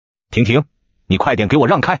婷婷，你快点给我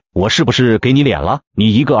让开，我是不是给你脸了？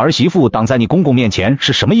你一个儿媳妇挡在你公公面前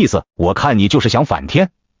是什么意思？我看你就是想反天。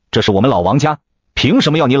这是我们老王家，凭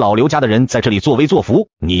什么要你老刘家的人在这里作威作福？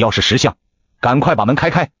你要是识相，赶快把门开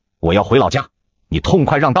开，我要回老家。你痛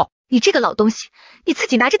快让道！你这个老东西，你自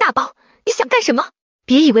己拿着大包，你想干什么？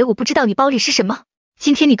别以为我不知道你包里是什么，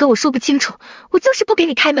今天你跟我说不清楚，我就是不给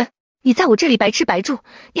你开门。你在我这里白吃白住，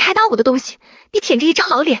你还拿我的东西，你舔着一张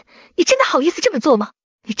老脸，你真的好意思这么做吗？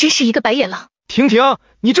你真是一个白眼狼！婷婷，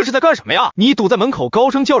你这是在干什么呀？你堵在门口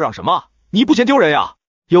高声叫嚷什么？你不嫌丢人呀？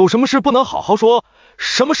有什么事不能好好说？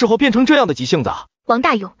什么时候变成这样的急性子？王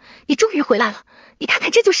大勇，你终于回来了，你看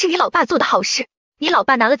看这就是你老爸做的好事。你老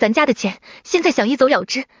爸拿了咱家的钱，现在想一走了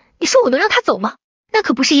之，你说我能让他走吗？那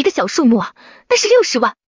可不是一个小数目啊，那是60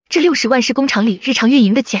万。这60万是工厂里日常运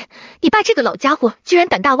营的钱，你爸这个老家伙居然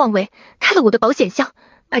胆大妄为，开了我的保险箱，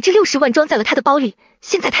把这60万装在了他的包里，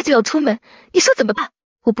现在他就要出门，你说怎么办？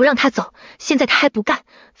我不让他走，现在他还不干，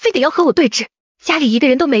非得要和我对峙。家里一个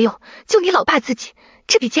人都没有，就你老爸自己，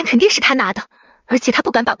这笔钱肯定是他拿的，而且他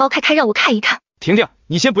不敢把包开开让我看一看。婷婷，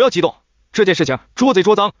你先不要激动，这件事情捉贼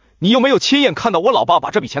捉赃，你又没有亲眼看到我老爸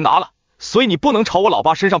把这笔钱拿了，所以你不能朝我老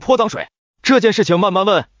爸身上泼脏水。这件事情慢慢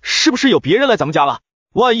问，是不是有别人来咱们家了？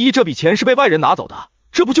万一这笔钱是被外人拿走的，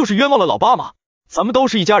这不就是冤枉了老爸吗？咱们都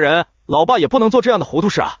是一家人，老爸也不能做这样的糊涂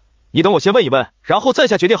事啊。你等我先问一问，然后再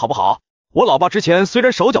下决定好不好？我老爸之前虽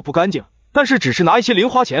然手脚不干净，但是只是拿一些零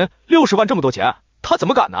花钱，60万这么多钱，他怎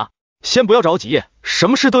么敢呢？先不要着急，什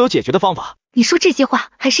么事都有解决的方法。你说这些话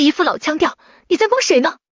还是一副老腔调，你在蒙谁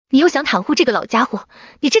呢？你又想袒护这个老家伙，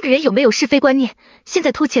你这个人有没有是非观念？现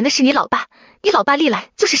在偷钱的是你老爸，你老爸历来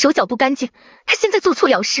就是手脚不干净，他现在做错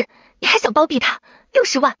了事，你还想包庇他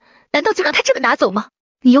？60万，难道就让他这么拿走吗？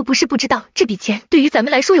你又不是不知道这笔钱对于咱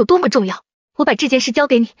们来说有多么重要，我把这件事交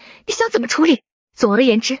给你，你想怎么处理？总而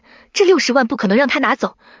言之，这60万不可能让他拿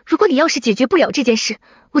走，如果你要是解决不了这件事，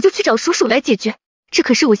我就去找叔叔来解决，这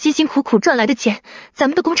可是我辛辛苦苦赚来的钱，咱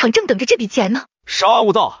们的工厂正等着这笔钱呢。稍安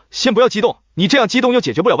勿躁，先不要激动，你这样激动又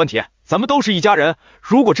解决不了问题，咱们都是一家人，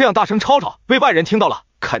如果这样大声吵吵，被外人听到了，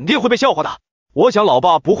肯定会被笑话的。我想老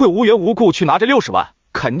爸不会无缘无故去拿这60万，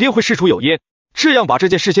肯定会事出有因，这样把这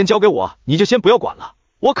件事先交给我，你就先不要管了，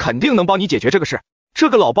我肯定能帮你解决这个事。这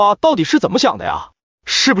个老爸到底是怎么想的呀？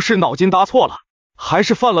是不是脑筋搭错了？还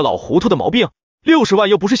是犯了老糊涂的毛病？60万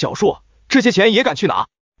又不是小数，这些钱也敢去拿，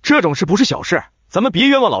这种事不是小事，咱们别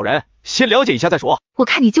冤枉老人，先了解一下再说。我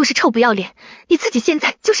看你就是臭不要脸，你自己现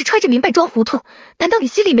在就是揣着明白装糊涂，难道你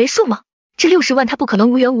心里没数吗？这60万他不可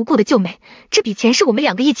能无缘无故的就没，这笔钱是我们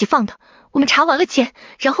两个一起放的，我们查完了钱，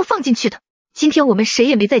然后放进去的。今天我们谁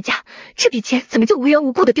也没在家，这笔钱怎么就无缘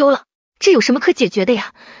无故的丢了？这有什么可解决的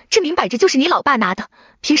呀？这明摆着就是你老爸拿的，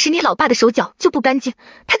平时你老爸的手脚就不干净，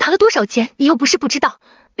他拿了多少钱你又不是不知道，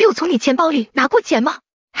没有从你钱包里拿过钱吗？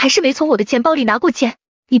还是没从我的钱包里拿过钱？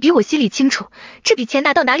你比我心里清楚，这笔钱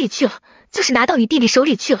拿到哪里去了，就是拿到你弟弟手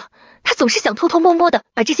里去了，他总是想偷偷摸摸的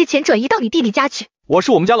把这些钱转移到你弟弟家去。我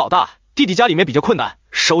是我们家老大，弟弟家里面比较困难，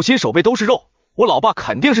手心手背都是肉，我老爸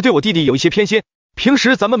肯定是对我弟弟有一些偏心，平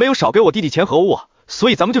时咱们没有少给我弟弟钱和物，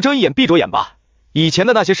所以咱们就睁一眼闭着眼吧，以前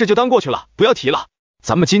的那些事就当过去了，不要提了。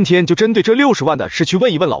咱们今天就针对这60万的事去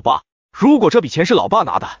问一问老爸，如果这笔钱是老爸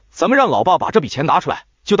拿的，咱们让老爸把这笔钱拿出来，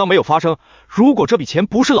就当没有发生，如果这笔钱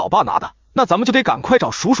不是老爸拿的，那咱们就得赶快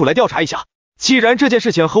找叔叔来调查一下。既然这件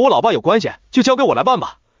事情和我老爸有关系，就交给我来办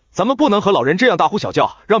吧，咱们不能和老人这样大呼小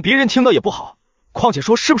叫，让别人听到也不好，况且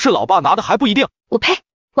说是不是老爸拿的还不一定。我呸，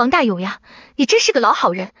王大勇呀，你真是个老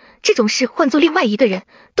好人，这种事换做另外一个人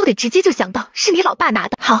都得直接就想到是你老爸拿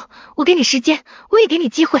的。好，我给你时间，我也给你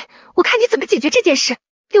机会，我看你怎么解决这件事。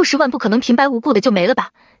60万不可能平白无故的就没了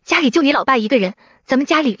吧？家里就你老爸一个人，咱们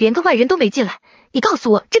家里连个外人都没进来，你告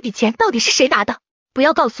诉我这笔钱到底是谁拿的？不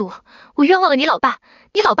要告诉我，我冤枉了你老爸。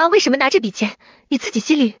你老爸为什么拿这笔钱？你自己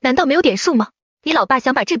心里难道没有点数吗？你老爸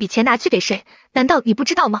想把这笔钱拿去给谁？难道你不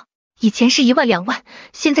知道吗？以前是1万2万，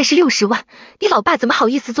现在是60万，你老爸怎么好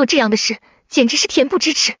意思做这样的事？简直是恬不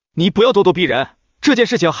知耻。你不要咄咄逼人，这件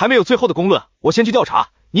事情还没有最后的公论，我先去调查，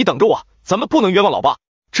你等着我，咱们不能冤枉老爸，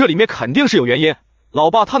这里面肯定是有原因。老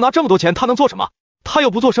爸他拿这么多钱他能做什么？他又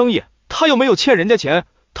不做生意，他又没有欠人家钱，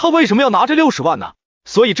他为什么要拿这60万呢？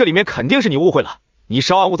所以这里面肯定是你误会了，你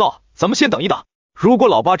稍安勿躁，咱们先等一等。如果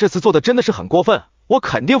老爸这次做的真的是很过分，我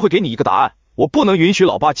肯定会给你一个答案，我不能允许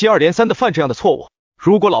老爸接二连三的犯这样的错误。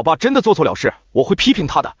如果老爸真的做错了事，我会批评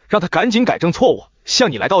他的，让他赶紧改正错误，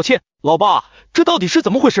向你来道歉。老爸，这到底是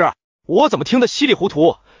怎么回事？我怎么听得稀里糊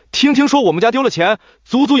涂？听说我们家丢了钱，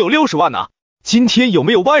足足有60万呢。今天有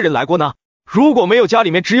没有外人来过呢？如果没有，家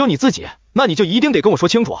里面只有你自己，那你就一定得跟我说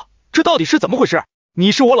清楚，这到底是怎么回事？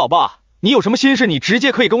你是我老爸，你有什么心事你直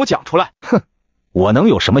接可以跟我讲出来。哼，我能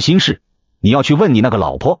有什么心事？你要去问你那个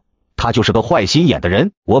老婆，她就是个坏心眼的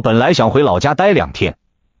人。我本来想回老家待2天，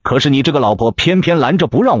可是你这个老婆偏偏拦着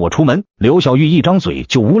不让我出门。刘小玉一张嘴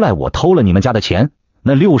就诬赖我偷了你们家的钱，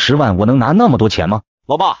那60万我能拿那么多钱吗？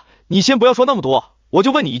老爸，你先不要说那么多，我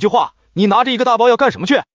就问你一句话，你拿着一个大包要干什么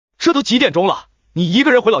去？这都几点钟了，你一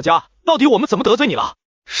个人回老家，到底我们怎么得罪你了？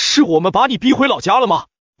是我们把你逼回老家了吗？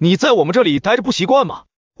你在我们这里待着不习惯吗？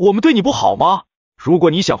我们对你不好吗？如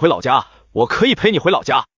果你想回老家，我可以陪你回老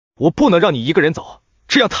家，我不能让你一个人走，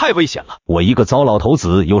这样太危险了。我一个糟老头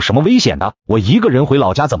子有什么危险的？我一个人回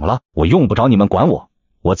老家怎么了？我用不着你们管我，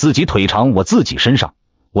我自己腿长我自己身上，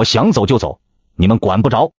我想走就走，你们管不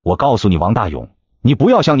着。我告诉你王大勇，你不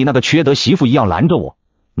要像你那个缺德媳妇一样拦着我，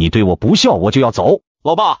你对我不孝我就要走。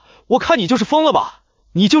老爸，我看你就是疯了吧？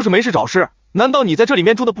你就是没事找事，难道你在这里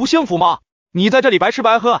面住的不幸福吗？你在这里白吃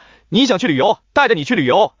白喝，你想去旅游，带着你去旅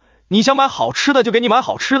游，你想买好吃的就给你买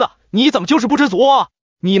好吃的，你怎么就是不知足啊？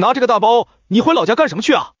你拿这个大包，你回老家干什么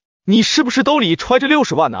去啊？你是不是兜里揣着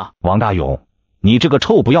60万呢？王大勇，你这个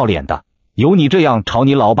臭不要脸的，有你这样朝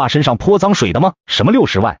你老爸身上泼脏水的吗？什么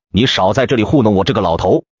60万？你少在这里糊弄我这个老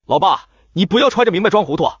头。老爸，你不要揣着明白装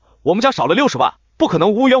糊涂，我们家少了60万，不可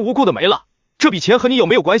能无缘无故的没了，这笔钱和你有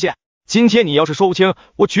没有关系？今天你要是说不清，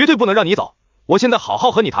我绝对不能让你走，我现在好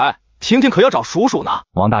好和你谈，婷婷可要找叔叔呢。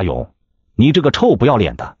王大勇，你这个臭不要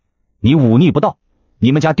脸的，你忤逆不道，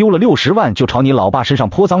你们家丢了60万就朝你老爸身上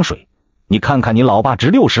泼脏水，你看看你老爸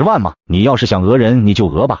值60万吗？你要是想讹人你就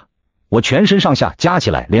讹吧，我全身上下加起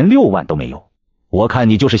来连6万都没有，我看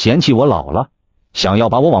你就是嫌弃我老了，想要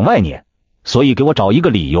把我往外撵，所以给我找一个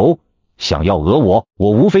理由，想要讹我，我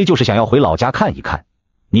无非就是想要回老家看一看，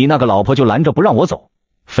你那个老婆就拦着不让我走，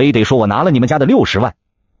非得说我拿了你们家的60万，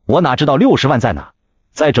我哪知道60万在哪？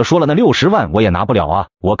再者说了，那60万我也拿不了啊，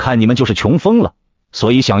我看你们就是穷疯了，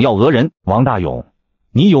所以想要讹人。王大勇，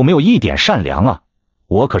你有没有一点善良啊？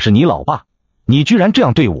我可是你老爸，你居然这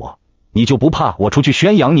样对我，你就不怕我出去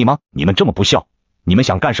宣扬你吗？你们这么不孝，你们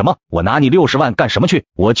想干什么？我拿你60万干什么去？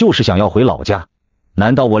我就是想要回老家，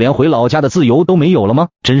难道我连回老家的自由都没有了吗？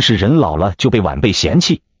真是人老了就被晚辈嫌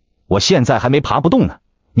弃，我现在还没爬不动呢，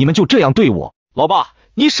你们就这样对我。老爸，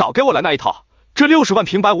你少给我来那一套，这60万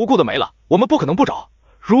平白无故的没了，我们不可能不找，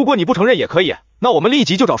如果你不承认也可以，那我们立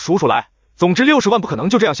即就找叔叔来，总之60万不可能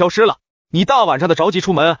就这样消失了。你大晚上的着急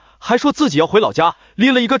出门，还说自己要回老家，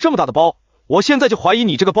拎了一个这么大的包，我现在就怀疑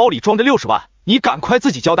你这个包里装着60万，你赶快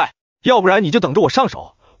自己交代，要不然你就等着我上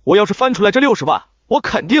手，我要是翻出来这60万，我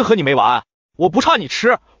肯定和你没完。我不差你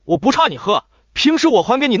吃，我不差你喝，平时我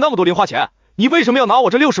还给你那么多零花钱，你为什么要拿我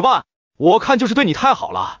这60万？我看就是对你太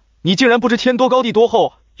好了，你竟然不知天多高地多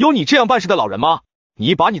厚，有你这样办事的老人吗？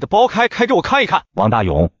你把你的包开给我看一看。王大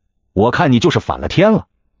勇，我看你就是反了天了，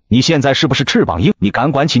你现在是不是翅膀硬？你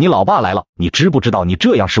敢管起你老爸来了？你知不知道你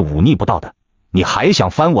这样是忤逆不道的？你还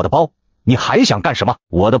想翻我的包？你还想干什么？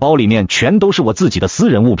我的包里面全都是我自己的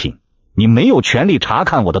私人物品，你没有权利查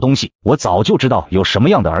看我的东西。我早就知道有什么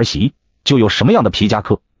样的儿媳就有什么样的皮夹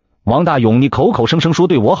克。王大勇，你口口声声说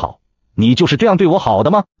对我好，你就是这样对我好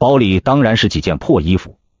的吗？包里当然是几件破衣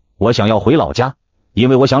服，我想要回老家，因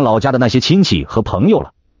为我想老家的那些亲戚和朋友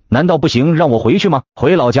了，难道不行让我回去吗？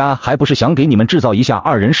回老家还不是想给你们制造一下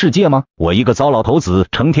二人世界吗？我一个糟老头子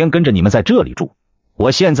成天跟着你们在这里住，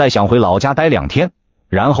我现在想回老家待2天，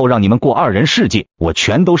然后让你们过二人世界，我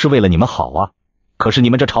全都是为了你们好啊。可是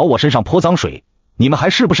你们这朝我身上泼脏水，你们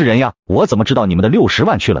还是不是人呀？我怎么知道你们的60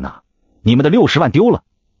万去了哪？你们的60万丢了，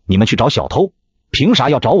你们去找小偷，凭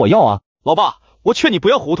啥要找我要啊？老爸，我劝你不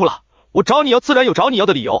要糊涂了，我找你要自然有找你要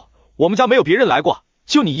的理由，我们家没有别人来过，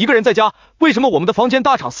就你一个人在家，为什么我们的房间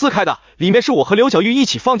大敞四开的，里面是我和刘小玉一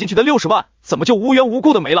起放进去的60万，怎么就无缘无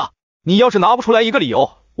故的没了？你要是拿不出来一个理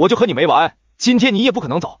由，我就和你没完，今天你也不可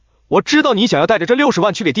能走，我知道你想要带着这60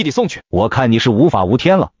万去给弟弟送去。我看你是无法无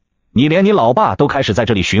天了，你连你老爸都开始在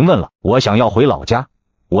这里询问了，我想要回老家，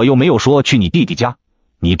我又没有说去你弟弟家，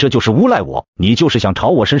你这就是诬赖我，你就是想朝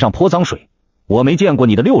我身上泼脏水，我没见过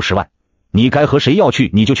你的60万，你该和谁要去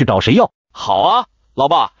你就去找谁要。好啊，老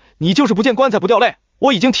爸，你就是不见棺材不掉泪，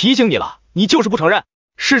我已经提醒你了，你就是不承认，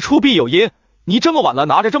事出必有因，你这么晚了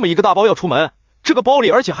拿着这么一个大包要出门，这个包里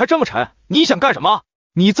而且还这么沉，你想干什么？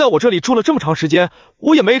你在我这里住了这么长时间，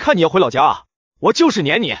我也没看你要回老家啊，我就是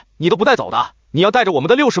撵你，你都不带走的，你要带着我们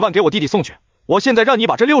的60万给我弟弟送去，我现在让你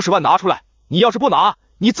把这60万拿出来，你要是不拿，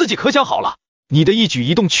你自己可想好了，你的一举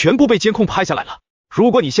一动全部被监控拍下来了，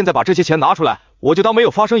如果你现在把这些钱拿出来，我就当没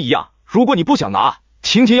有发生一样，如果你不想拿，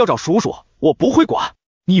晴天要找叔叔，我不会管，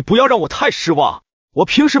你不要让我太失望，我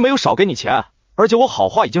平时没有少给你钱，而且我好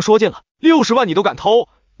话已经说尽了，60万你都敢偷，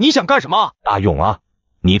你想干什么？大勇啊，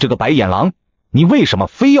你这个白眼狼，你为什么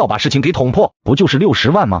非要把事情给捅破？不就是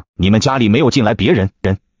60万吗？你们家里没有进来别人，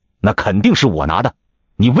那肯定是我拿的。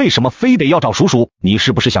你为什么非得要找叔叔？你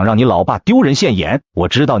是不是想让你老爸丢人现眼？我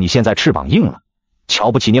知道你现在翅膀硬了，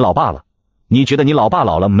瞧不起你老爸了。你觉得你老爸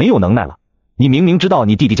老了没有能耐了？你明明知道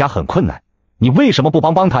你弟弟家很困难，你为什么不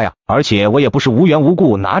帮他呀？而且我也不是无缘无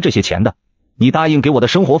故拿这些钱的。你答应给我的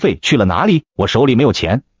生活费去了哪里？我手里没有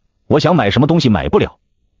钱，我想买什么东西买不了，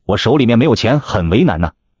我手里面没有钱，很为难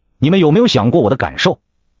呢。你们有没有想过我的感受？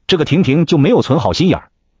这个婷婷就没有存好心眼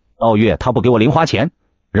儿，到月她不给我零花钱，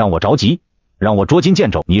让我着急，让我捉襟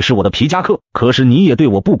见肘。你是我的皮夹克，可是你也对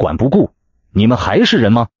我不管不顾。你们还是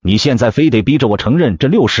人吗？你现在非得逼着我承认这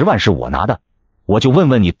60万是我拿的，我就问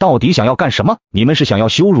问你到底想要干什么？你们是想要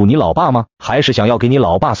羞辱你老爸吗？还是想要给你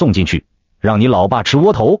老爸送进去，让你老爸吃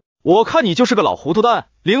窝头？我看你就是个老糊涂蛋，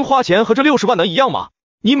零花钱和这60万能一样吗？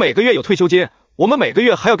你每个月有退休金，我们每个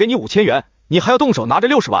月还要给你5000元，你还要动手拿这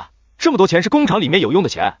60万，这么多钱是工厂里面有用的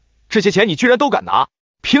钱，这些钱你居然都敢拿。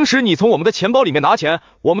平时你从我们的钱包里面拿钱，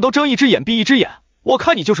我们都睁一只眼闭一只眼，我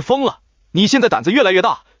看你就是疯了。你现在胆子越来越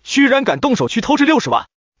大，居然敢动手去偷这60万，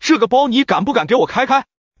这个包你敢不敢给我开开？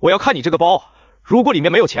我要看你这个包，如果里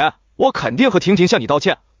面没有钱，我肯定和婷婷向你道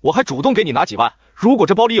歉，我还主动给你拿几万，如果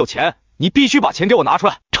这包里有钱，你必须把钱给我拿出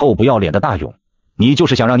来。臭不要脸的大勇，你就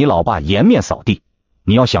是想让你老爸颜面扫地。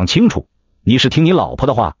你要想清楚，你是听你老婆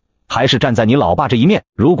的话，还是站在你老爸这一面？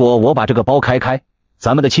如果我把这个包开，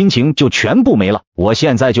咱们的亲情就全部没了。我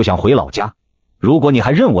现在就想回老家，如果你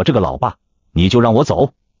还认我这个老爸，你就让我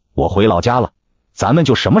走，我回老家了，咱们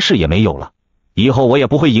就什么事也没有了，以后我也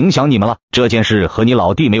不会影响你们了。这件事和你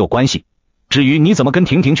老弟没有关系，至于你怎么跟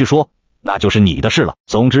婷婷去说，那就是你的事了。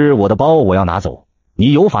总之我的包我要拿走，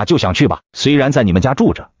你有法就想去吧，虽然在你们家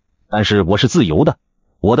住着，但是我是自由的，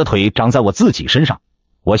我的腿长在我自己身上，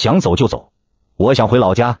我想走就走，我想回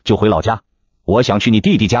老家就回老家，我想去你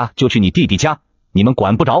弟弟家就去你弟弟家，你们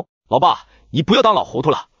管不着。老爸，你不要当老糊涂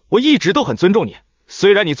了，我一直都很尊重你，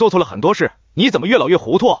虽然你做错了很多事，你怎么越老越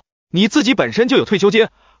糊涂？你自己本身就有退休金，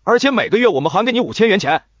而且每个月我们还给你5000元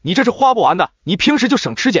钱，你这是花不完的，你平时就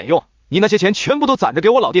省吃俭用，你那些钱全部都攒着给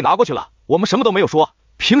我老弟拿过去了，我们什么都没有说。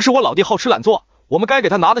平时我老弟好吃懒做，我们该给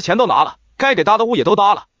他拿的钱都拿了，该给搭的屋也都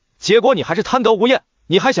搭了，结果你还是贪得无厌，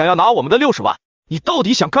你还想要拿我们的60万，你到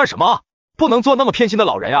底想干什么？不能做那么偏心的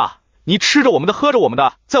老人呀！你吃着我们的喝着我们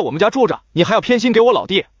的，在我们家住着，你还要偏心给我老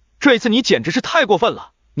弟，这一次你简直是太过分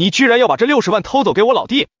了，你居然要把这60万偷走给我老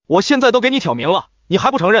弟，我现在都给你挑明了，你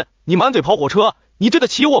还不承认，你满嘴跑火车，你对得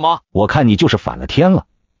起我吗？我看你就是反了天了，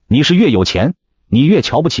你是越有钱你越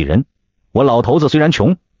瞧不起人。我老头子虽然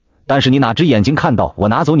穷，但是你哪只眼睛看到我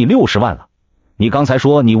拿走你60万了？你刚才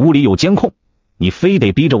说你屋里有监控，你非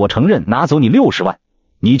得逼着我承认拿走你60万，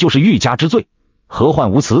你就是欲加之罪，何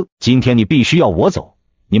患无辞。今天你必须要我走，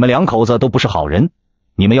你们两口子都不是好人，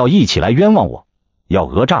你们要一起来冤枉我，要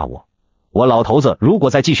讹诈我。我老头子如果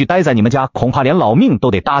再继续待在你们家，恐怕连老命都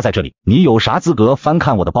得搭在这里。你有啥资格翻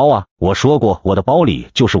看我的包啊？我说过我的包里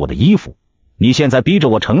就是我的衣服，你现在逼着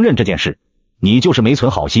我承认这件事，你就是没存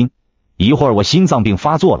好心。一会儿我心脏病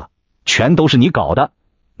发作了，全都是你搞的，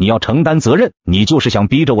你要承担责任。你就是想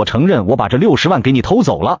逼着我承认我把这60万给你偷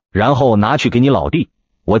走了，然后拿去给你老弟，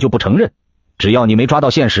我就不承认。只要你没抓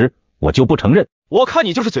到现实，我就不承认。我看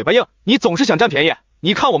你就是嘴巴硬，你总是想占便宜，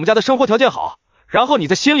你看我们家的生活条件好，然后你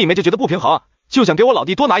在心里面就觉得不平衡，就想给我老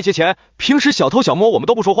弟多拿一些钱，平时小偷小摸我们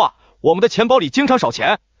都不说话，我们的钱包里经常少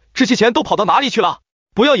钱，这些钱都跑到哪里去了？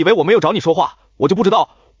不要以为我没有找你说话，我就不知道，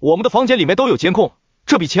我们的房间里面都有监控，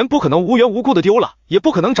这笔钱不可能无缘无故的丢了，也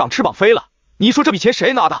不可能长翅膀飞了。你说这笔钱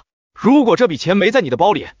谁拿的？如果这笔钱没在你的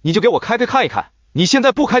包里，你就给我开看一看，你现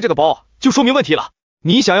在不开这个包，就说明问题了。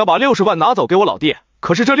你想要把60万拿走给我老弟，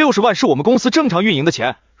可是这60万是我们公司正常运营的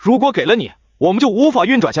钱，如果给了你，我们就无法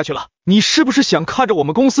运转下去了。你是不是想看着我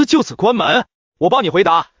们公司就此关门？我帮你回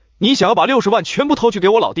答，你想要把60万全部偷去给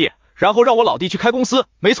我老弟，然后让我老弟去开公司，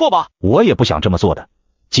没错吧？我也不想这么做的。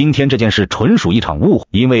今天这件事纯属一场误会，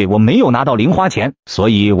因为我没有拿到零花钱，所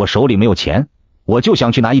以我手里没有钱，我就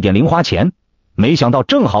想去拿一点零花钱，没想到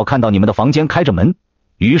正好看到你们的房间开着门，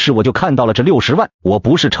于是我就看到了这60万。我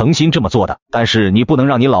不是诚心这么做的，但是你不能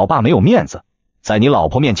让你老爸没有面子，在你老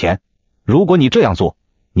婆面前，如果你这样做，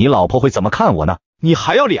你老婆会怎么看我呢？你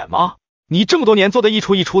还要脸吗？你这么多年做的一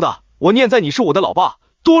出一出的，我念在你是我的老爸，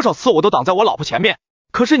多少次我都挡在我老婆前面，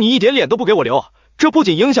可是你一点脸都不给我留，这不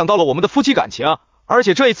仅影响到了我们的夫妻感情，而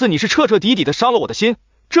且这一次你是彻彻底底的伤了我的心，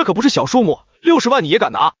这可不是小数目，60万你也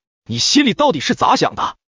敢拿？你心里到底是咋想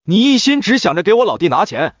的？你一心只想着给我老弟拿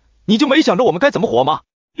钱，你就没想着我们该怎么活吗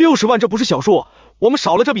？60万这不是小数，我们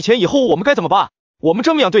少了这笔钱以后我们该怎么办？我们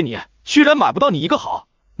这么样对你，居然买不到你一个好，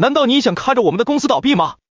难道你想看着我们的公司倒闭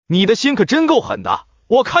吗？你的心可真够狠的，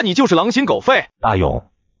我看你就是狼心狗肺。大勇，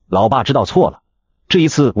老爸知道错了，这一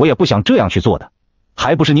次我也不想这样去做的，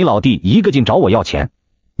还不是你老弟一个劲找我要钱，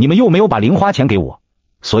你们又没有把零花钱给我，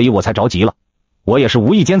所以我才着急了。我也是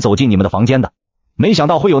无意间走进你们的房间的，没想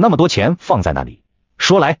到会有那么多钱放在那里。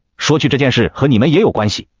说来说去，这件事和你们也有关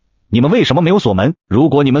系。你们为什么没有锁门？如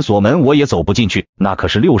果你们锁门，我也走不进去，那可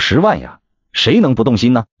是60万呀，谁能不动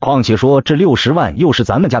心呢？况且说这60万又是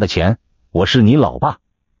咱们家的钱，我是你老爸，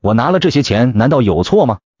我拿了这些钱难道有错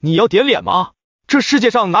吗？你要点脸吗？这世界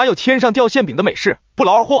上哪有天上掉馅饼的美事，不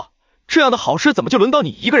劳而获？这样的好事怎么就轮到你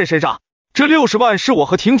一个人身上？这60万是我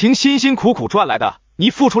和婷婷辛辛苦苦赚来的，你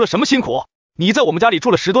付出了什么辛苦？你在我们家里住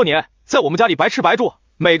了10多年，在我们家里白吃白住，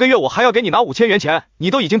每个月我还要给你拿5000元钱，你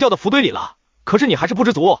都已经掉到浮堆里了，可是你还是不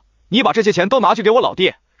知足，你把这些钱都拿去给我老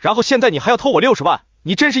弟，然后现在你还要偷我60万，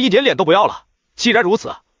你真是一点脸都不要了。既然如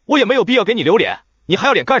此，我也没有必要给你留脸，你还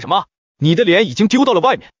要脸干什么？你的脸已经丢到了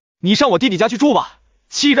外面，你上我弟弟家去住吧。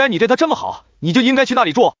既然你对他这么好，你就应该去那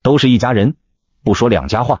里住。都是一家人，不说两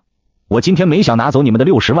家话。我今天没想拿走你们的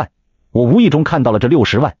60万，我无意中看到了这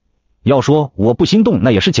60万，要说我不心动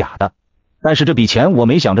那也是假的，但是这笔钱我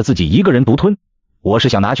没想着自己一个人独吞，我是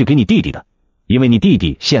想拿去给你弟弟的，因为你弟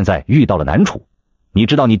弟现在遇到了难处。你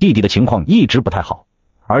知道你弟弟的情况一直不太好，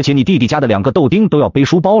而且你弟弟家的2个豆丁都要背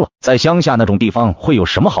书包了，在乡下那种地方会有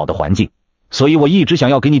什么好的环境？所以我一直想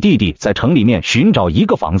要给你弟弟在城里面寻找一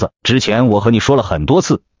个房子。之前我和你说了很多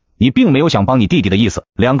次，你并没有想帮你弟弟的意思。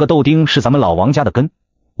2个豆丁是咱们老王家的根，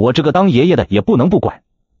我这个当爷爷的也不能不管。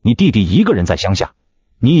你弟弟一个人在乡下，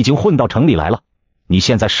你已经混到城里来了，你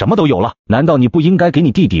现在什么都有了，难道你不应该给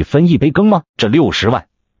你弟弟分一杯羹吗？这60万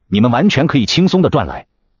你们完全可以轻松的赚来，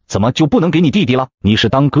怎么就不能给你弟弟了？你是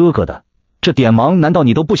当哥哥的，这点忙难道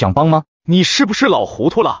你都不想帮吗？你是不是老糊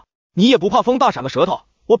涂了？你也不怕风大闪了舌头？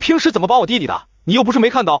我平时怎么帮我弟弟的，你又不是没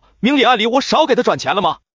看到，明里暗里我少给他转钱了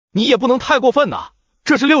吗？你也不能太过分呐，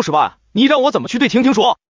这是60万，你让我怎么去对婷婷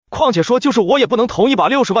说？况且说就是我也不能同意把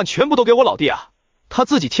60万全部都给我老弟啊，他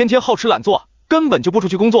自己天天好吃懒做，根本就不出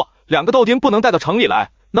去工作，2个豆丁不能带到城里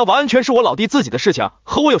来，那完全是我老弟自己的事情，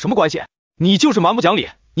和我有什么关系？你就是蛮不讲理，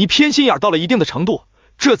你偏心眼到了一定的程度，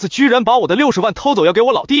这次居然把我的60万偷走要给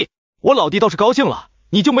我老弟，我老弟倒是高兴了，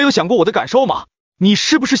你就没有想过我的感受吗？你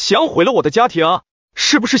是不是想毁了我的家庭？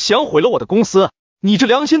是不是想毁了我的公司？你这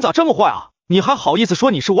良心咋这么坏啊？你还好意思说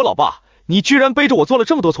你是我老爸？你居然背着我做了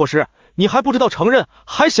这么多错事，你还不知道承认，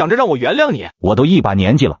还想着让我原谅你？我都一把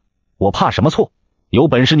年纪了，我怕什么错？有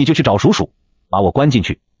本事你就去找叔叔，把我关进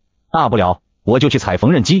去，大不了我就去踩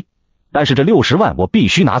缝纫机，但是这60万我必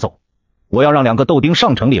须拿走，我要让2个豆丁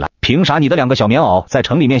上城里来。凭啥你的2个小棉袄在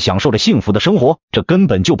城里面享受着幸福的生活？这根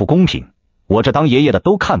本就不公平，我这当爷爷的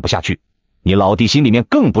都看不下去，你老弟心里面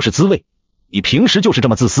更不是滋味。你平时就是这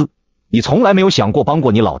么自私，你从来没有想过帮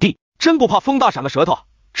过你老弟。真不怕风大闪了舌头？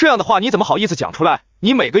这样的话你怎么好意思讲出来？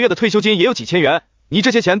你每个月的退休金也有几千元，你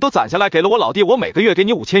这些钱都攒下来给了我老弟，我每个月给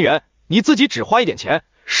你5000元，你自己只花一点钱，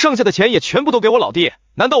剩下的钱也全部都给我老弟，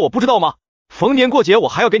难道我不知道吗？逢年过节我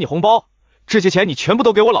还要给你红包，这些钱你全部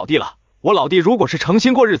都给我老弟了，我老弟如果是诚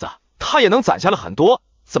心过日子，他也能攒下了很多，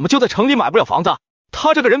怎么就在城里买不了房子？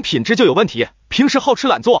他这个人品质就有问题，平时好吃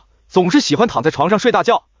懒做，总是喜欢躺在床上睡大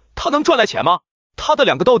觉，他能赚来钱吗？他的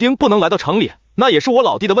2个豆丁不能来到城里，那也是我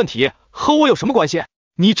老弟的问题，和我有什么关系？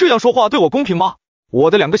你这样说话对我公平吗？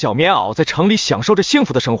我的2个小棉袄在城里享受着幸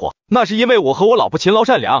福的生活，那是因为我和我老婆勤劳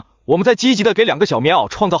善良，我们在积极的给2个小棉袄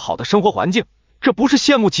创造好的生活环境，这不是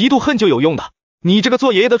羡慕嫉妒恨就有用的。你这个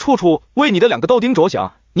做爷爷的处处为你的2个豆丁着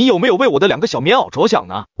想，你有没有为我的2个小棉袄着想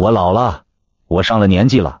呢？我老了，我上了年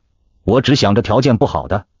纪了，我只想着条件不好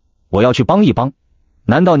的，我要去帮一帮。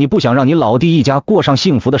难道你不想让你老弟一家过上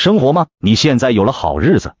幸福的生活吗？你现在有了好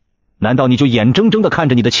日子，难道你就眼睁睁的看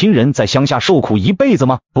着你的亲人在乡下受苦一辈子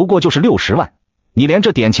吗？不过就是60万，你连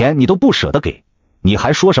这点钱你都不舍得给，你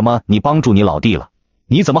还说什么你帮助你老弟了？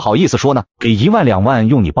你怎么好意思说呢？给1万2万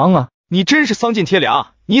用你帮啊？你真是丧尽天良，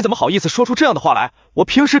你怎么好意思说出这样的话来？我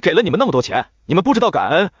平时给了你们那么多钱，你们不知道感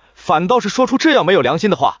恩，反倒是说出这样没有良心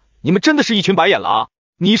的话，你们真的是一群白眼狼。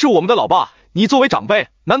你是我们的老爸，你作为长辈，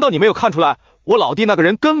难道你没有看出来，我老弟那个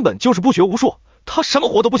人根本就是不学无术，他什么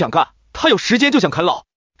活都不想干，他有时间就想啃老，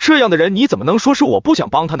这样的人你怎么能说是我不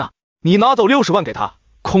想帮他呢？你拿走60万给他，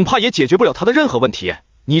恐怕也解决不了他的任何问题，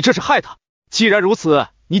你这是害他。既然如此，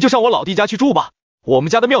你就上我老弟家去住吧，我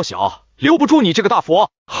们家的庙小，留不住你这个大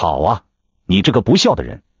佛。好啊，你这个不孝的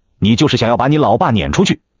人，你就是想要把你老爸撵出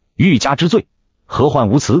去，欲加之罪，何患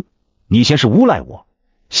无辞？你先是诬赖我，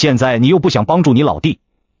现在你又不想帮助你老弟，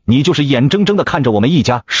你就是眼睁睁的看着我们一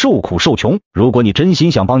家受苦受穷。如果你真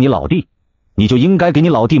心想帮你老弟，你就应该给你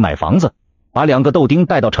老弟买房子，把2个豆丁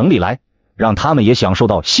带到城里来，让他们也享受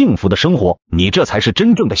到幸福的生活，你这才是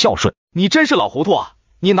真正的孝顺。你真是老糊涂啊！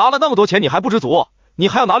你拿了那么多钱你还不知足，你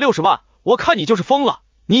还要拿60万，我看你就是疯了。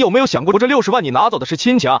你有没有想过这60万你拿走的是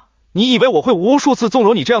亲情？你以为我会无数次纵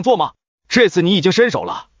容你这样做吗？这次你已经伸手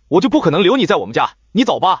了，我就不可能留你在我们家，你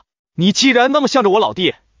走吧。你既然那么向着我老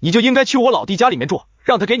弟，你就应该去我老弟家里面住，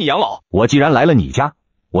让他给你养老。我既然来了你家，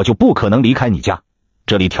我就不可能离开你家，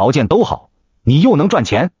这里条件都好，你又能赚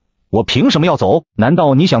钱，我凭什么要走？难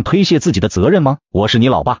道你想推卸自己的责任吗？我是你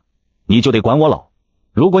老爸，你就得管我老。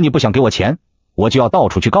如果你不想给我钱，我就要到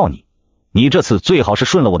处去告你。你这次最好是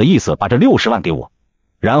顺了我的意思，把这60万给我，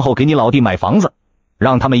然后给你老弟买房子，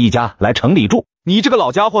让他们一家来城里住。你这个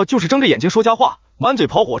老家伙就是睁着眼睛说瞎话，满嘴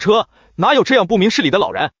跑火车，哪有这样不明事理的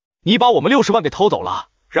老人？你把我们60万给偷走了，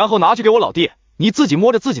然后拿去给我老弟，你自己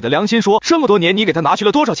摸着自己的良心说，这么多年你给他拿去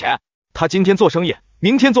了多少钱？他今天做生意，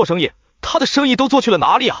明天做生意，他的生意都做去了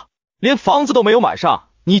哪里啊？连房子都没有买上，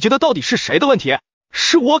你觉得到底是谁的问题？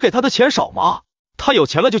是我给他的钱少吗？他有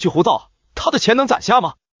钱了就去胡造，他的钱能攒下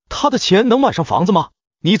吗？他的钱能买上房子吗？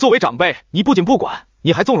你作为长辈，你不仅不管，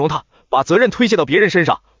你还纵容他，把责任推卸到别人身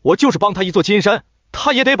上。我就是帮他一座金山，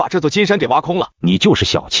他也得把这座金山给挖空了。你就是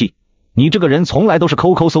小气，你这个人从来都是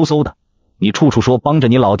抠抠搜搜的，你处处说帮着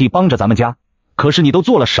你老弟，帮着咱们家，可是你都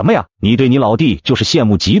做了什么呀？你对你老弟就是羡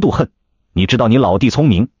慕嫉妒恨，你知道你老弟聪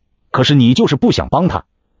明，可是你就是不想帮他，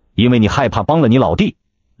因为你害怕帮了你老弟，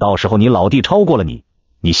到时候你老弟超过了你，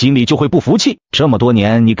你心里就会不服气。这么多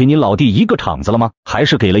年你给你老弟一个厂子了吗？还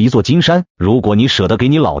是给了一座金山？如果你舍得给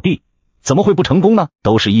你老弟，怎么会不成功呢？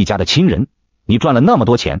都是一家的亲人，你赚了那么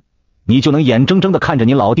多钱，你就能眼睁睁的看着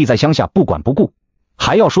你老弟在乡下不管不顾，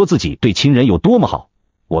还要说自己对亲人有多么好。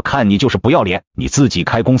我看你就是不要脸，你自己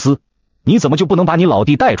开公司，你怎么就不能把你老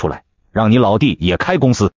弟带出来，让你老弟也开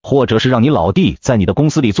公司，或者是让你老弟在你的公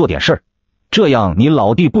司里做点事儿，这样你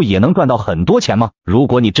老弟不也能赚到很多钱吗？如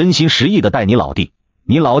果你真心实意的带你老弟，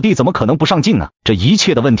你老弟怎么可能不上进呢？这一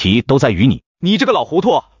切的问题都在于你。你这个老糊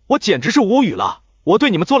涂，我简直是无语了。我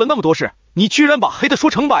对你们做了那么多事，你居然把黑的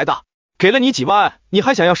说成白的，给了你几万，你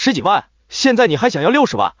还想要10几万，现在你还想要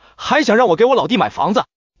60万，还想让我给我老弟买房子。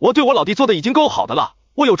我对我老弟做的已经够好的了，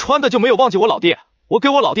我有穿的就没有忘记我老弟，我给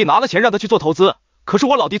我老弟拿了钱让他去做投资，可是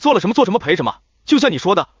我老弟做了什么做什么赔什么。就像你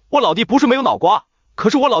说的，我老弟不是没有脑瓜，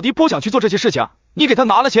可是我老弟不想去做这些事情，你给他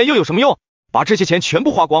拿了钱又有什么用？把这些钱全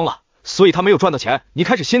部花光了，所以他没有赚到钱，你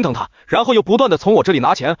开始心疼他，然后又不断的从我这里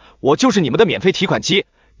拿钱，我就是你们的免费提款机，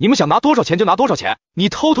你们想拿多少钱就拿多少钱。你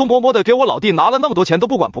偷偷摸摸的给我老弟拿了那么多钱都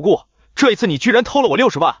不管不顾，这一次你居然偷了我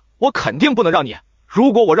60万，我肯定不能让你。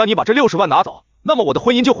如果我让你把这60万拿走，那么我的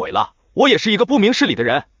婚姻就毁了，我也是一个不明事理的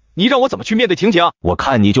人，你让我怎么去面对庭警？我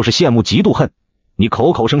看你就是羡慕嫉妒恨，你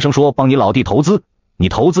口口声声说帮你老弟投资，你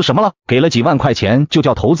投资什么了？给了几万块钱就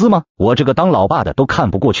叫投资吗？我这个当老爸的都看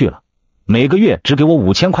不过去了，每个月只给我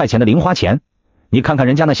5000块钱的零花钱，你看看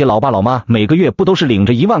人家那些老爸老妈每个月不都是领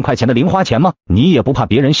着1万块钱的零花钱吗？你也不怕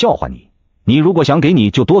别人笑话你？你如果想给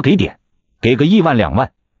你就多给点，给个1万2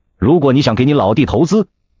万，如果你想给你老弟投资，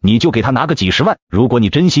你就给他拿个几十万，如果你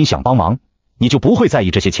真心想帮忙，你就不会在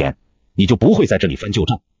意这些钱，你就不会在这里翻旧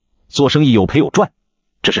账。做生意有赔有赚，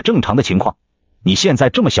这是正常的情况，你现在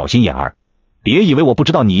这么小心眼儿，别以为我不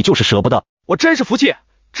知道你就是舍不得。我真是服气，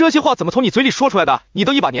这些话怎么从你嘴里说出来的？你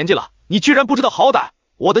都一把年纪了，你居然不知道好歹，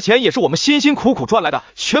我的钱也是我们辛辛苦苦赚来的，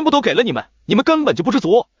全部都给了你们，你们根本就不知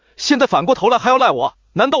足，现在反过头来还要赖我，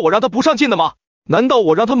难道我让他不上进的吗？难道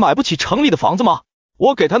我让他买不起城里的房子吗？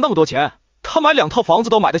我给他那么多钱，他买2套房子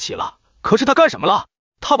都买得起了，可是他干什么了？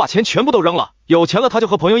他把钱全部都扔了，有钱了他就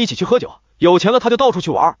和朋友一起去喝酒，有钱了他就到处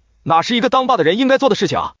去玩，哪是一个当爸的人应该做的事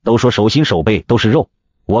情啊？都说手心手背都是肉，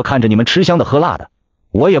我看着你们吃香的喝辣的，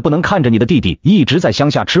我也不能看着你的弟弟一直在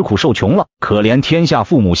乡下吃苦受穷了，可怜天下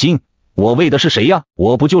父母心。我为的是谁呀？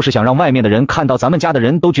我不就是想让外面的人看到咱们家的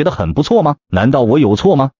人都觉得很不错吗？难道我有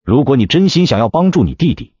错吗？如果你真心想要帮助你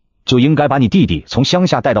弟弟，就应该把你弟弟从乡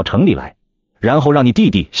下带到城里来，然后让你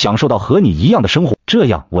弟弟享受到和你一样的生活，这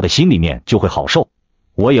样我的心里面就会好受，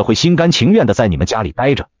我也会心甘情愿的在你们家里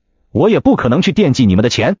待着，我也不可能去惦记你们的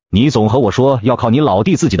钱。你总和我说要靠你老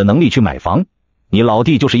弟自己的能力去买房，你老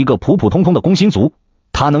弟就是一个普普通通的工薪族，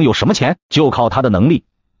他能有什么钱？就靠他的能力，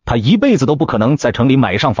他一辈子都不可能在城里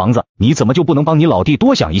买上房子，你怎么就不能帮你老弟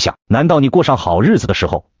多想一想？难道你过上好日子的时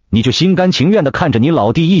候，你就心甘情愿的看着你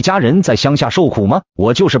老弟一家人在乡下受苦吗？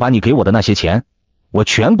我就是把你给我的那些钱，我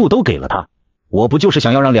全部都给了他，我不就是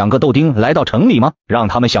想要让2个豆丁来到城里吗？让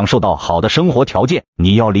他们享受到好的生活条件。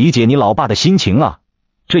你要理解你老爸的心情啊，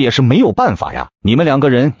这也是没有办法呀。你们2个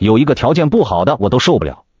人有一个条件不好的我都受不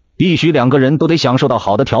了，必须2个人都得享受到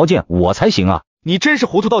好的条件我才行啊。你真是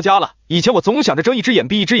糊涂到家了，以前我总想着睁一只眼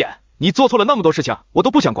闭一只眼，你做错了那么多事情，我都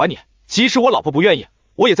不想管你，即使我老婆不愿意，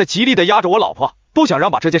我也在极力的压着我老婆，不想让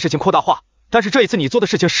把这件事情扩大化，但是这一次你做的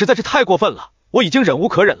事情实在是太过分了，我已经忍无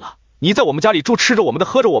可忍了。你在我们家里住，吃着我们的，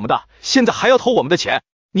喝着我们的，现在还要偷我们的钱。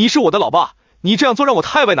你是我的老爸，你这样做让我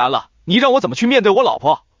太为难了。你让我怎么去面对我老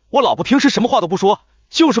婆？我老婆平时什么话都不说，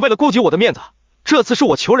就是为了顾及我的面子。这次是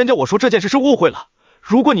我求人家，我说这件事是误会了。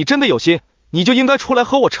如果你真的有心，你就应该出来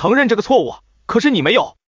和我承认这个错误。可是你没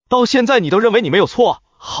有，到现在你都认为你没有错，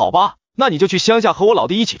好吧，那你就去乡下和我老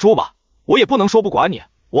弟一起住吧。我也不能说不管你，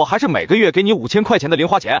我还是每个月给你5000块钱的零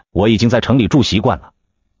花钱。我已经在城里住习惯了，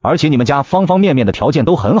而且你们家方方面面的条件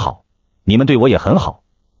都很好，你们对我也很好，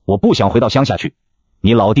我不想回到乡下去。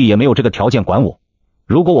你老弟也没有这个条件管我，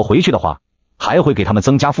如果我回去的话，还会给他们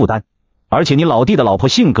增加负担。而且你老弟的老婆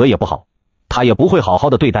性格也不好，她也不会好好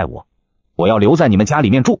的对待我。我要留在你们家里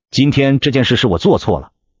面住。今天这件事是我做错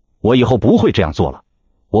了，我以后不会这样做了，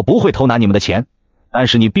我不会偷拿你们的钱。但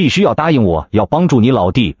是你必须要答应我，要帮助你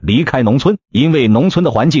老弟离开农村，因为农村的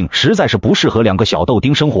环境实在是不适合两个小豆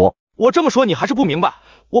丁生活。我这么说你还是不明白，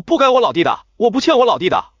我不该我老弟的，我不欠我老弟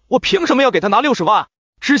的，我凭什么要给他拿60万？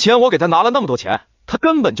之前我给他拿了那么多钱，他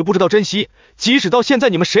根本就不知道珍惜，即使到现在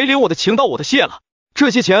你们谁领我的情到我的谢了，这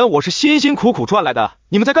些钱我是辛辛苦苦赚来的，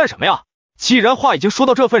你们在干什么呀？既然话已经说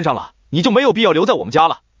到这份上了，你就没有必要留在我们家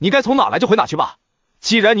了，你该从哪来就回哪去吧。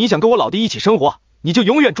既然你想跟我老弟一起生活，你就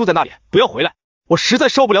永远住在那里，不要回来。我实在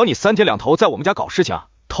受不了你3天2头在我们家搞事情，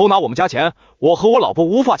偷拿我们家钱，我和我老婆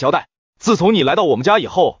无法交代。自从你来到我们家以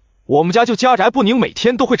后，我们家就家宅不宁，每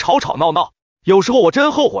天都会吵吵闹闹，有时候我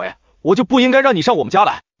真后悔，我就不应该让你上我们家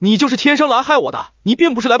来，你就是天生来害我的，你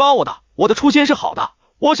并不是来帮我的，我的初心是好的，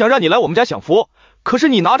我想让你来我们家享福，可是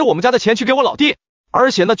你拿着我们家的钱去给我老弟，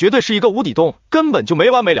而且那绝对是一个无底洞，根本就没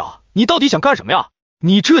完没了，你到底想干什么呀？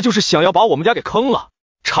你这就是想要把我们家给坑了，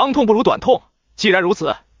长痛不如短痛，既然如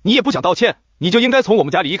此，你也不想道歉，你就应该从我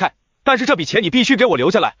们家离开，但是这笔钱你必须给我留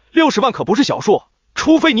下来，60万可不是小数，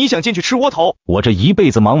除非你想进去吃窝头。我这一辈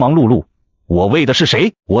子忙忙碌碌，我为的是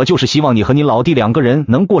谁？我就是希望你和你老弟2个人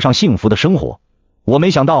能过上幸福的生活。我没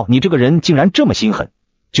想到你这个人竟然这么心狠，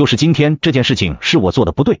就是今天这件事情是我做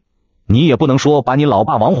的不对，你也不能说把你老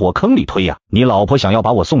爸往火坑里推呀。你老婆想要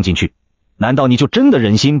把我送进去，难道你就真的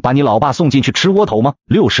忍心把你老爸送进去吃窝头吗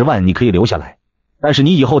？60万你可以留下来，但是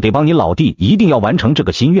你以后得帮你老弟一定要完成这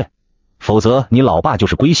个心愿，否则你老爸就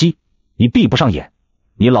是归西，你闭不上眼。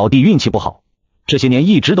你老弟运气不好，这些年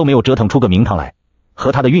一直都没有折腾出个名堂来，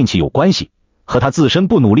和他的运气有关系，和他自身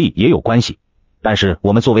不努力也有关系，但是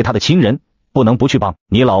我们作为他的亲人，不能不去帮。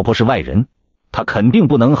你老婆是外人，他肯定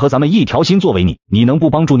不能和咱们一条心作为你能不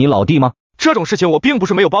帮助你老弟吗？这种事情我并不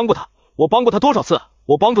是没有帮过他，我帮过他多少次，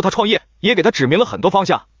我帮助他创业，也给他指明了很多方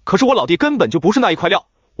向，可是我老弟根本就不是那一块料，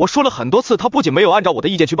我说了很多次，他不仅没有按照我的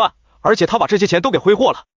意见去办，而且他把这些钱都给挥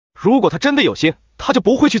霍了。如果他真的有心，他就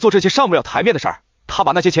不会去做这些上不了台面的事儿，他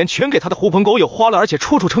把那些钱全给他的狐朋狗友花了，而且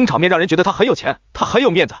处处撑场面，让人觉得他很有钱，他很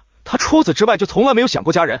有面子，他除此之外就从来没有想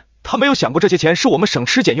过家人，他没有想过这些钱是我们省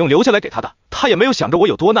吃俭用留下来给他的，他也没有想着我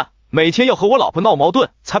有多难，每天要和我老婆闹矛盾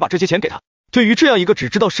才把这些钱给他。对于这样一个只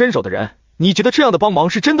知道伸手的人，你觉得这样的帮忙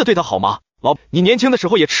是真的对他好吗？老，你年轻的时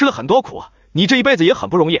候也吃了很多苦，你这一辈子也很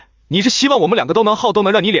不容易，你是希望我们2个都能好，都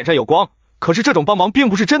能让你脸上有光，可是这种帮忙并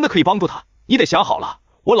不是真的可以帮助他，你得想好了，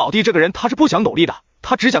我老弟这个人他是不想努力的，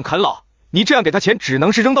他只想啃老，你这样给他钱只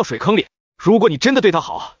能是扔到水坑里。如果你真的对他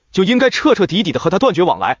好，就应该彻彻底底的和他断绝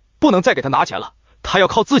往来，不能再给他拿钱了，他要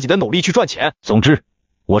靠自己的努力去赚钱。总之，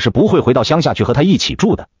我是不会回到乡下去和他一起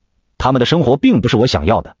住的，他们的生活并不是我想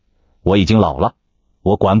要的，我已经老了，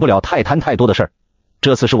我管不了太贪太多的事儿，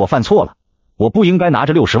这次是我犯错了，我不应该拿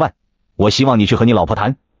着60万，我希望你去和你老婆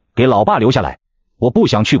谈，给老爸留下来，我不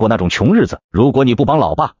想去过那种穷日子，如果你不帮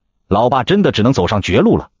老爸，老爸真的只能走上绝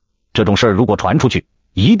路了，这种事儿如果传出去，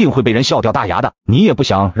一定会被人笑掉大牙的，你也不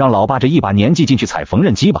想让老爸这一把年纪进去踩缝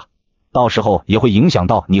纫机吧，到时候也会影响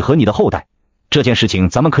到你和你的后代，这件事情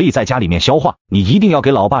咱们可以在家里面消化，你一定要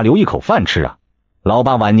给老爸留一口饭吃啊，老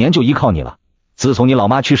爸晚年就依靠你了，自从你老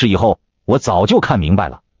妈去世以后，我早就看明白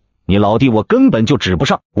了，你老弟我根本就指不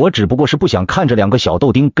上，我只不过是不想看着2个小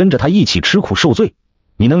豆丁跟着他一起吃苦受罪，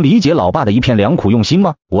你能理解老爸的一片良苦用心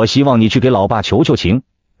吗？我希望你去给老爸求求情，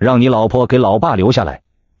让你老婆给老爸留下来，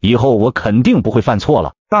以后我肯定不会犯错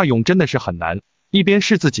了。大勇真的是很难，一边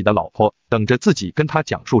是自己的老婆等着自己跟他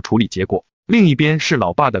讲述处理结果，另一边是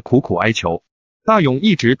老爸的苦苦哀求。大勇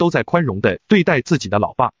一直都在宽容的对待自己的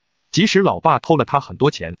老爸，即使老爸偷了他很多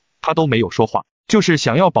钱，他都没有说话，就是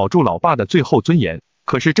想要保住老爸的最后尊严。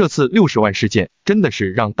可是这次60万事件真的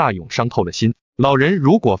是让大勇伤透了心，老人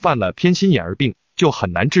如果犯了偏心眼儿病就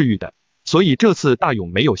很难治愈的，所以这次大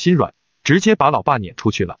勇没有心软，直接把老爸撵出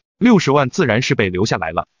去了，60万自然是被留下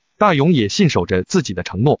来了。大勇也信守着自己的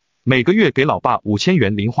承诺，每个月给老爸5000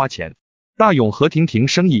元零花钱。大勇和婷婷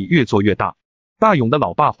生意越做越大，大勇的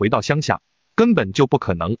老爸回到乡下，根本就不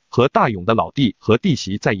可能和大勇的老弟和弟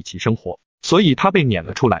媳在一起生活，所以他被撵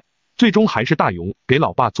了出来。最终还是大勇给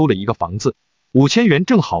老爸租了一个房子，5000元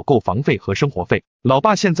正好够房费和生活费。老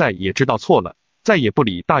爸现在也知道错了，再也不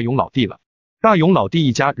理大勇老弟了。大勇老弟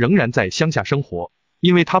一家仍然在乡下生活，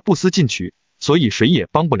因为他不思进取，所以谁也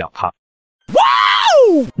帮不了他。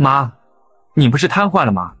妈，你不是瘫痪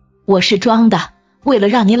了吗？我是装的，为了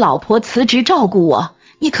让你老婆辞职照顾我，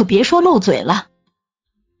你可别说漏嘴了。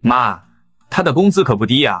妈，她的工资可不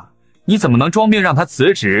低啊，你怎么能装病让她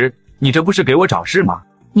辞职？你这不是给我找事吗？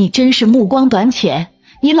你真是目光短浅，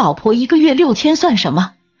你老婆一个月6000算什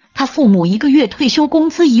么？她父母一个月退休工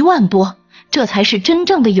资1万多，这才是真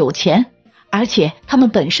正的有钱。而且他们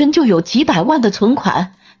本身就有几百万的存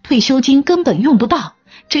款，退休金根本用不到，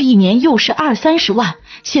这一年又是20-30万。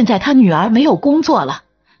现在他女儿没有工作了，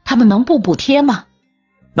他们能不补贴吗？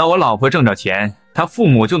那我老婆挣着钱，她父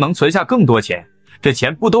母就能存下更多钱，这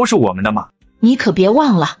钱不都是我们的吗？你可别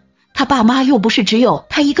忘了，他爸妈又不是只有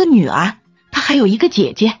他一个女儿，他还有一个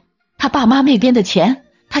姐姐，他爸妈那边的钱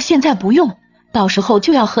他现在不用，到时候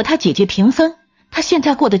就要和他姐姐平分。他现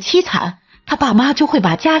在过得凄惨，他爸妈就会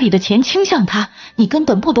把家里的钱倾向他。你根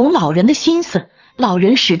本不懂老人的心思，老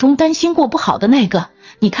人始终担心过不好的那个。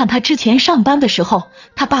你看他之前上班的时候，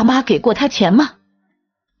他爸妈给过他钱吗？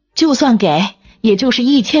就算给，也就是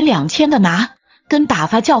1000-2000的拿，跟打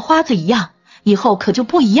发叫花子一样。以后可就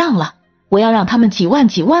不一样了，我要让他们几万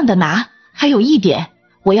几万的拿。还有一点，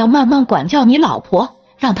我要慢慢管教你老婆，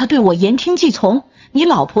让她对我言听计从。你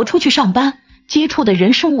老婆出去上班，接触的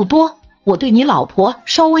人事物多，我对你老婆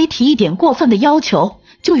稍微提一点过分的要求，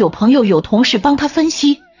就有朋友有同事帮她分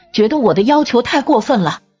析，觉得我的要求太过分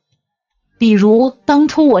了。比如当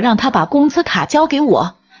初我让她把工资卡交给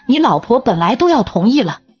我，你老婆本来都要同意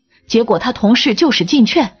了，结果她同事就使劲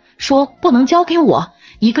劝，说不能交给我，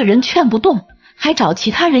一个人劝不动，还找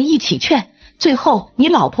其他人一起劝。最后你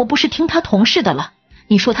老婆不是听她同事的了，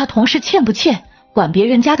你说她同事欠不欠？管别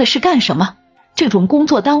人家的事干什么？这种工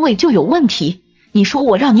作单位就有问题。你说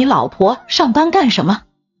我让你老婆上班干什么？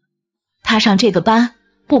她上这个班，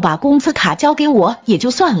不把工资卡交给我也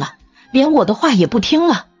就算了，连我的话也不听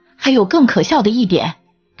了。还有更可笑的一点，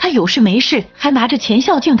她有事没事还拿着钱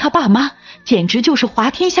孝敬她爸妈，简直就是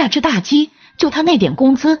滑天下之大稽。就她那点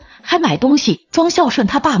工资，还买东西装孝顺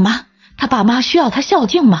她爸妈，她爸妈需要她孝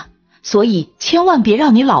敬吗？所以千万别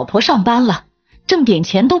让你老婆上班了，挣点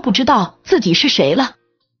钱都不知道自己是谁了。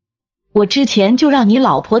我之前就让你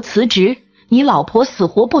老婆辞职，你老婆死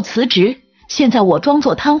活不辞职，现在我装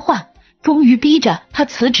作瘫痪，终于逼着她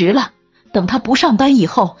辞职了。等她不上班以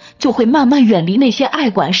后，就会慢慢远离那些爱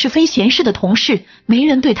管是非闲事的同事，没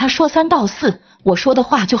人对她说三道四，我说的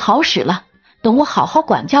话就好使了。等我好好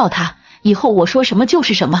管教她，以后我说什么就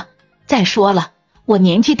是什么。再说了，我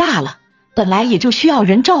年纪大了，本来也就需要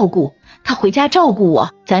人照顾，她回家照顾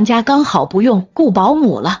我，咱家刚好不用雇保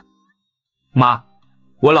姆了。妈，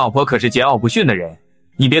我老婆可是桀骜不驯的人，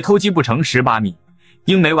你别偷鸡不成蚀把米，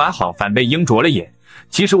鹰没玩好反被鹰啄了眼。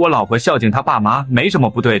其实我老婆孝敬她爸妈没什么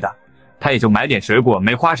不对的，她也就买点水果，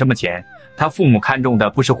没花什么钱。她父母看重的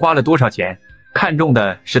不是花了多少钱，看重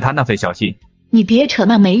的是她那份孝心。你别扯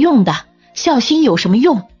那没用的，孝心有什么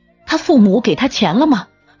用？她父母给她钱了吗？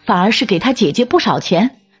反而是给她姐姐不少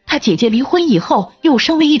钱。她姐姐离婚以后又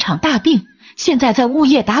生了一场大病，现在在物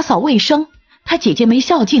业打扫卫生。她姐姐没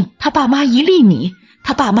孝敬她爸妈1粒米，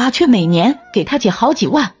她爸妈却每年给她姐好几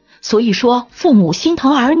万。所以说父母心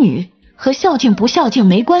疼儿女和孝敬不孝敬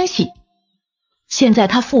没关系。现在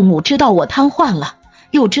她父母知道我瘫痪了，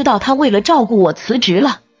又知道她为了照顾我辞职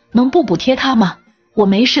了，能不补贴她吗？我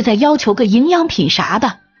没事再要求个营养品啥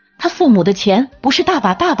的，她父母的钱不是大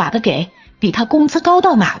把大把的给，比她工资高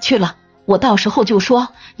到哪去了？我到时候就说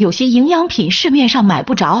有些营养品市面上买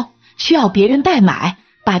不着，需要别人代买，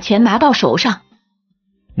把钱拿到手上。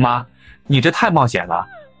妈，你这太冒险了，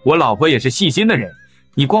我老婆也是细心的人，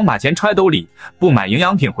你光把钱揣兜里，不买营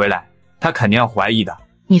养品回来，她肯定要怀疑的。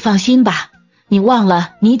你放心吧，你忘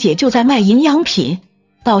了你姐就在卖营养品，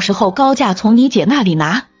到时候高价从你姐那里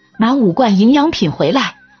拿5罐营养品回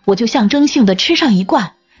来，我就象征性的吃上1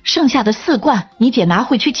罐，剩下的4罐你姐拿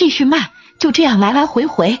回去继续卖，就这样来来回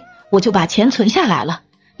回，我就把钱存下来了。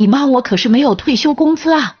你妈我可是没有退休工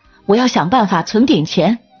资啊，我要想办法存点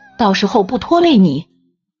钱，到时候不拖累你。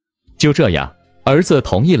就这样，儿子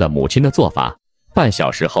同意了母亲的做法。半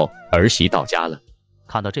小时后，儿媳到家了。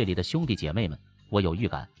看到这里的兄弟姐妹们，我有预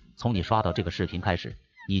感，从你刷到这个视频开始，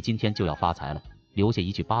你今天就要发财了。留下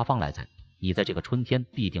一句八方来财，你在这个春天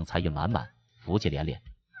必定财运满满，福气连连。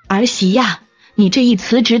儿媳呀，你这一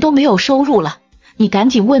辞职都没有收入了，你赶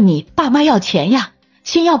紧问你爸妈要钱呀，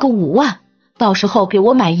先要个5万，到时候给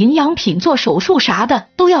我买营养品、做手术啥的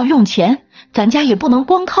都要用钱，咱家也不能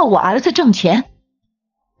光靠我儿子挣钱。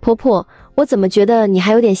婆婆，我怎么觉得你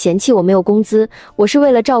还有点嫌弃我没有工资？我是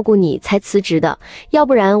为了照顾你才辞职的，要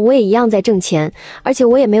不然我也一样在挣钱，而且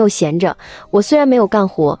我也没有闲着。我虽然没有干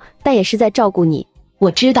活，但也是在照顾你。我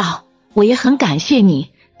知道，我也很感谢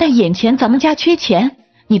你，但眼前咱们家缺钱，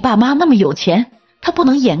你爸妈那么有钱，他不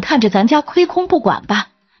能眼看着咱家亏空不管吧？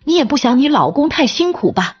你也不想你老公太辛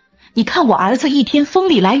苦吧？你看我儿子一天风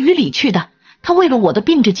里来雨里去的，他为了我的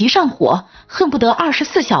病着急上火，恨不得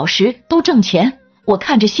24小时都挣钱，我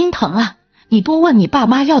看着心疼啊。你多问你爸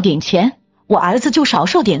妈要点钱，我儿子就少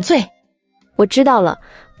受点罪。我知道了，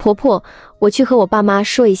婆婆，我去和我爸妈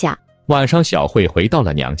说一下。晚上小慧回到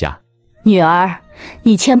了娘家。女儿，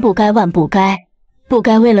你千不该万不该，不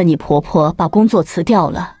该为了你婆婆把工作辞掉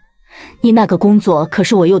了。你那个工作可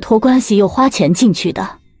是我又托关系又花钱进去的，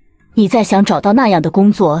你再想找到那样的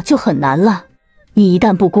工作就很难了。你一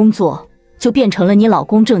旦不工作，就变成了你老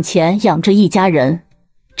公挣钱养着一家人，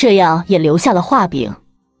这样也留下了画饼。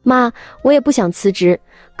妈，我也不想辞职，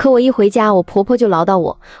可我一回家，我婆婆就唠叨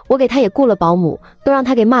我，我给她也雇了保姆，都让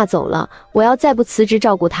她给骂走了。我要再不辞职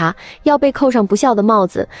照顾她，要被扣上不孝的帽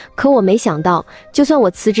子。可我没想到，就算我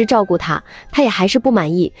辞职照顾她，她也还是不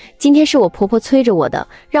满意。今天是我婆婆催着我的，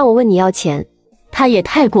让我问你要钱。她也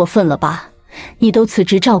太过分了吧，你都辞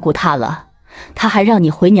职照顾她了，她还让你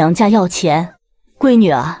回娘家要钱。闺女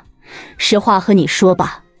啊，实话和你说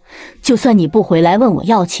吧，就算你不回来问我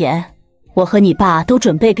要钱，我和你爸都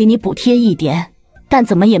准备给你补贴一点，但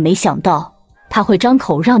怎么也没想到他会张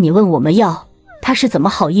口让你问我们要。他是怎么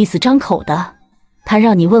好意思张口的？他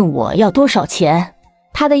让你问我要多少钱？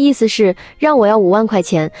他的意思是让我要5万块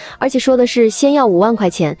钱，而且说的是先要5万块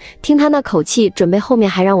钱，听他那口气，准备后面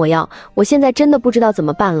还让我要。我现在真的不知道怎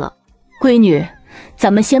么办了。闺女，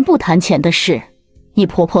咱们先不谈钱的事，你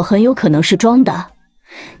婆婆很有可能是装的。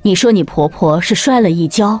你说你婆婆是摔了一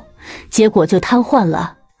跤，结果就瘫痪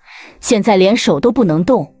了，现在连手都不能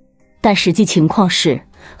动，但实际情况是，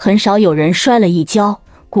很少有人摔了一跤，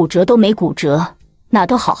骨折都没骨折，那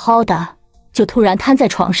都好好的，就突然瘫在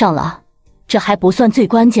床上了。这还不算最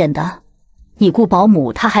关键的，你雇保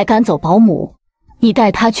姆，他还赶走保姆。你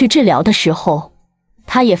带他去治疗的时候，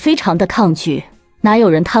他也非常的抗拒，哪有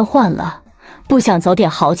人瘫痪了，不想早点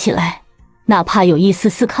好起来，哪怕有一丝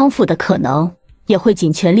丝康复的可能，也会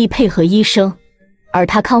尽全力配合医生。而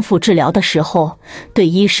他康复治疗的时候，对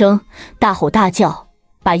医生大吼大叫，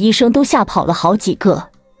把医生都吓跑了好几个。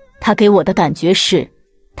他给我的感觉是，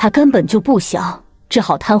他根本就不想治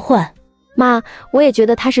好瘫痪。妈，我也觉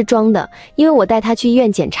得他是装的，因为我带他去医院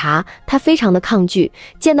检查，他非常的抗拒，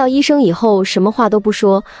见到医生以后什么话都不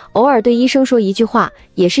说，偶尔对医生说一句话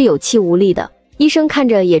也是有气无力的。医生看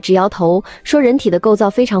着也直摇头，说人体的构造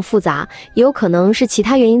非常复杂，也有可能是其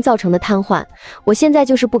他原因造成的瘫痪。我现在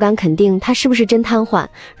就是不敢肯定他是不是真瘫痪，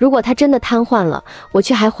如果他真的瘫痪了，我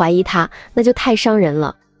却还怀疑他，那就太伤人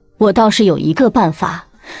了。我倒是有一个办法，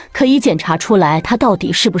可以检查出来他到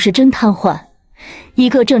底是不是真瘫痪。一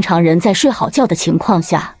个正常人在睡好觉的情况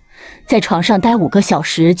下，在床上待5个小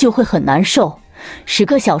时就会很难受，10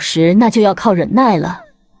个小时那就要靠忍耐了。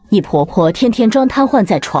你婆婆天天装瘫痪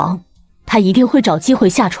在床，她一定会找机会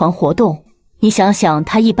下床活动。你想想，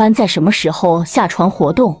她一般在什么时候下床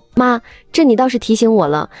活动？妈，这你倒是提醒我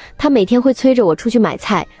了。她每天会催着我出去买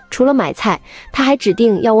菜，除了买菜，她还指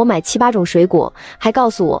定要我买7、8种水果，还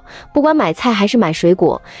告诉我，不管买菜还是买水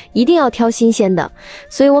果，一定要挑新鲜的。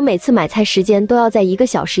所以我每次买菜时间都要在1个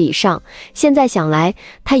小时以上。现在想来，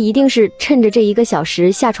她一定是趁着这1个小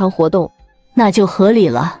时下床活动。那就合理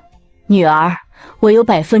了。女儿，我有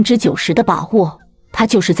90%的把握，她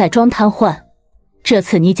就是在装瘫痪。这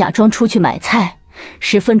次你假装出去买菜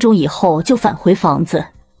，10分钟以后就返回房子，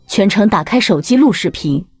全程打开手机录视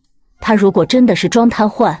频。她如果真的是装瘫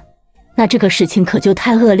痪，那这个事情可就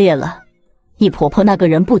太恶劣了。你婆婆那个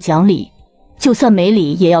人不讲理，就算没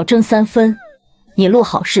理也要争3分。你录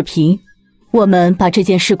好视频，我们把这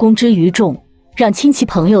件事公之于众，让亲戚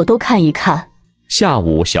朋友都看一看。下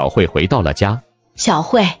午，小慧回到了家。小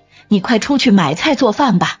慧，你快出去买菜做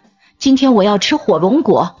饭吧，今天我要吃火龙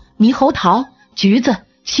果、猕猴桃、橘子、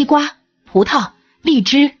西瓜、葡萄、荔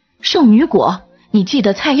枝、圣女果，你记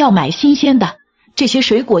得菜要买新鲜的，这些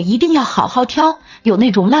水果一定要好好挑，有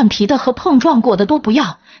那种烂皮的和碰撞过的都不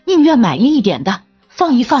要，宁愿买硬一点的，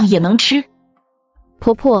放一放也能吃。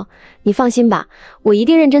婆婆，你放心吧，我一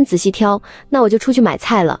定认真仔细挑，那我就出去买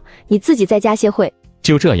菜了，你自己在家歇会。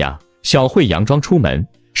就这样，小慧佯装出门，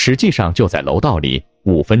实际上就在楼道里。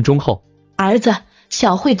5分钟后，儿子，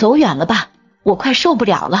小慧走远了吧？我快受不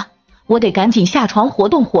了了，我得赶紧下床活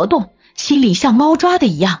动活动，心里像猫抓的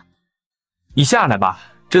一样。你下来吧，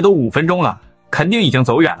这都5分钟了，肯定已经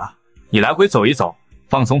走远了。你来回走一走，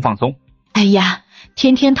放松放松。哎呀，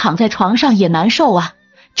天天躺在床上也难受啊，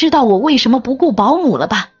知道我为什么不雇保姆了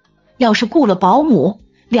吧？要是雇了保姆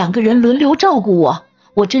，2个人轮流照顾我，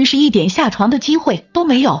我真是一点下床的机会都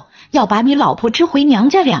没有，要把你老婆支回娘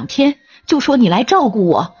家2天，就说你来照顾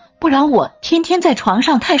我，不然我天天在床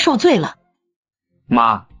上太受罪了。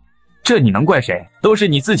妈，这你能怪谁？都是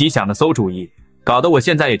你自己想的馊主意，搞得我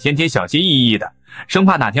现在也天天小心翼翼的，生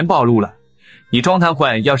怕哪天暴露了。你装瘫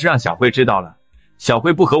痪要是让小慧知道了，小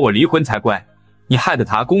慧不和我离婚才怪，你害得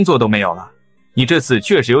她工作都没有了。你这次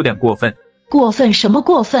确实有点过分。过分什么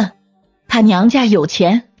过分？她娘家有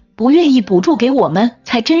钱，不愿意补助给我们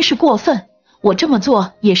才真是过分。我这么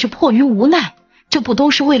做也是迫于无奈，这不都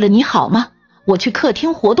是为了你好吗？我去客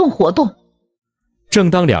厅活动活动。正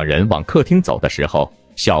当2人往客厅走的时候，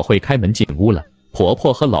小慧开门进屋了。婆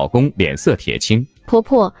婆和老公脸色铁青。婆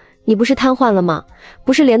婆，你不是瘫痪了吗？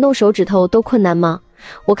不是连动手指头都困难吗？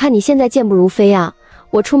我看你现在健步如飞啊！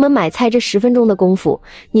我出门买菜这10分钟的功夫，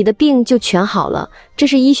你的病就全好了，这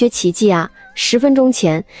是医学奇迹啊！10分钟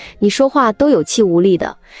前你说话都有气无力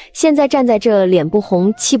的，现在站在这脸不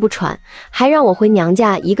红气不喘，还让我回娘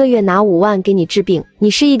家1个月拿5万给你治病，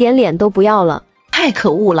你是一点脸都不要了！太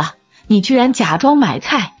可恶了！你居然假装买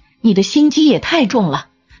菜，你的心机也太重了！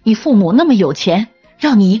你父母那么有钱，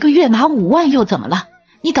让你1个月拿5万又怎么了？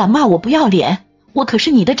你敢骂我不要脸？我可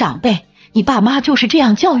是你的长辈，你爸妈就是这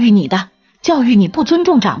样教育你的，教育你不尊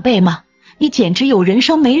重长辈吗？你简直有人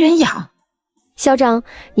生没人养！嚣张，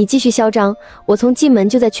你继续嚣张！我从进门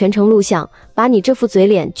就在全程录像，把你这副嘴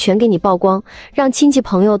脸全给你曝光，让亲戚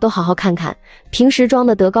朋友都好好看看，平时装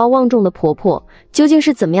的德高望重的婆婆究竟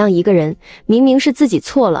是怎么样一个人？明明是自己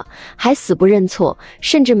错了，还死不认错，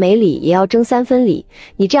甚至没理也要争3分理。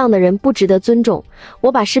你这样的人不值得尊重。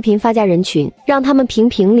我把视频发家人群，让他们评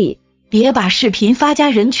评理。别把视频发家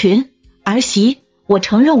人群，儿媳，我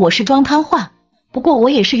承认我是装瘫痪，不过我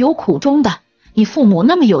也是有苦衷的。你父母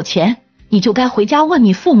那么有钱，你就该回家问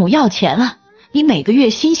你父母要钱了。你每个月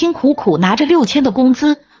辛辛苦苦拿着6000的工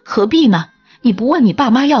资，何必呢？你不问你爸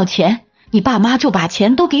妈要钱，你爸妈就把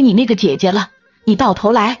钱都给你那个姐姐了，你到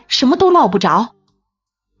头来什么都落不着。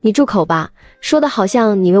你住口吧，说的好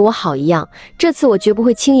像你为我好一样，这次我绝不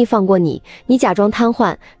会轻易放过你。你假装瘫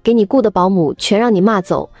痪，给你雇的保姆全让你骂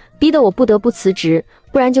走，逼得我不得不辞职，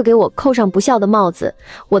不然就给我扣上不孝的帽子。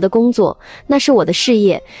我的工作那是我的事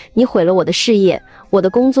业，你毁了我的事业。我的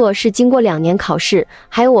工作是经过2年考试，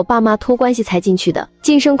还有我爸妈托关系才进去的，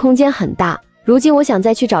晋升空间很大。如今我想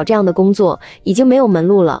再去找这样的工作，已经没有门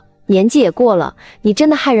路了，年纪也过了。你真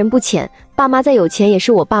的害人不浅，爸妈再有钱也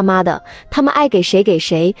是我爸妈的，他们爱给谁给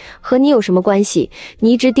谁，和你有什么关系？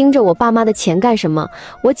你一直盯着我爸妈的钱干什么？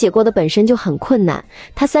我姐过得本身就很困难，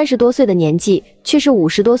她30多岁的年纪，却是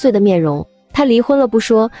50多岁的面容。她离婚了不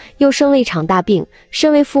说，又生了一场大病，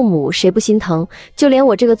身为父母谁不心疼？就连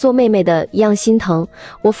我这个做妹妹的一样心疼。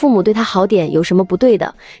我父母对她好点有什么不对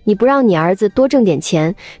的？你不让你儿子多挣点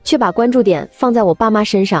钱，却把关注点放在我爸妈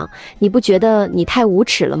身上，你不觉得你太无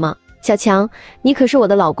耻了吗？小强，你可是我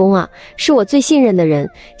的老公啊，是我最信任的人，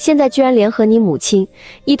现在居然联合你母亲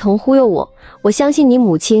一同忽悠我。我相信你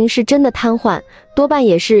母亲是真的瘫痪，多半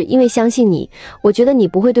也是因为相信你。我觉得你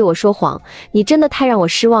不会对我说谎，你真的太让我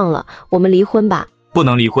失望了。我们离婚吧。不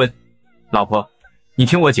能离婚，老婆，你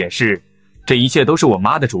听我解释，这一切都是我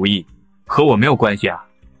妈的主意，和我没有关系啊。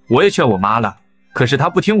我也劝我妈了，可是她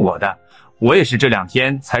不听我的。我也是这2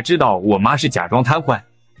天才知道我妈是假装瘫痪，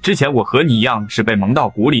之前我和你一样是被蒙到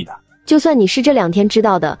鼓里的。就算你是这2天知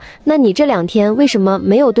道的，那你这2天为什么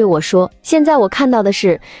没有对我说？现在我看到的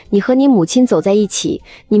是你和你母亲走在一起，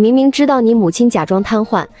你明明知道你母亲假装瘫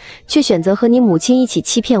痪，却选择和你母亲一起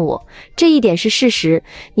欺骗我，这一点是事实。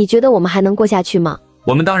你觉得我们还能过下去吗？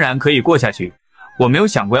我们当然可以过下去，我没有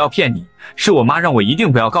想过要骗你，是我妈让我一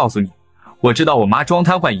定不要告诉你。我知道我妈装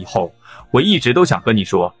瘫痪以后，我一直都想和你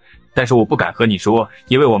说，但是我不敢和你说，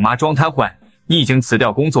因为我妈装瘫痪，你已经辞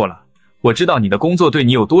掉工作了。我知道你的工作对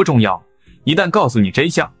你有多重要，一旦告诉你真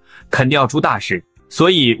相，肯定要出大事，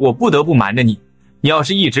所以我不得不瞒着你。你要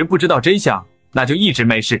是一直不知道真相，那就一直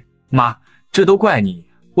没事。妈，这都怪你，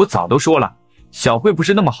我早都说了，小慧不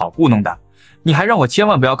是那么好糊弄的，你还让我千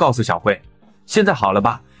万不要告诉小慧。现在好了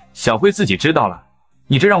吧，小慧自己知道了，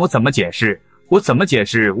你这让我怎么解释？我怎么解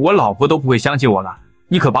释？我老婆都不会相信我了，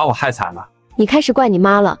你可把我害惨了。你开始怪你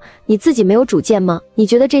妈了，你自己没有主见吗？你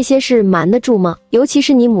觉得这些事瞒得住吗？尤其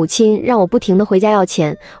是你母亲让我不停地回家要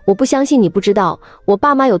钱，我不相信你不知道，我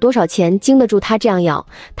爸妈有多少钱经得住她这样要，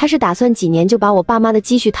她是打算几年就把我爸妈的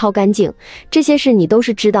积蓄掏干净，这些事你都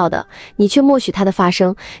是知道的，你却默许她的发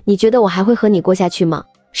生，你觉得我还会和你过下去吗？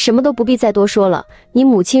什么都不必再多说了，你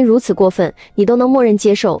母亲如此过分，你都能默认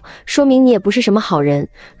接受，说明你也不是什么好人。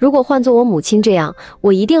如果换做我母亲这样，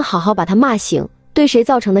我一定好好把她骂醒，对谁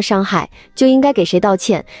造成的伤害，就应该给谁道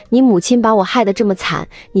歉。你母亲把我害得这么惨，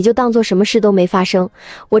你就当做什么事都没发生。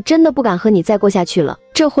我真的不敢和你再过下去了，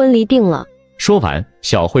这婚离定了。说完，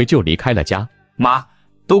小慧就离开了家。妈，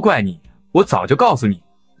都怪你，我早就告诉你，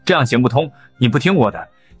这样行不通，你不听我的。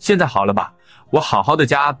现在好了吧？我好好的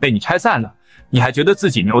家被你拆散了，你还觉得自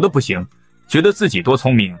己牛的不行，觉得自己多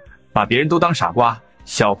聪明，把别人都当傻瓜。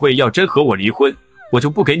小慧要真和我离婚，我就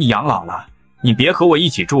不给你养老了，你别和我一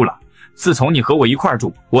起住了。自从你和我一块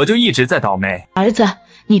住，我就一直在倒霉。儿子，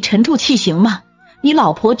你沉住气行吗？你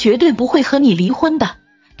老婆绝对不会和你离婚的，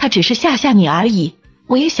她只是吓吓你而已。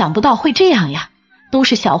我也想不到会这样呀，都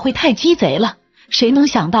是小慧太鸡贼了，谁能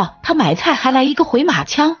想到她买菜还来一个回马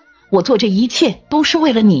枪。我做这一切都是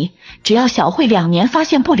为了你，只要小慧2年发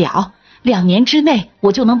现不了，2年之内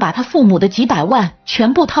我就能把她父母的几百万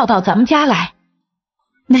全部套到咱们家来，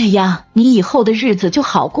那样你以后的日子就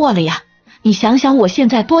好过了呀。你想想我现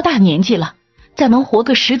在多大年纪了，再能活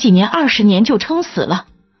个10几年20年就撑死了。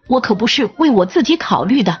我可不是为我自己考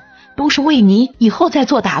虑的，都是为你以后再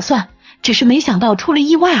做打算，只是没想到出了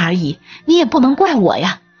意外而已，你也不能怪我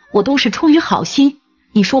呀，我都是出于好心。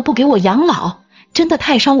你说不给我养老，真的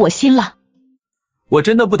太伤我心了。我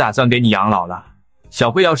真的不打算给你养老了，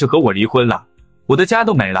小慧要是和我离婚了，我的家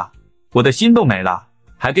都没了，我的心都没了，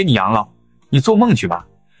还给你养老？你做梦去吧！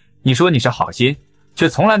你说你是好心，却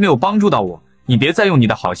从来没有帮助到我，你别再用你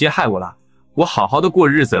的好心害我了。我好好的过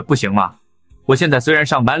日子不行吗？我现在虽然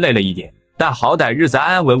上班累了一点，但好歹日子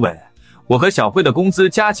安安稳稳。我和小慧的工资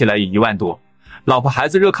加起来也1万多，老婆孩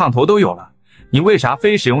子热炕头都有了，你为啥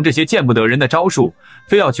非使用这些见不得人的招数，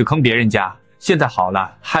非要去坑别人家？现在好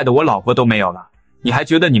了，害得我老婆都没有了，你还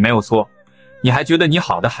觉得你没有错？你还觉得你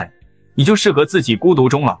好得很？你就适合自己孤独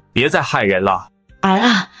终老，别再害人了。儿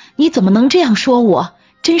啊，你怎么能这样说我？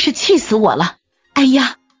真是气死我了！哎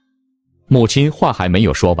呀！母亲话还没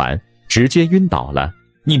有说完，直接晕倒了。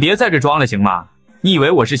你别在这装了行吗？你以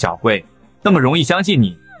为我是小慧，那么容易相信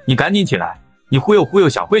你？你赶紧起来，你忽悠忽悠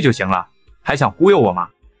小慧就行了，还想忽悠我吗？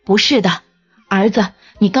不是的，儿子，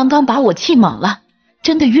你刚刚把我气懵了，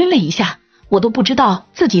真的晕了一下，我都不知道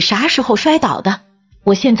自己啥时候摔倒的。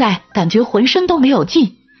我现在感觉浑身都没有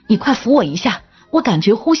劲，你快扶我一下，我感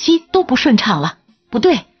觉呼吸都不顺畅了。不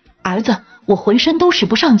对，儿子，我浑身都使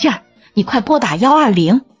不上劲儿，你快拨打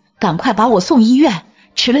120，赶快把我送医院，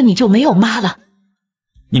迟了你就没有妈了。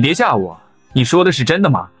你别吓我，你说的是真的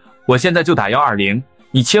吗？我现在就打120，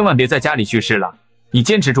你千万别在家里去世了，你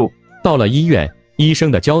坚持住。到了医院，医生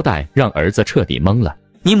的交代让儿子彻底懵了。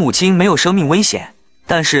你母亲没有生命危险，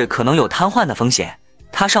但是可能有瘫痪的风险。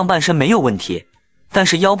她上半身没有问题，但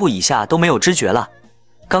是腰部以下都没有知觉了。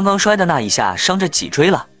刚刚摔的那一下伤着脊椎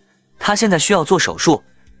了，她现在需要做手术，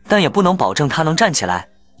但也不能保证她能站起来。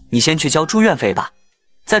你先去交住院费吧，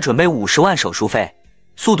再准备50万手术费，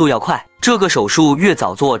速度要快，这个手术越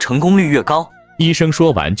早做成功率越高。医生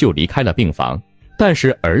说完就离开了病房，但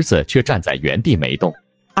是儿子却站在原地没动。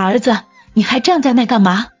儿子，你还站在那干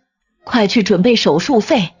嘛？快去准备手术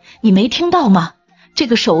费，你没听到吗？这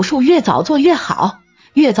个手术越早做越好，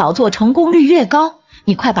越早做成功率越高，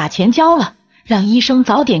你快把钱交了，让医生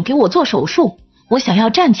早点给我做手术。我想要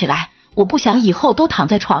站起来，我不想以后都躺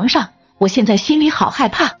在床上，我现在心里好害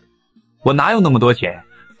怕。我哪有那么多钱？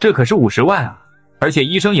这可是50万啊！而且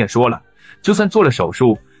医生也说了，就算做了手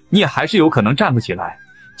术，你也还是有可能站不起来。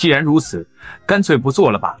既然如此，干脆不做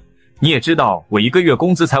了吧。你也知道我一个月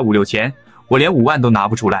工资才5、6千，我连5万都拿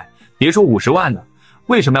不出来，别说50万了。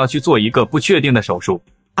为什么要去做一个不确定的手术？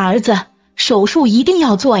儿子，手术一定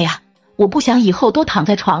要做呀！我不想以后都躺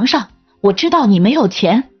在床上。我知道你没有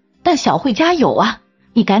钱，但小慧家有啊，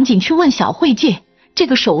你赶紧去问小慧借。这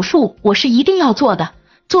个手术我是一定要做的，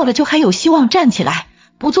做了就还有希望站起来，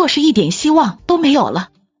不做是一点希望都没有了。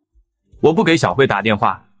我不给小慧打电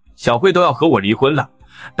话，小慧都要和我离婚了。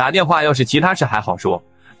打电话要是其他事还好说，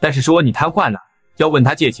但是说你瘫痪了，要问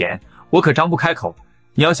她借钱，我可张不开口。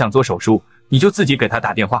你要想做手术，你就自己给她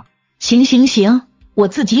打电话。行行行，我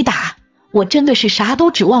自己打。我真的是啥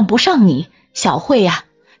都指望不上你，小慧呀。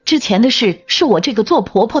之前的事是我这个做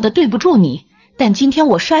婆婆的对不住你，但今天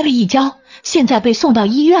我摔了一跤，现在被送到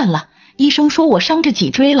医院了，医生说我伤着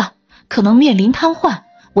脊椎了，可能面临瘫痪，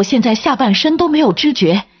我现在下半身都没有知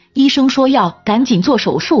觉，医生说要赶紧做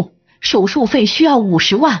手术，手术费需要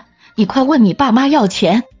50万，你快问你爸妈要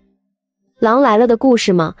钱。狼来了的故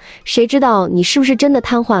事吗？谁知道你是不是真的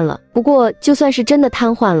瘫痪了？不过就算是真的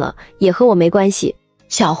瘫痪了，也和我没关系。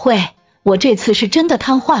小慧，我这次是真的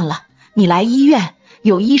瘫痪了，你来医院，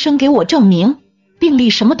有医生给我证明，病历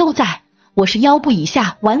什么都在，我是腰部以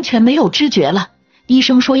下完全没有知觉了，医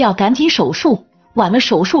生说要赶紧手术，晚了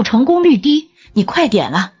手术成功率低，你快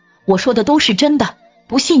点啊！我说的都是真的，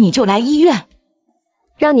不信你就来医院。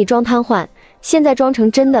让你装瘫痪，现在装成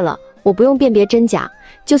真的了，我不用辨别真假，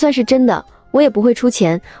就算是真的，我也不会出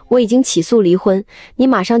钱，我已经起诉离婚，你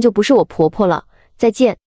马上就不是我婆婆了，再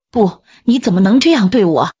见。不，你怎么能这样对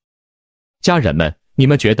我？家人们，你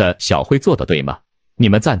们觉得小慧做的对吗？你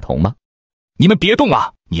们赞同吗？你们别动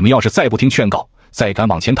啊！你们要是再不听劝告，再敢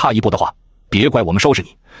往前踏一步的话，别怪我们收拾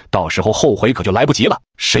你，到时候后悔可就来不及了。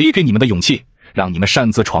谁给你们的勇气，让你们擅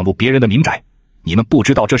自闯入别人的民宅？你们不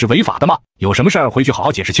知道这是违法的吗？有什么事儿回去好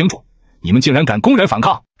好解释清楚。你们竟然敢公然反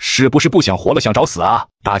抗，是不是不想活了，想找死啊？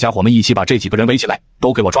大家伙们一起把这几个人围起来，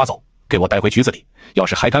都给我抓走，给我带回局子里。要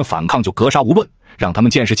是还敢反抗，就格杀无论，让他们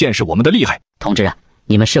见识见识我们的厉害。同志啊，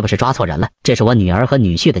你们是不是抓错人了？这是我女儿和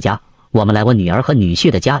女婿的家，我们来我女儿和女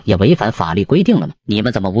婿的家也违反法律规定了吗？你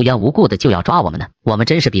们怎么无缘无故的就要抓我们呢？我们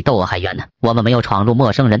真是比斗殴还冤呢！我们没有闯入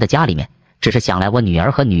陌生人的家里面，只是想来我女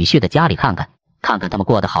儿和女婿的家里看看，看看他们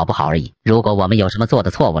过得好不好而已。如果我们有什么做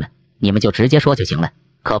的错误了，你们就直接说就行了，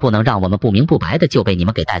可不能让我们不明不白的就被你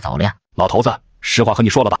们给带走了呀！老头子，实话和你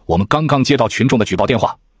说了吧，我们刚刚接到群众的举报电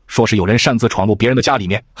话，说是有人擅自闯入别人的家里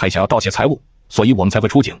面，还想要盗窃财物，所以我们才会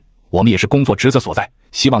出警。我们也是工作职责所在，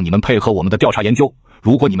希望你们配合我们的调查研究。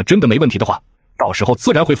如果你们真的没问题的话，到时候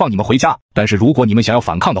自然会放你们回家。但是如果你们想要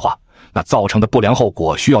反抗的话，那造成的不良后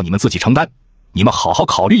果需要你们自己承担，你们好好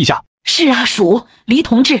考虑一下。是啊，叔，黎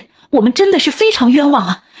同志，我们真的是非常冤枉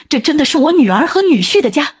啊！这真的是我女儿和女婿的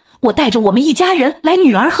家，我带着我们一家人来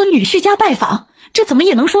女儿和女婿家拜访，这怎么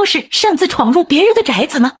也能说是擅自闯入别人的宅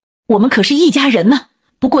子呢？我们可是一家人呢。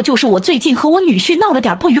不过就是我最近和我女婿闹了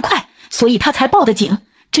点不愉快，所以他才报的警，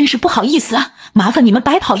真是不好意思啊，麻烦你们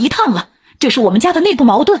白跑一趟了。这是我们家的内部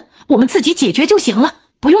矛盾，我们自己解决就行了，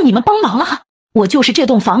不用你们帮忙了哈。我就是这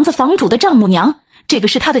栋房子房主的丈母娘，这个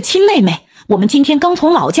是她的亲妹妹。我们今天刚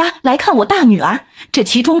从老家来看我大女儿，这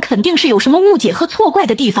其中肯定是有什么误解和错怪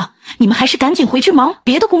的地方，你们还是赶紧回去忙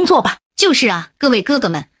别的工作吧。就是啊，各位哥哥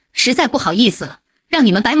们，实在不好意思了，让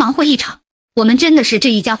你们白忙活一场。我们真的是这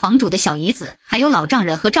一家房主的小姨子，还有老丈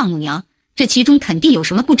人和丈母娘，这其中肯定有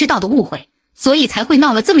什么不知道的误会，所以才会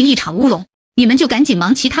闹了这么一场乌龙。你们就赶紧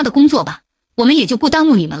忙其他的工作吧，我们也就不耽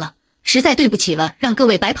误你们了。实在对不起了，让各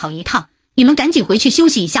位白跑一趟，你们赶紧回去休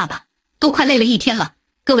息一下吧，都快累了一天了。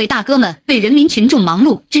各位大哥们为人民群众忙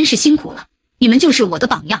碌，真是辛苦了，你们就是我的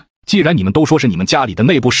榜样。既然你们都说是你们家里的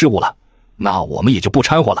内部事务了，那我们也就不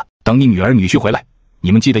掺和了。等你女儿女婿回来，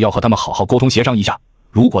你们记得要和他们好好沟通协商一下。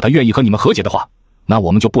如果他愿意和你们和解的话，那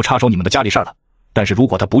我们就不插手你们的家里事儿了。但是如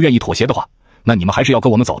果他不愿意妥协的话，那你们还是要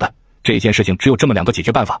跟我们走的。这件事情只有这么2个解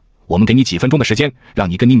决办法，我们给你几分钟的时间，让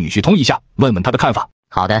你跟你女婿通一下，问问他的看法。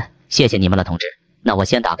好的，谢谢你们了，同志。那我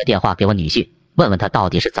先打个电话给我女婿，问问他到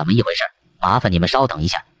底是怎么一回事。麻烦你们稍等一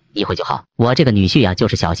下，一会就好。我这个女婿呀，就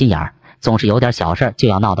是小心眼儿，总是有点小事就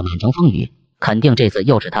要闹得满城风雨，肯定这次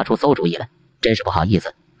又是他出馊主意了，真是不好意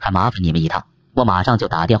思，还麻烦你们一趟。我马上就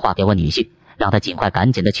打电话给我女婿，让他尽快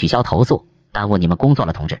赶紧的取消投诉，耽误你们工作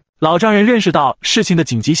了，同志。老丈人认识到事情的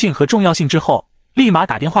紧急性和重要性之后，立马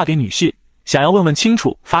打电话给女婿，想要问问清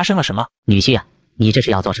楚发生了什么。女婿啊，你这是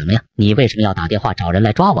要做什么呀？你为什么要打电话找人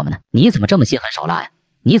来抓我们呢？你怎么这么心狠手辣呀？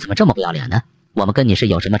你怎么这么不要脸呢？我们跟你是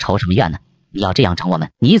有什么仇什么怨呢？你要这样整我们，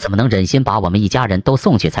你怎么能忍心把我们一家人都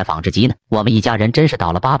送去采纺织机呢？我们一家人真是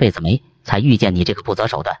倒了8辈子霉，才遇见你这个不择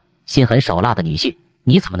手段、心狠手辣的女婿，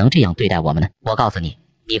你怎么能这样对待我们呢？我告诉你，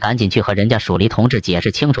你赶紧去和人家属黎同志解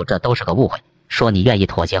释清楚，这都是个误会，说你愿意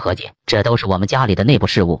妥协和解，这都是我们家里的内部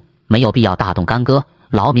事务，没有必要大动干戈，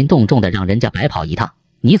劳民动众的让人家白跑一趟。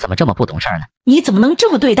你怎么这么不懂事呢？你怎么能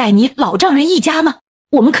这么对待你老丈人一家呢？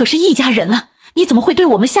我们可是一家人啊，你怎么会对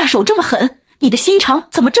我们下手这么狠？你的心肠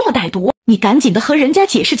怎么这么歹毒？你赶紧的和人家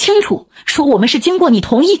解释清楚，说我们是经过你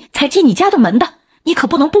同意才进你家的门的，你可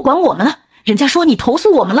不能不管我们啊！人家说你投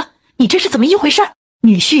诉我们了，你这是怎么一回事？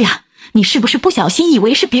女婿呀，你是不是不小心以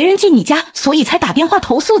为是别人进你家，所以才打电话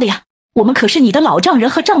投诉的呀？我们可是你的老丈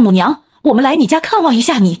人和丈母娘，我们来你家看望一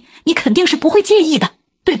下你，你肯定是不会介意的，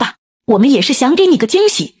对吧？我们也是想给你个惊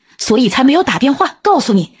喜，所以才没有打电话告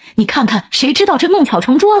诉你。你看看，谁知道这弄巧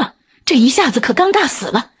成拙了，这一下子可尴尬死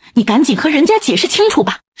了。你赶紧和人家解释清楚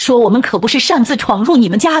吧，说我们可不是擅自闯入你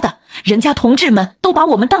们家的，人家同志们都把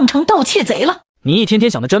我们当成盗窃贼了。你一天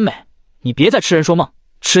天想得真美，你别再痴人说梦，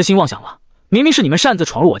痴心妄想了。明明是你们擅自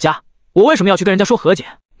闯入我家，我为什么要去跟人家说和解？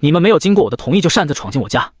你们没有经过我的同意就擅自闯进我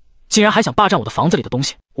家，竟然还想霸占我的房子里的东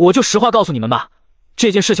西。我就实话告诉你们吧，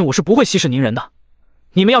这件事情我是不会息事宁人的。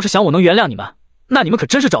你们要是想我能原谅你们，那你们可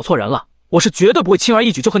真是找错人了。我是绝对不会轻而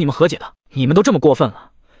易举就和你们和解的。你们都这么过分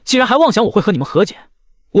了，竟然还妄想我会和你们和解，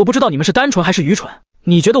我不知道你们是单纯还是愚蠢。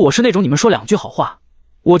你觉得我是那种你们说两句好话，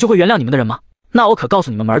我就会原谅你们的人吗？那我可告诉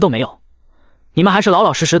你们门儿都没有。你们还是老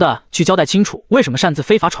老实实的去交代清楚，为什么擅自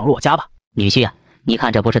非法闯入我家吧。女婿啊，你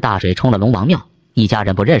看这不是大水冲了龙王庙，一家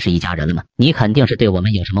人不认识一家人了吗？你肯定是对我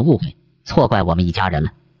们有什么误会，错怪我们一家人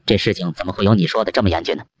了。这事情怎么会有你说的这么严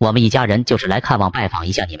峻呢？我们一家人就是来看望拜访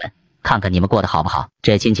一下你们，看看你们过得好不好。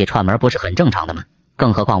这亲戚串门不是很正常的吗？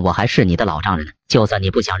更何况我还是你的老丈人呢。就算你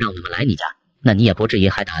不想让我们来你家，那你也不至于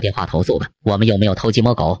还打电话投诉吧？我们又没有偷鸡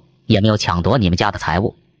摸狗，也没有抢夺你们家的财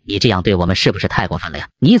物，你这样对我们是不是太过分了呀？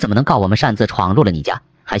你怎么能告我们擅自闯入了你家，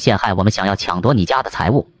还陷害我们想要抢夺你家的财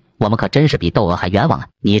物？我们可真是比窦娥还冤枉啊！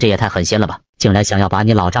你这也太狠心了吧，竟然想要把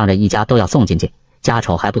你老丈人一家都要送进去，家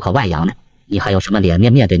丑还不可外扬呢。你还有什么脸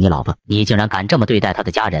面对你老婆？你竟然敢这么对待他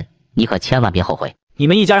的家人，你可千万别后悔。你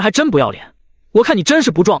们一家人还真不要脸，我看你真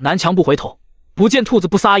是不撞南墙不回头，不见兔子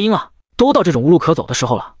不撒鹰啊！都到这种无路可走的时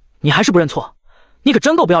候了，你还是不认错，你可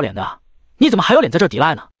真够不要脸的啊！你怎么还有脸在这抵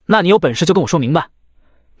赖呢？那你有本事就跟我说明白，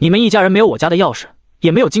你们一家人没有我家的钥匙，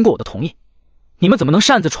也没有经过我的同意，你们怎么能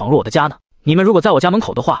擅自闯入我的家呢？你们如果在我家门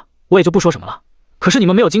口的话，我也就不说什么了，可是你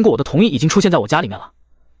们没有经过我的同意，已经出现在我家里面了，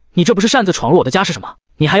你这不是擅自闯入我的家是什么？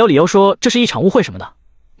你还有理由说这是一场误会什么的？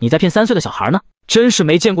你在骗3岁的小孩呢？真是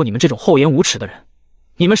没见过你们这种厚颜无耻的人！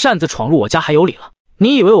你们擅自闯入我家还有理了？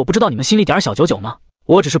你以为我不知道你们心里点小九九吗？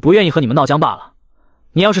我只是不愿意和你们闹僵罢了。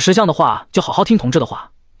你要是识相的话，就好好听同志的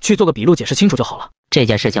话，去做个笔录解释清楚就好了。这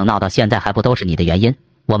件事情闹到现在还不都是你的原因？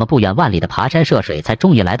我们不远万里的爬山涉水，才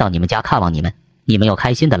终于来到你们家看望你们。你们又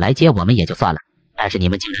开心的来接我们也就算了，但是你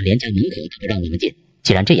们竟然连家门口都不让我们进。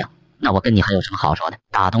既然这样，那我跟你还有什么好说的？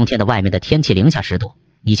大冬天的，外面的天气零下10度，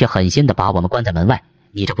你却狠心的把我们关在门外，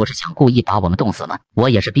你这不是想故意把我们冻死吗？我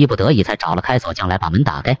也是逼不得已才找了开锁匠来把门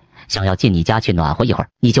打开，想要进你家去暖和一会儿，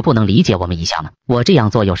你就不能理解我们一下吗？我这样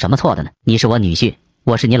做有什么错的呢？你是我女婿，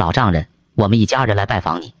我是你老丈人，我们一家人来拜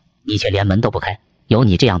访你，你却连门都不开，有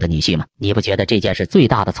你这样的女婿吗？你不觉得这件事最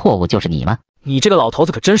大的错误就是你吗？你这个老头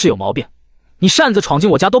子可真是有毛病，你擅自闯进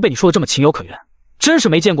我家都被你说的这么情有可原，真是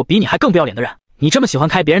没见过比你还更不要脸的人。你这么喜欢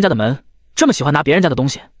开别人家的门，这么喜欢拿别人家的东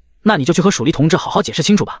西，那你就去和蜀离同志好好解释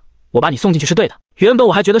清楚吧。我把你送进去是对的，原本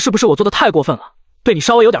我还觉得是不是我做的太过分了，对你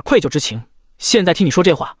稍微有点愧疚之情，现在听你说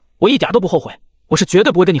这话，我一点都不后悔，我是绝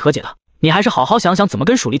对不会跟你和解的。你还是好好想想怎么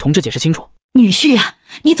跟蜀离同志解释清楚。女婿啊，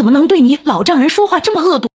你怎么能对你老丈人说话这么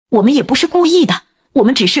恶毒？我们也不是故意的，我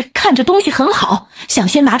们只是看着东西很好，想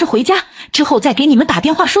先拿着回家，之后再给你们打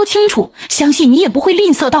电话说清楚，相信你也不会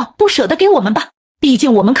吝啬到不舍得给我们吧。毕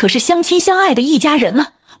竟我们可是相亲相爱的一家人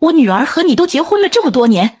了，我女儿和你都结婚了这么多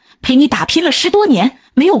年，陪你打拼了10多年，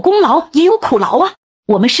没有功劳也有苦劳啊。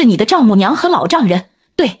我们是你的丈母娘和老丈人，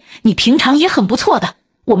对你平常也很不错的，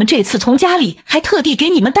我们这次从家里还特地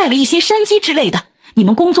给你们带了一些山鸡之类的，你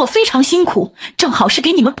们工作非常辛苦，正好是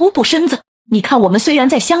给你们补补身子。你看我们虽然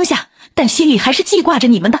在乡下，但心里还是记挂着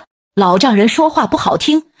你们的。老丈人说话不好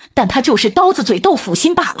听，但他就是刀子嘴豆腐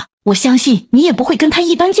心罢了，我相信你也不会跟他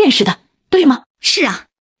一般见识的，对吗？是啊，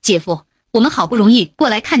姐夫，我们好不容易过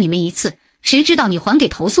来看你们一次，谁知道你还给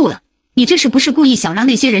投诉了，你这是不是故意想让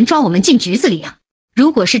那些人抓我们进局子里啊？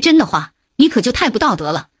如果是真的话，你可就太不道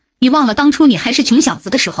德了。你忘了当初你还是穷小子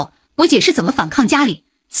的时候，我姐是怎么反抗家里，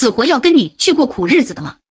死活要跟你去过苦日子的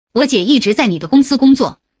吗？我姐一直在你的公司工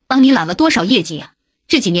作，帮你揽了多少业绩啊？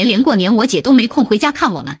这几年连过年我姐都没空回家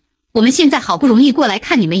看我们，我们现在好不容易过来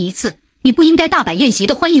看你们一次，你不应该大摆宴席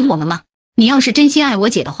的欢迎我们吗？你要是真心爱我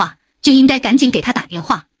姐的话，就应该赶紧给她打电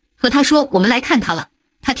话，和她说我们来看她了，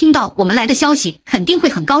她听到我们来的消息肯定会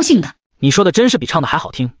很高兴的。你说的真是比唱的还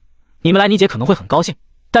好听，你们来你姐可能会很高兴，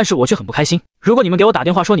但是我却很不开心。如果你们给我打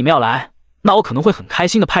电话说你们要来，那我可能会很开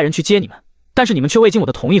心的派人去接你们，但是你们却未经我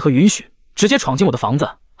的同意和允许，直接闯进我的房子，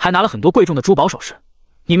还拿了很多贵重的珠宝首饰，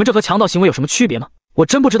你们这和强盗行为有什么区别吗？我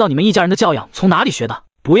真不知道你们一家人的教养从哪里学的。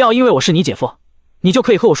不要因为我是你姐夫，你就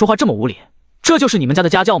可以和我说话这么无理，这就是你们家的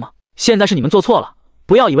家教吗？现在是你们做错了，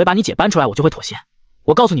不要以为把你姐搬出来我就会妥协，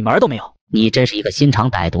我告诉你门儿都没有。你真是一个心肠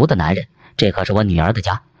歹毒的男人，这可是我女儿的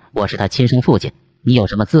家，我是她亲生父亲，你有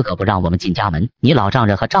什么资格不让我们进家门？你老丈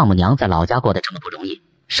人和丈母娘在老家过得这么不容易，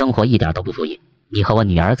生活一点都不富裕，你和我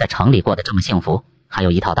女儿在城里过得这么幸福，还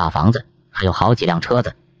有一套大房子，还有好几辆车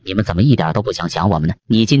子，你们怎么一点都不想我们呢？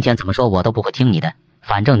你今天怎么说我都不会听你的，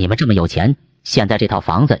反正你们这么有钱，现在这套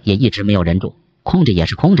房子也一直没有人住，空着也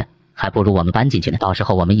是空着，还不如我们搬进去呢，到时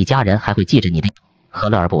候我们一家人还会记着你的，何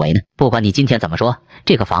乐而不为呢？不管你今天怎么说，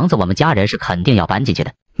这个房子我们家人是肯定要搬进去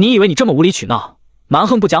的。你以为你这么无理取闹，蛮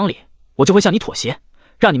横不讲理，我就会向你妥协，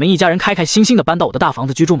让你们一家人开开心心的搬到我的大房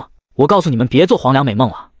子居住吗？我告诉你们别做黄粱美梦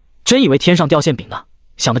了，真以为天上掉馅饼呢？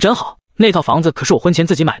想得真好，那套房子可是我婚前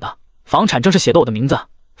自己买的，房产正是写的我的名字，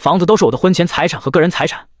房子都是我的婚前财产和个人财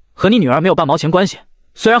产，和你女儿没有半毛钱关系，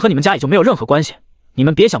虽然和你们家也就没有任何关系，你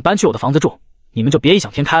们别想搬去我的房子住，你们就别异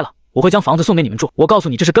想天开了，我会将房子送给你们住。我告诉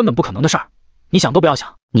你，这是根本不可能的事儿，你想都不要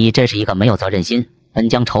想。你真是一个没有责任心、恩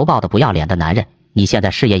将仇报的不要脸的男人。你现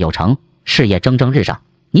在事业有成，事业蒸蒸日上，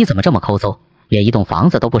你怎么这么抠搜，连一栋房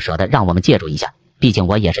子都不舍得让我们借住一下？毕竟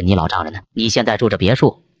我也是你老丈人呢。你现在住着别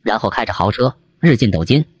墅，然后开着豪车，日进斗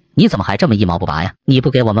金，你怎么还这么一毛不拔呀？你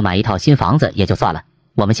不给我们买一套新房子也就算了，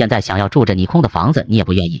我们现在想要住着你空的房子，你也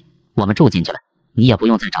不愿意。我们住进去了，你也不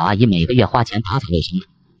用再找阿姨每个月花钱打扫卫生了，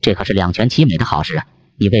这可是两全其美的好事啊！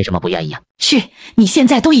你为什么不愿意啊？是，你现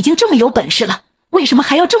在都已经这么有本事了，为什么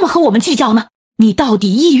还要这么和我们计较呢？你到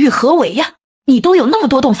底意欲何为呀？你都有那么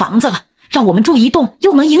多栋房子了，让我们住一栋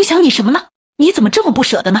又能影响你什么呢？你怎么这么不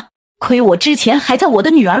舍得呢？亏我之前还在我的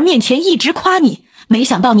女儿面前一直夸你，没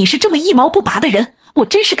想到你是这么一毛不拔的人，我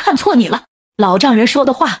真是看错你了。老丈人说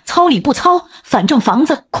的话糙理不糙，反正房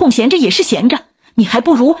子空闲着也是闲着，你还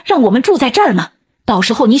不如让我们住在这儿呢。到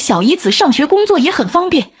时候你小姨子上学工作也很方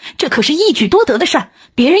便，这可是一举多得的事儿，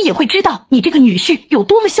别人也会知道你这个女婿有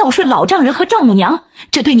多么孝顺老丈人和丈母娘，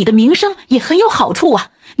这对你的名声也很有好处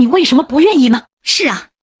啊。你为什么不愿意呢？是啊，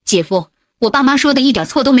姐夫，我爸妈说的一点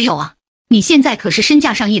错都没有啊。你现在可是身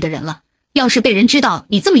价上亿的人了，要是被人知道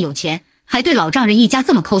你这么有钱，还对老丈人一家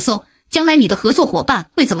这么抠搜，将来你的合作伙伴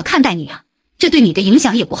会怎么看待你啊？这对你的影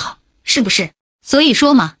响也不好，是不是？所以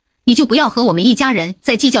说嘛，你就不要和我们一家人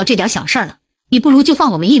再计较这点小事儿了，你不如就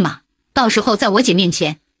放我们一马，到时候在我姐面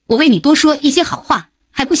前，我为你多说一些好话，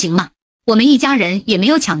还不行吗？我们一家人也没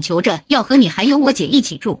有强求着要和你还有我姐一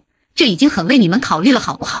起住，这已经很为你们考虑了，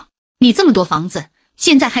好不好？你这么多房子，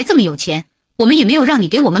现在还这么有钱，我们也没有让你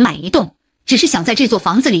给我们买一栋，只是想在这座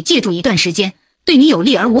房子里借住一段时间，对你有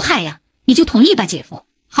利而无害呀，你就同意吧，姐夫，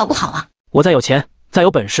好不好啊？我再有钱，再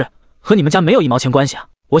有本事，和你们家没有一毛钱关系啊！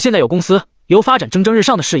我现在有公司，有发展蒸蒸日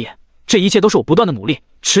上的事业，这一切都是我不断的努力，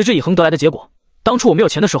持之以恒得来的结果。当初我没有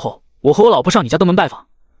钱的时候，我和我老婆上你家登门拜访，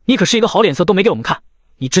你可是一个好脸色都没给我们看，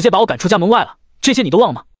你直接把我赶出家门外了，这些你都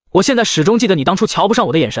忘吗？我现在始终记得你当初瞧不上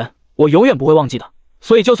我的眼神，我永远不会忘记的。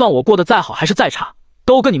所以就算我过得再好还是再差，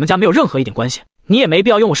都跟你们家没有任何一点关系。你也没必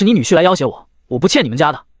要用我是你女婿来要挟我，我不欠你们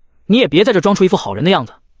家的。你也别在这装出一副好人的样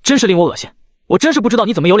子，真是令我恶心。我真是不知道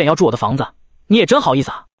你怎么有脸要住我的房子，你也真好意思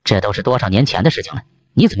啊！这都是多少年前的事情了，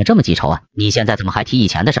你怎么这么记仇啊？你现在怎么还提以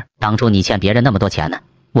前的事？当初你欠别人那么多钱呢，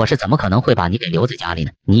我是怎么可能会把你给留在家里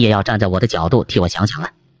呢？你也要站在我的角度替我想想啊！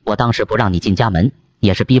我当时不让你进家门，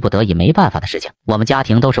也是逼不得已没办法的事情。我们家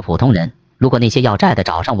庭都是普通人，如果那些要债的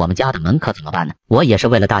找上我们家的门，可怎么办呢？我也是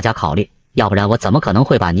为了大家考虑，要不然我怎么可能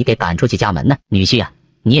会把你给赶出去家门呢？女婿啊，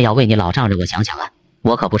你也要为你老丈人我想想啊！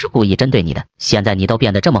我可不是故意针对你的，现在你都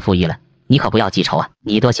变得这么富裕了，你可不要记仇啊！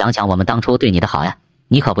你多想想我们当初对你的好呀，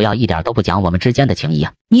你可不要一点都不讲我们之间的情谊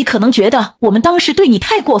啊！你可能觉得我们当时对你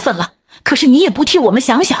太过分了，可是你也不替我们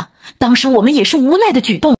想想，当时我们也是无奈的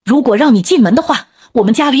举动。如果让你进门的话，我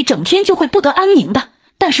们家里整天就会不得安宁的，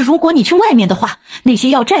但是如果你去外面的话，那些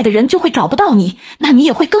要债的人就会找不到你，那你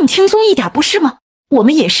也会更轻松一点，不是吗？我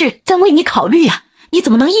们也是在为你考虑呀，你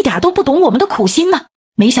怎么能一点都不懂我们的苦心呢？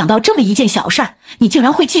没想到这么一件小事儿，你竟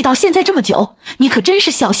然会记到现在这么久，你可真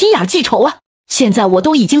是小心眼记仇啊！现在我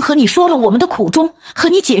都已经和你说了我们的苦衷，和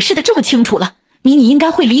你解释的这么清楚了，你应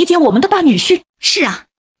该会理解我们的吧，女婿？是啊，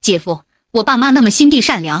姐夫，我爸妈那么心地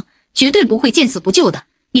善良，绝对不会见死不救的。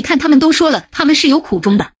你看他们都说了，他们是有苦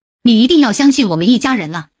衷的，你一定要相信我们一家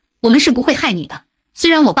人了，我们是不会害你的。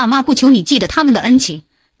虽然我爸妈不求你记得他们的恩情，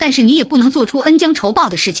但是你也不能做出恩将仇报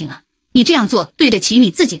的事情啊！你这样做对得起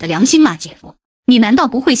你自己的良心吗，姐夫？你难道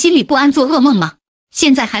不会心里不安做噩梦吗？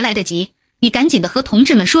现在还来得及，你赶紧的和同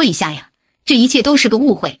志们说一下呀！这一切都是个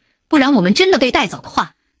误会，不然我们真的被带走的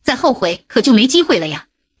话，再后悔可就没机会了呀！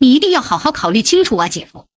你一定要好好考虑清楚啊，姐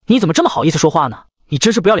夫！你怎么这么好意思说话呢？你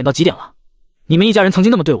真是不要脸到极点了！你们一家人曾经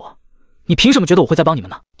那么对我，你凭什么觉得我会再帮你们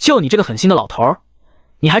呢？就你这个狠心的老头儿，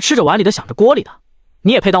你还吃着碗里的想着锅里的，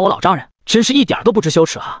你也配当我老丈人？真是一点都不知羞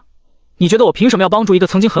耻啊！你觉得我凭什么要帮助一个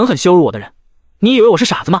曾经狠狠羞辱我的人？你以为我是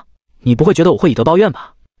傻子吗？你不会觉得我会以德报怨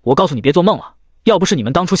吧？我告诉你别做梦了，要不是你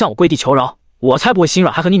们当初向我跪地求饶，我才不会心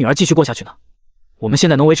软还和你女儿继续过下去呢。我们现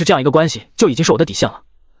在能维持这样一个关系，就已经是我的底线了。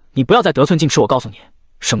你不要再得寸进尺，我告诉你，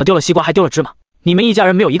省得丢了西瓜还丢了芝麻。你们一家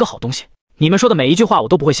人没有一个好东西，你们说的每一句话我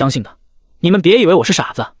都不会相信的。你们别以为我是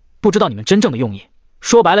傻子，不知道你们真正的用意。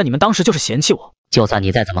说白了，你们当时就是嫌弃我。就算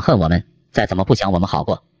你再怎么恨我们，再怎么不想我们好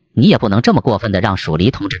过，你也不能这么过分的让蜀离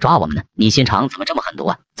同志抓我们呢。你心肠怎么这么狠毒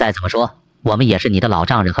啊？再怎么说，我们也是你的老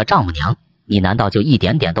丈人和丈母娘，你难道就一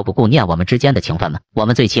点点都不顾念我们之间的情分吗？我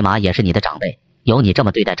们最起码也是你的长辈，有你这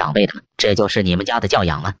么对待长辈的吗？这就是你们家的教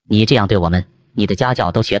养吗？你这样对我们，你的家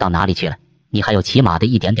教都学到哪里去了？你还有起码的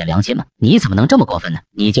一点点良心吗？你怎么能这么过分呢？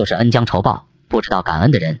你就是恩将仇报，不知道感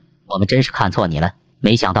恩的人，我们真是看错你了。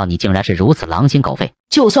没想到你竟然是如此狼心狗肺。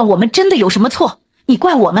就算我们真的有什么错，你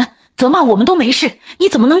怪我们，责骂我们都没事，你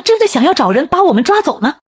怎么能真的想要找人把我们抓走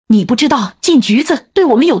呢？你不知道进局子对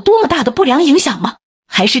我们有多么大的不良影响吗？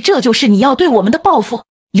还是这就是你要对我们的报复？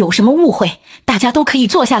有什么误会，大家都可以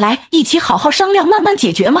坐下来一起好好商量，慢慢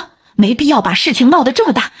解决吗？没必要把事情闹得这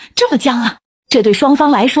么大，这么僵啊！这对双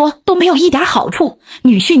方来说都没有一点好处。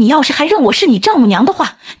女婿，你要是还认我是你丈母娘的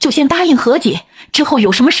话，就先答应和解，之后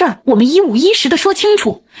有什么事儿我们一五一十的说清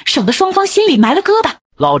楚，省得双方心里埋了疙瘩。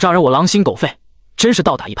老丈人，我狼心狗肺，真是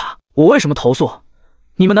倒打一耙。我为什么投诉？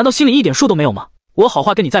你们难道心里一点数都没有吗？我好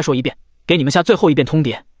话跟你再说一遍，给你们下最后一遍通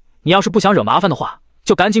牒。你要是不想惹麻烦的话，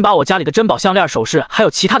就赶紧把我家里的珍宝项链、首饰还有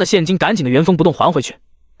其他的现金赶紧的原封不动还回去，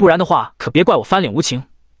不然的话可别怪我翻脸无情，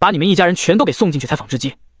把你们一家人全都给送进去采访之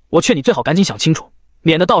机。我劝你最好赶紧想清楚，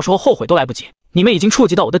免得到时候后悔都来不及。你们已经触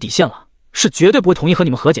及到我的底线了，是绝对不会同意和你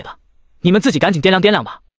们和解的。你们自己赶紧掂量掂量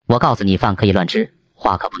吧。我告诉你，饭可以乱吃，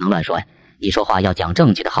话可不能乱说呀。你说话要讲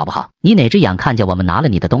证据的好不好？你哪只眼看见我们拿了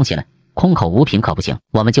你的东西了？空口无凭可不行。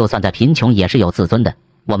我们就算再贫穷也是有自尊的，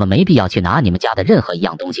我们没必要去拿你们家的任何一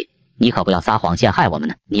样东西。你可不要撒谎陷害我们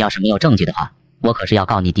呢。你要是没有证据的话，我可是要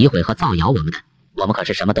告你诋毁和造谣我们的。我们可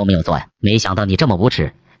是什么都没有做呀。没想到你这么无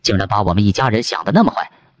耻，竟然把我们一家人想得那么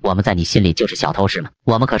坏。我们在你心里就是小偷是吗？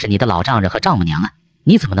我们可是你的老丈人和丈母娘啊，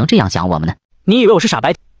你怎么能这样想我们呢？你以为我是傻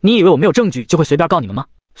白？你以为我没有证据就会随便告你们吗？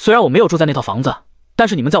虽然我没有住在那套房子，但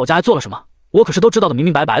是你们在我家还做了什么，我可是都知道的明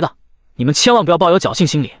明白白的。你们千万不要抱有侥幸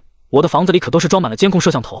心理，我的房子里可都是装满了监控摄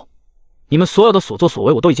像头，你们所有的所作所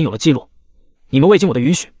为我都已经有了记录。你们未经我的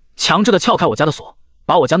允许，强制的撬开我家的锁，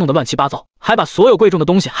把我家弄得乱七八糟，还把所有贵重的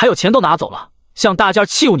东西还有钱都拿走了，像大件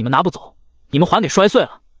器物你们拿不走，你们还给摔碎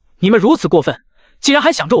了。你们如此过分，竟然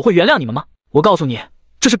还想着我会原谅你们吗？我告诉你，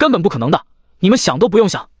这是根本不可能的，你们想都不用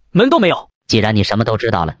想，门都没有。既然你什么都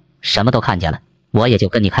知道了，什么都看见了，我也就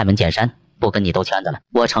跟你开门见山，不跟你兜圈子了。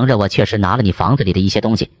我承认我确实拿了你房子里的一些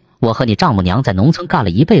东西，我和你丈母娘在农村干了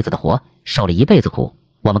一辈子的活，受了一辈子苦，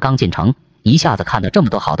我们刚进城，一下子看到这么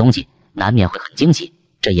多好东西，难免会很惊喜，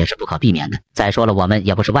这也是不可避免的。再说了，我们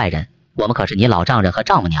也不是外人，我们可是你老丈人和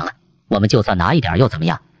丈母娘啊，我们就算拿一点又怎么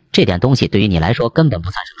样？这点东西对于你来说根本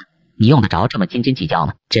不算什么，你用得着这么斤斤计较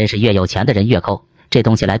吗？真是越有钱的人越抠，这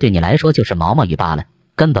东西来对你来说就是毛毛雨罢了，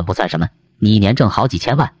根本不算什么。你一年挣好几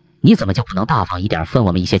千万，你怎么就不能大方一点分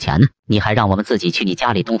我们一些钱呢？你还让我们自己去你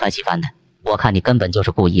家里东翻西翻的，我看你根本就是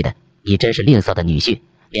故意的。你真是吝啬的女婿，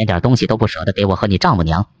连点东西都不舍得给我和你丈母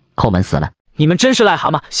娘，抠门死了。你们真是癞蛤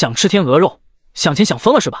蟆想吃天鹅肉，想钱想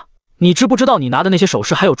疯了是吧？你知不知道你拿的那些首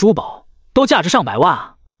饰还有珠宝都价值上百万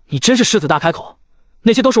啊？你真是狮子大开口，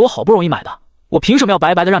那些都是我好不容易买的，我凭什么要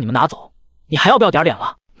白白的让你们拿走？你还要不要点脸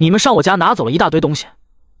了？你们上我家拿走了一大堆东西，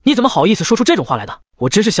你怎么好意思说出这种话来的？我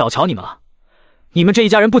真是小瞧你们了。你们这一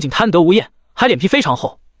家人不仅贪得无厌，还脸皮非常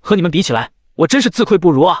厚，和你们比起来，我真是自愧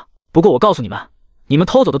不如啊。不过我告诉你们，你们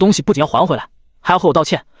偷走的东西不仅要还回来，还要和我道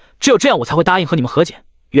歉，只有这样我才会答应和你们和解，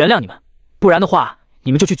原谅你们，不然的话，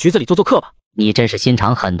你们就去局子里做做客吧。你真是心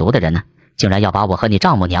肠狠毒的人呢，竟然要把我和你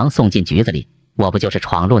丈母娘送进局子里，我不就是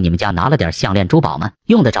闯入你们家拿了点项链珠宝吗？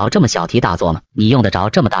用得着这么小题大做吗？你用得着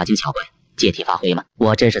这么大惊小怪，借题发挥吗？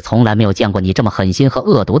我真是从来没有见过你这么狠心和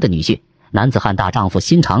恶毒的女婿。男子汉大丈夫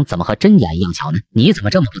心肠怎么和针眼一样巧呢？你怎么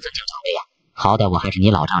这么不尊敬长辈呀？好歹我还是你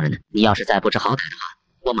老丈人呢，你要是再不知好歹的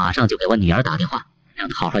话，我马上就给我女儿打电话，让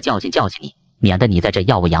她好好教训教训你，免得你在这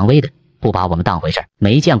耀武扬威的，不把我们当回事。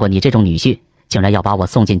没见过你这种女婿，竟然要把我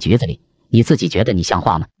送进局子里，你自己觉得你像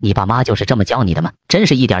话吗？你爸妈就是这么教你的吗？真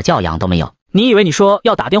是一点教养都没有。你以为你说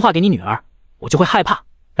要打电话给你女儿，我就会害怕，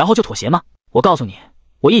然后就妥协吗？我告诉你，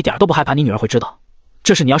我一点都不害怕你女儿会知道，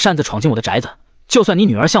这是你要擅自闯进我的宅子，就算你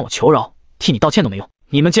女儿向我求饶，替你道歉都没用。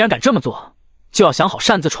你们既然敢这么做，就要想好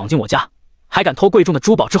擅自闯进我家，还敢偷贵重的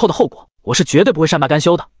珠宝之后的后果。我是绝对不会善罢甘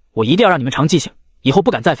休的，我一定要让你们长记性，以后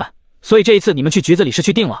不敢再犯。所以这一次你们去局子里是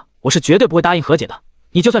去定了，我是绝对不会答应和解的。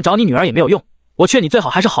你就算找你女儿也没有用，我劝你最好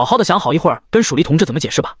还是好好的想好一会儿跟属狸同志怎么解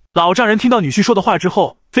释吧。老丈人听到女婿说的话之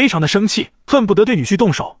后，非常的生气，恨不得对女婿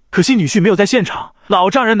动手，可惜女婿没有在现场，老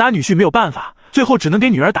丈人拿女婿没有办法，最后只能给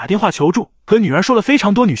女儿打电话求助，和女儿说了非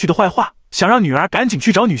常多女婿的坏话，想让女儿赶紧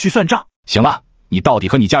去找女婿算账。行了，你到底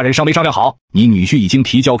和你家人商没商量好？你女婿已经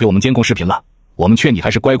提交给我们监控视频了，我们劝你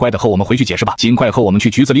还是乖乖的和我们回去解释吧，尽快和我们去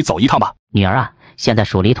局子里走一趟吧。女儿啊，现在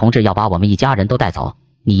属狸同志要把我们一家人都带走，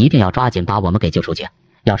你一定要抓紧把我们给救出去，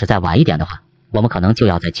要是再晚一点的话，我们可能就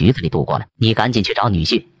要在局子里度过了。你赶紧去找女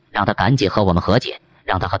婿，让他赶紧和我们和解，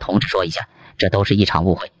让他和同志说一下，这都是一场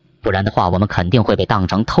误会，不然的话我们肯定会被当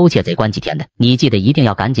成偷窃贼关几天的。你记得一定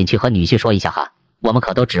要赶紧去和女婿说一下哈，我们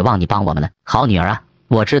可都指望你帮我们了。好女儿啊，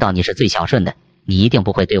我知道你是最孝顺的，你一定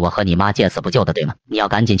不会对我和你妈见死不救的，对吗？你要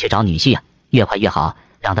赶紧去找女婿啊，越快越好，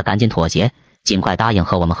让他赶紧妥协，尽快答应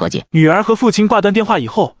和我们和解。女儿和父亲挂断电话以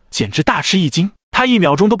后，简直大吃一惊，她1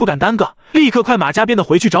秒钟都不敢耽搁，立刻快马加鞭的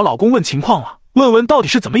回去找老公问情况了，问问到底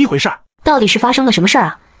是怎么一回事。到底是发生了什么事儿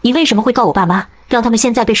啊？你为什么会告我爸妈，让他们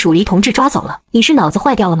现在被属离同志抓走了？你是脑子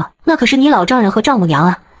坏掉了吗？那可是你老丈人和丈母娘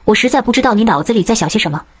啊！我实在不知道你脑子里在想些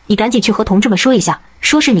什么，你赶紧去和同志们说一下，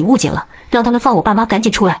说是你误解了，让他们放我爸妈赶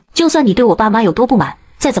紧出来。就算你对我爸妈有多不满，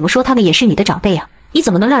再怎么说他们也是你的长辈啊，你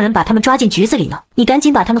怎么能让人把他们抓进局子里呢？你赶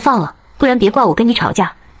紧把他们放了，不然别怪我跟你吵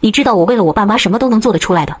架。你知道我为了我爸妈什么都能做得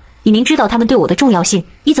出来的，你明知道他们对我的重要性，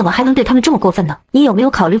你怎么还能对他们这么过分呢？你有没有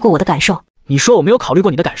考虑过我的感受？你说我没有考虑过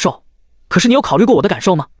你的感受，可是你有考虑过我的感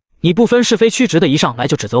受吗？你不分是非曲直的一上来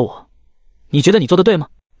就指责我，你觉得你做的对吗？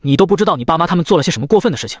你都不知道你爸妈他们做了些什么过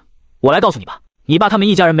分的事情。我来告诉你吧，你爸他们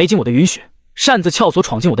一家人没经我的允许，擅自撬锁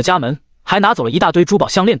闯进我的家门，还拿走了一大堆珠宝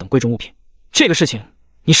项链等贵重物品。这个事情，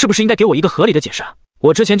你是不是应该给我一个合理的解释啊？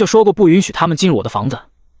我之前就说过不允许他们进入我的房子，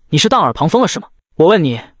你是当耳旁风了是吗？我问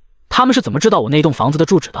你，他们是怎么知道我那栋房子的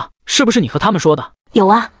住址的？是不是你和他们说的？有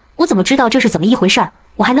啊，我怎么知道这是怎么一回事？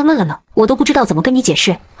我还能问了呢，我都不知道怎么跟你解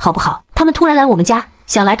释，好不好？他们突然来我们家，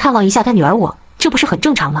想来看望一下他女儿我，这不是很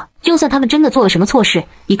正常吗？就算他们真的做了什么错事，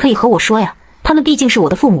你可以和我说呀，他们毕竟是我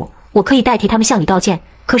的父母，我可以代替他们向你道歉，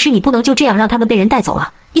可是你不能就这样让他们被人带走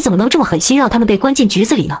了，你怎么能这么狠心让他们被关进局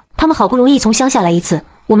子里呢？他们好不容易从乡下来一次，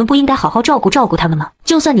我们不应该好好照顾他们吗？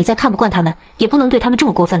就算你再看不惯他们，也不能对他们这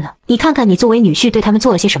么过分了。你看看你作为女婿对他们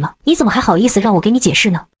做了些什么，你怎么还好意思让我给你解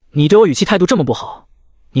释呢？你对我语气态度这么不好，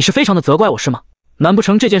你是非常的责怪我是吗？难不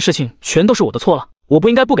成这件事情全都是我的错了？我不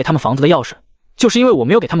应该不给他们房子的钥匙，就是因为我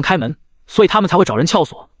没有给他们开门，所以他们才会找人撬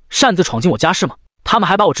锁，擅自闯进我家是吗？他们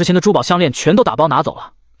还把我值钱的珠宝项链全都打包拿走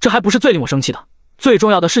了，这还不是最令我生气的，最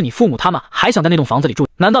重要的是你父母他们还想在那栋房子里住，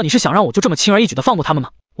难道你是想让我就这么轻而易举的放过他们吗？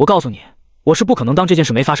我告诉你，我是不可能当这件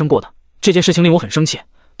事没发生过的，这件事情令我很生气，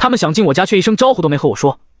他们想进我家却一声招呼都没和我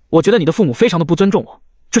说，我觉得你的父母非常的不尊重我，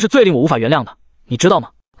这是最令我无法原谅的，你知道吗？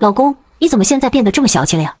老公，你怎么现在变得这么小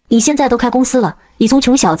气了呀？你现在都开公司了，你从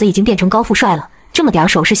穷小子已经变成高富帅了，这么点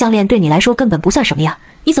首饰项链对你来说根本不算什么呀，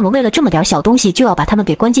你怎么为了这么点小东西就要把他们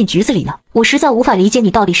给关进局子里呢？我实在无法理解你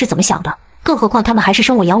到底是怎么想的，更何况他们还是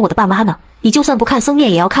生我养我的爸妈呢，你就算不看僧面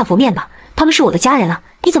也要看佛面吧，他们是我的家人啊，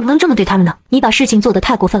你怎么能这么对他们呢？你把事情做得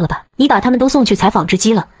太过分了吧，你把他们都送去采纺织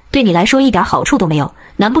机了，对你来说一点好处都没有，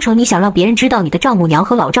难不成你想让别人知道你的丈母娘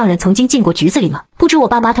和老丈人曾经进过局子里吗？不止我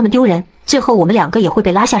爸妈他们丢人，最后我们两个也会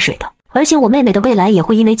被拉下水的，而且我妹妹的未来也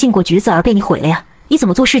会因为进过局子而被你毁了呀，你怎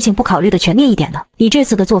么做事情不考虑的全面一点呢？你这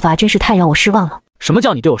次的做法真是太让我失望了。什么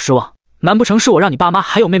叫你对我失望？难不成是我让你爸妈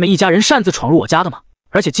还有妹妹一家人擅自闯入我家的吗？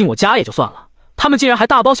而且进我家也就算了，他们竟然还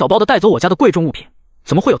大包小包的带走我家的贵重物品，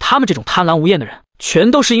怎么会有他们这种贪婪无厌的人？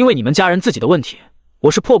全都是因为你们家人自己的问题，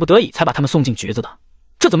我是迫不得已才把他们送进局子的，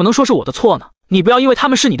这怎么能说是我的错呢？你不要因为他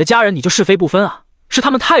们是你的家人你就是非不分啊，是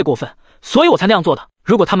他们太过分，所以我才那样做的。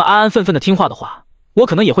如果他们安安分分的听话的话，我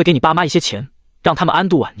可能也会给你爸妈一些钱，让他们安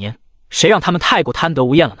度晚年，谁让他们太过贪得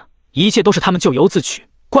无厌了呢？一切都是他们咎由自取，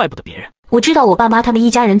怪不得别人。我知道我爸妈他们一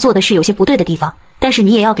家人做的是有些不对的地方，但是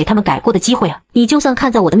你也要给他们改过的机会啊！你就算看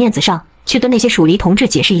在我的面子上，去跟那些属离同志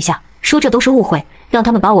解释一下，说这都是误会，让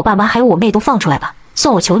他们把我爸妈还有我妹都放出来吧，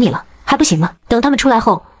算我求你了，还不行吗？等他们出来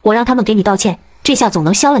后，我让他们给你道歉，这下总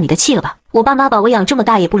能消了你的气了吧？我爸妈把我养这么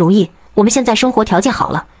大也不容易，我们现在生活条件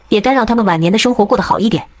好了，也该让他们晚年的生活过得好一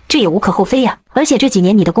点，这也无可厚非呀。而且这几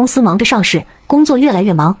年你的公司忙着上市，工作越来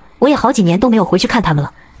越忙，我也好几年都没有回去看他们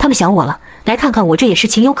了，他们想我了，来看看我，这也是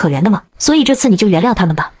情有可原的嘛。所以这次你就原谅他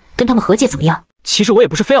们吧，跟他们和解怎么样？其实我也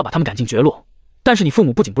不是非要把他们赶进绝路，但是你父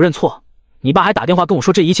母不仅不认错，你爸还打电话跟我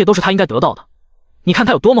说这一切都是他应该得到的，你看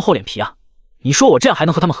他有多么厚脸皮啊！你说我这样还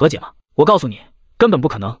能和他们和解吗？我告诉你，根本不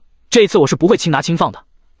可能。这一次我是不会轻拿轻放的，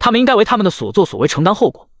他们应该为他们的所作所为承担后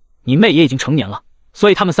果。你妹也已经成年了，所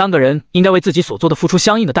以他们三个人应该为自己所做的付出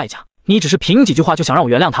相应的代价。你只是凭几句话就想让我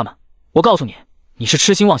原谅他们，我告诉你，你是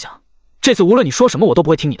痴心妄想。这次无论你说什么我都不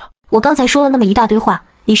会听你的。我刚才说了那么一大堆话，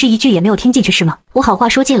你是一句也没有听进去是吗？我好话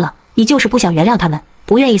说尽了，你就是不想原谅他们，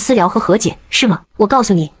不愿意私聊和和解是吗？我告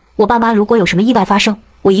诉你，我爸妈如果有什么意外发生，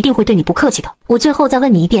我一定会对你不客气的。我最后再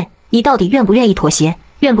问你一遍，你到底愿不愿意妥协，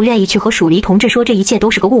愿不愿意去和属离同志说这一切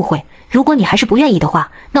都是个误会？如果你还是不愿意的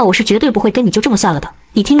话，那我是绝对不会跟你就这么算了的，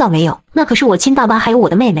你听到没有？那可是我亲爸妈还有我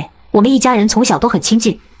的妹妹，我们一家人从小都很亲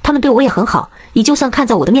近，他们对我也很好，你就算看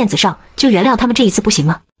在我的面子上，就原谅他们这一次不行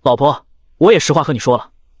吗？老婆，我也实话和你说了，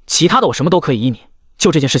其他的我什么都可以依你，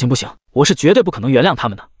就这件事情不行，我是绝对不可能原谅他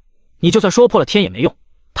们的。你就算说破了天也没用，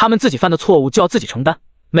他们自己犯的错误就要自己承担，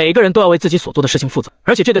每个人都要为自己所做的事情负责，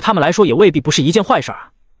而且这对他们来说也未必不是一件坏事啊。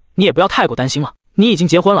你也不要太过担心了，你已经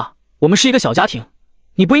结婚了，我们是一个小家庭，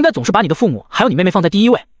你不应该总是把你的父母还有你妹妹放在第一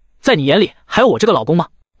位，在你眼里还有我这个老公吗？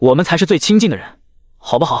我们才是最亲近的人，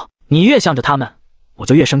好不好？你越向着他们，我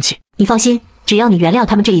就越生气。你放心，只要你原谅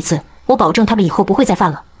他们这一次，我保证他们以后不会再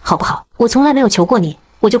犯了，好不好？我从来没有求过你，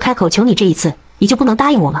我就开口求你这一次，你就不能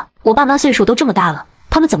答应我吗？我爸妈岁数都这么大了，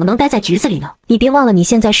他们怎么能待在局子里呢？你别忘了你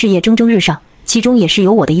现在事业蒸蒸日上，其中也是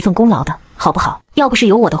有我的一份功劳的，好不好？要不是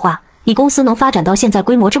有我的话，你公司能发展到现在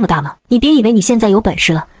规模这么大吗？你别以为你现在有本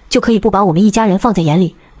事了，就可以不把我们一家人放在眼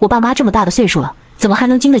里。我爸妈这么大的岁数了，怎么还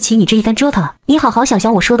能经得起你这一番折腾啊？你好好想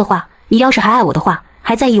想我说的话，你要是还爱我的话，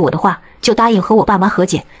还在意我的话，就答应和我爸妈和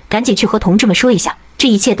解，赶紧去和同志们说一下，这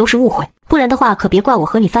一切都是误会，不然的话可别怪我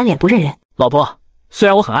和你翻脸不认人。老婆，虽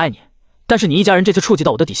然我很爱你，但是你一家人这次触及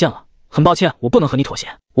到我的底线了，很抱歉，我不能和你妥协。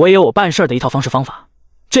我也有我办事的一套方式方法，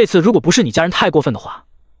这次如果不是你家人太过分的话，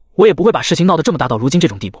我也不会把事情闹得这么大到如今这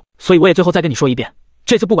种地步。所以我也最后再跟你说一遍，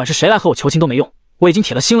这次不管是谁来和我求情都没用，我已经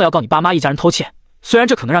铁了心了要告你爸妈一家人偷窃。虽然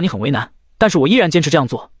这可能让你很为难，但是我依然坚持这样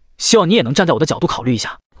做，希望你也能站在我的角度考虑一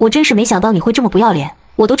下。我真是没想到你会这么不要脸，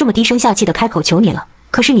我都这么低声下气的开口求你了，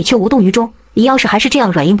可是你却无动于衷。你要是还是这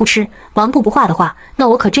样软硬不吃、顽固不化的话，那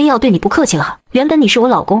我可真要对你不客气了哈。原本你是我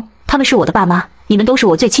老公，他们是我的爸妈，你们都是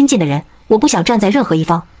我最亲近的人，我不想站在任何一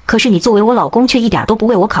方，可是你作为我老公却一点都不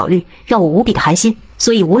为我考虑，让我无比的寒心。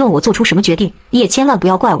所以无论我做出什么决定，你也千万不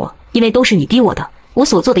要怪我，因为都是你逼我的，我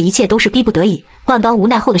所做的一切都是逼不得已、万般无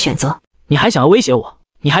奈后的选择。你还想要威胁我？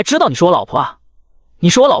你还知道你是我老婆啊？你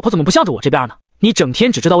是我老婆怎么不向着我这边呢？你整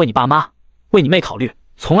天只知道为你爸妈、为你妹考虑，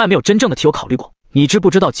从来没有真正的替我考虑过。你知不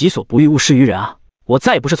知道己所不欲，勿施于人啊？我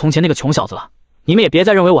再也不是从前那个穷小子了，你们也别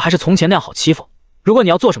再认为我还是从前那样好欺负。如果你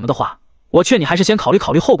要做什么的话，我劝你还是先考虑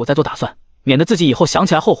考虑后果再做打算，免得自己以后想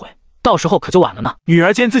起来后悔，到时候可就晚了呢。女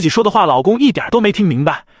儿见自己说的话老公一点都没听明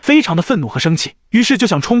白，非常的愤怒和生气，于是就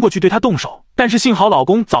想冲过去对他动手，但是幸好老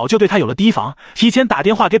公早就对他有了提防，提前打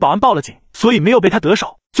电话给保安报了警，所以没有被他得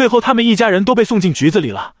手。最后他们一家人都被送进局子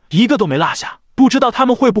里了，一个都没落下，不知道他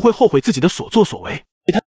们会不会后悔自己的所作所为。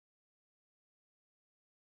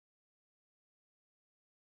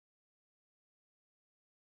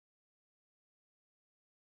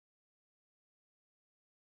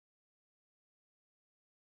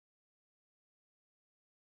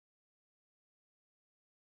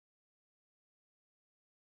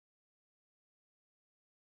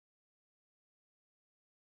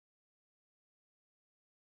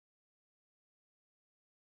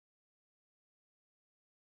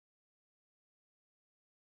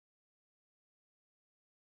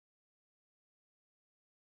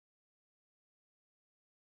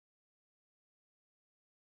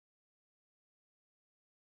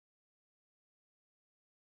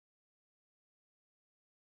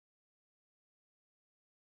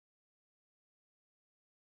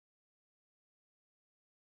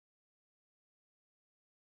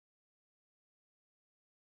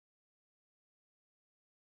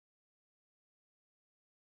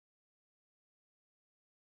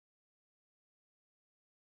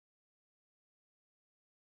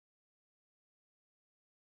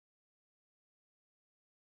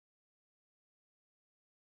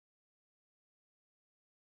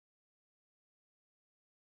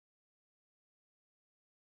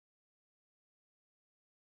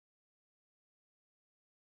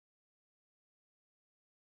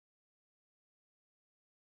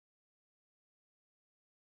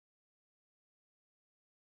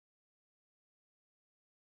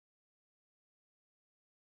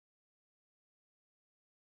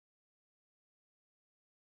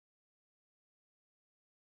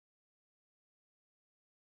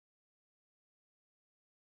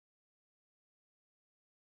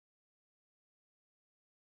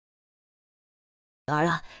儿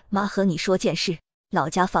啊，妈和你说件事，老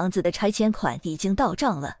家房子的拆迁款已经到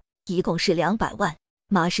账了，一共是200万。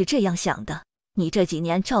妈是这样想的，你这几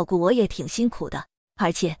年照顾我也挺辛苦的，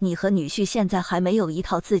而且你和女婿现在还没有一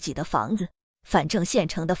套自己的房子，反正县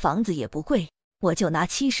城的房子也不贵，我就拿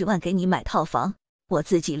70万给你买套房，我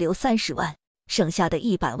自己留30万，剩下的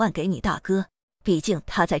100万给你大哥，毕竟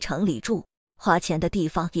他在城里住，花钱的地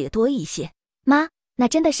方也多一些。妈，那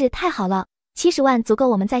真的是太好了，70万足够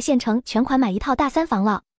我们在县城全款买一套大3房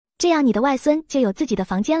了，这样你的外孙就有自己的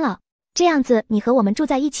房间了，这样子你和我们住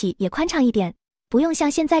在一起也宽敞一点，不用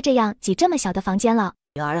像现在这样挤这么小的房间了。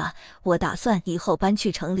女儿啊，我打算以后搬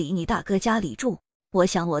去城里你大哥家里住，我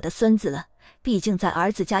想我的孙子了，毕竟在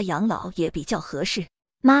儿子家养老也比较合适。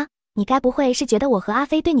妈，你该不会是觉得我和阿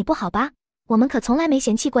飞对你不好吧？我们可从来没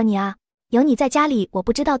嫌弃过你啊，有你在家里我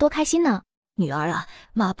不知道多开心呢。女儿啊，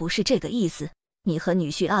妈不是这个意思，你和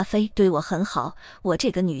女婿阿飞对我很好，我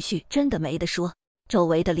这个女婿真的没得说，周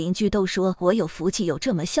围的邻居都说我有福气有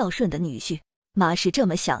这么孝顺的女婿。妈是这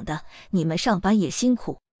么想的，你们上班也辛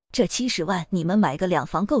苦，这70万你们买个2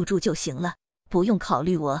房够住就行了，不用考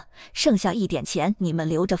虑我，剩下一点钱你们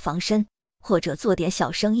留着防身，或者做点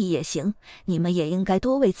小生意也行，你们也应该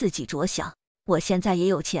多为自己着想。我现在也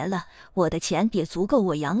有钱了，我的钱也足够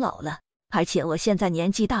我养老了，而且我现在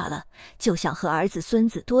年纪大了，就想和儿子孙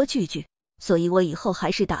子多聚聚，所以我以后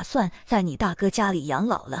还是打算在你大哥家里养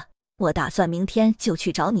老了。我打算明天就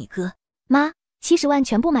去找你哥。妈，70万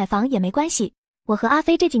全部买房也没关系，我和阿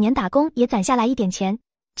飞这几年打工也攒下来一点钱，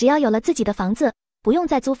只要有了自己的房子，不用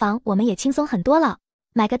再租房，我们也轻松很多了。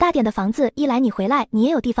买个大点的房子，一来你回来你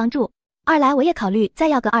也有地方住，二来我也考虑再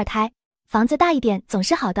要个2胎，房子大一点总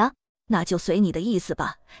是好的。那就随你的意思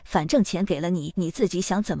吧，反正钱给了你，你自己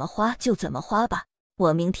想怎么花就怎么花吧。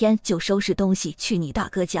我明天就收拾东西去你大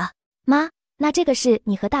哥家。妈，那这个事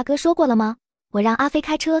你和大哥说过了吗？我让阿飞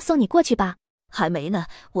开车送你过去吧。还没呢，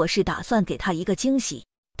我是打算给他一个惊喜，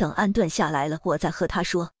等安顿下来了我再和他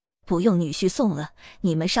说。不用女婿送了，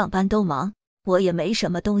你们上班都忙，我也没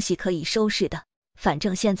什么东西可以收拾的，反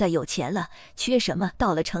正现在有钱了，缺什么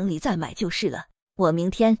到了城里再买就是了。我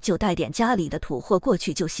明天就带点家里的土货过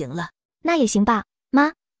去就行了。那也行吧，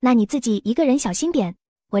妈，那你自己一个人小心点，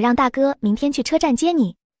我让大哥明天去车站接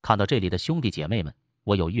你。看到这里的兄弟姐妹们，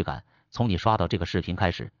我有预感，从你刷到这个视频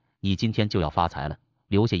开始，你今天就要发财了。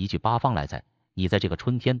留下一句八方来财，你在这个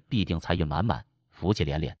春天必定财运满满，福气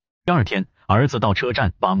连连。第二天，儿子到车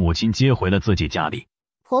站把母亲接回了自己家里。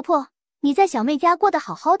婆婆，你在小妹家过得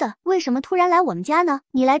好好的，为什么突然来我们家呢？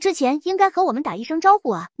你来之前应该和我们打一声招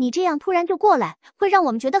呼啊，你这样突然就过来，会让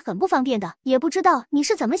我们觉得很不方便的，也不知道你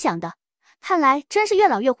是怎么想的。看来真是越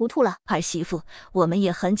老越糊涂了。儿媳妇，我们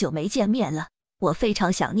也很久没见面了，我非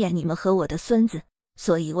常想念你们和我的孙子，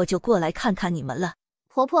所以我就过来看看你们了。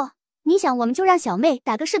婆婆，你想我们就让小妹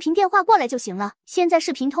打个视频电话过来就行了，现在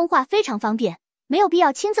视频通话非常方便，没有必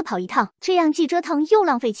要亲自跑一趟，这样既折腾又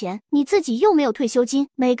浪费钱，你自己又没有退休金，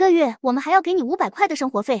每个月我们还要给你500块的生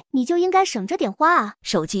活费，你就应该省着点花啊。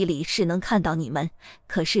手机里是能看到你们，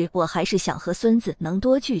可是我还是想和孙子能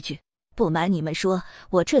多聚聚。不瞒你们说，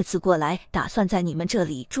我这次过来打算在你们这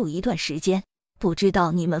里住一段时间，不知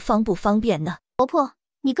道你们方不方便呢？婆婆，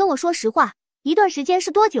你跟我说实话，一段时间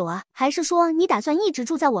是多久啊？还是说你打算一直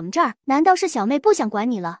住在我们这儿？难道是小妹不想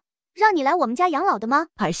管你了，让你来我们家养老的吗？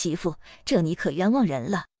儿媳妇，这你可冤枉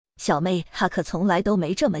人了，小妹她可从来都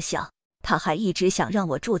没这么想，她还一直想让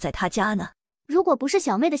我住在她家呢。如果不是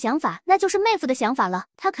小妹的想法，那就是妹夫的想法了，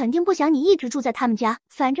她肯定不想你一直住在他们家，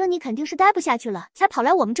反正你肯定是待不下去了，才跑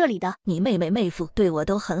来我们这里的。你妹妹妹夫对我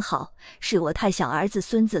都很好，是我太想儿子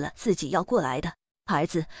孙子了，自己要过来的。儿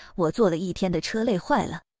子，我坐了一天的车累坏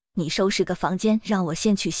了，你收拾个房间让我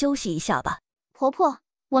先去休息一下吧。婆婆，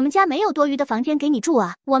我们家没有多余的房间给你住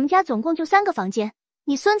啊，我们家总共就3个房间，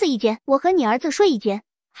你孙子一间，我和你儿子睡一间，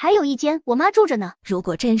还有一间我妈住着呢。如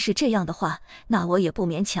果真是这样的话，那我也不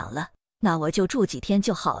勉强了，那我就住几天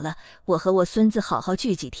就好了，我和我孙子好好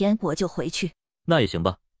聚几天我就回去。那也行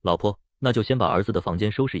吧，老婆，那就先把儿子的房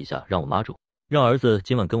间收拾一下，让我妈住，让儿子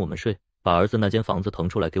今晚跟我们睡，把儿子那间房子腾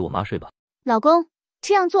出来给我妈睡吧。老公，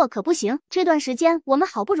这样做可不行，这段时间我们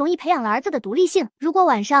好不容易培养了儿子的独立性，如果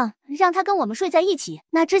晚上让他跟我们睡在一起，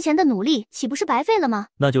那之前的努力岂不是白费了吗？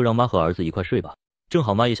那就让妈和儿子一块睡吧，正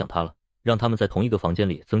好妈也想他了，让他们在同一个房间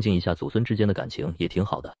里增进一下祖孙之间的感情也挺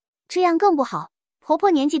好的。这样更不好，婆婆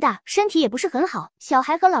年纪大，身体也不是很好，小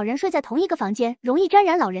孩和老人睡在同一个房间，容易沾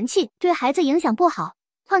染老人气，对孩子影响不好。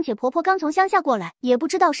况且婆婆刚从乡下过来，也不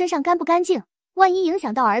知道身上干不干净，万一影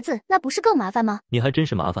响到儿子，那不是更麻烦吗？你还真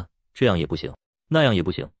是麻烦，这样也不行，那样也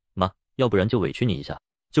不行，妈，要不然就委屈你一下，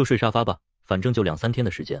就睡沙发吧，反正就2、3天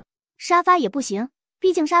的时间。沙发也不行，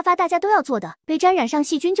毕竟沙发大家都要坐的，被沾染上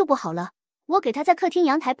细菌就不好了。我给他在客厅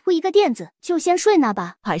阳台铺一个垫子，就先睡那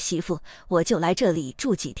吧。儿媳妇，我就来这里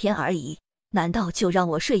住几天而已，难道就让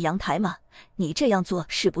我睡阳台吗？你这样做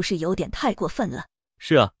是不是有点太过分了？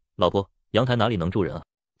是啊，老婆，阳台哪里能住人啊？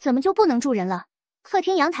怎么就不能住人了？客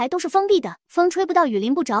厅阳台都是封闭的，风吹不到雨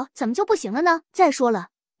淋不着，怎么就不行了呢？再说了，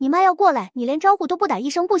你妈要过来，你连招呼都不打，一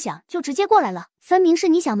声不响就直接过来了，分明是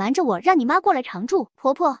你想瞒着我，让你妈过来常住。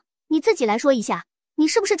婆婆，你自己来说一下，你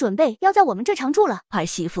是不是准备要在我们这常住了？儿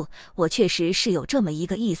媳妇，我确实是有这么一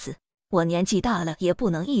个意思，我年纪大了也不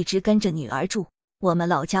能一直跟着女儿住，我们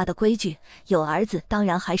老家的规矩，有儿子当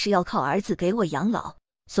然还是要靠儿子给我养老，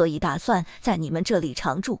所以打算在你们这里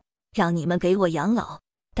常住，让你们给我养老。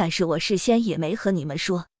但是我事先也没和你们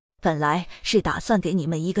说，本来是打算给你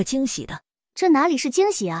们一个惊喜的。这哪里是惊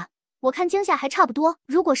喜啊，我看惊吓还差不多。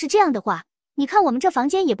如果是这样的话，你看我们这房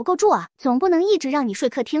间也不够住啊，总不能一直让你睡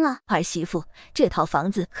客厅啊。儿媳妇，这套房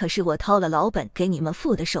子可是我掏了老本给你们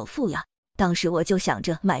付的首付呀，当时我就想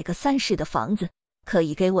着买个3室的房子，可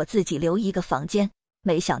以给我自己留一个房间，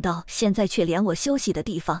没想到现在却连我休息的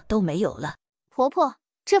地方都没有了。婆婆，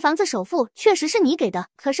这房子首付确实是你给的，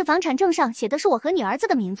可是房产证上写的是我和你儿子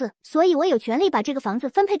的名字，所以我有权利把这个房子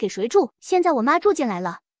分配给谁住。现在我妈住进来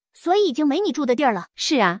了，所以已经没你住的地儿了。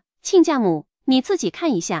是啊，亲家母，你自己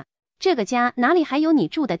看一下，这个家哪里还有你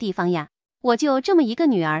住的地方呀？我就这么一个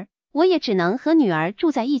女儿，我也只能和女儿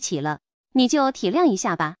住在一起了，你就体谅一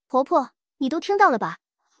下吧。婆婆，你都听到了吧？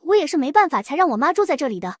我也是没办法才让我妈住在这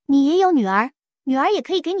里的。你也有女儿，女儿也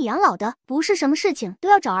可以给你养老的，不是什么事情都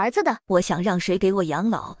要找儿子的。我想让谁给我养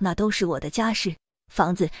老，那都是我的家事。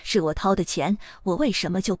房子是我掏的钱，我为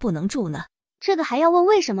什么就不能住呢？这个还要问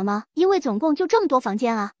为什么吗？因为总共就这么多房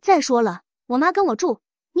间啊。再说了，我妈跟我住，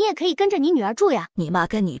你也可以跟着你女儿住呀。你妈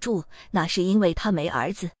跟你住，那是因为她没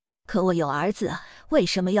儿子，可我有儿子啊，为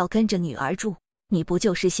什么要跟着女儿住？你不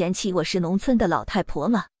就是嫌弃我是农村的老太婆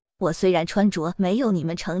吗？我虽然穿着没有你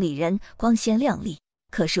们城里人光鲜亮丽，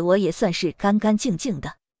可是我也算是干干净净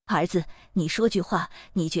的。儿子，你说句话，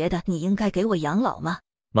你觉得你应该给我养老吗？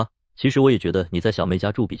妈，其实我也觉得你在小妹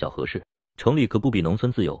家住比较合适，城里可不比农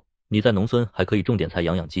村自由，你在农村还可以种点菜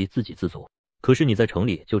养养鸡，自给自足，可是你在城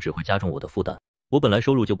里就只会加重我的负担。我本来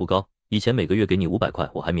收入就不高，以前每个月给你500块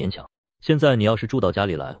我还勉强，现在你要是住到家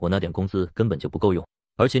里来，我那点工资根本就不够用，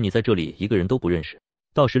而且你在这里一个人都不认识，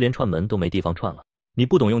到时连串门都没地方串了。你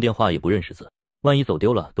不懂用电话，也不认识字，万一走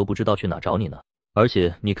丢了都不知道去哪找你呢。而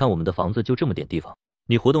且你看我们的房子就这么点地方，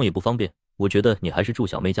你活动也不方便，我觉得你还是住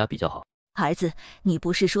小妹家比较好。儿子，你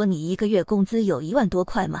不是说你一个月工资有1万多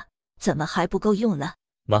块吗？怎么还不够用呢？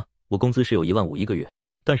妈，我工资是有1万5一个月，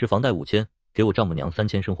但是房贷5000，给我丈母娘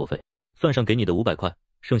3000生活费，算上给你的500块，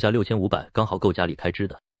剩下6500刚好够家里开支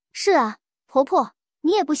的。是啊，婆婆，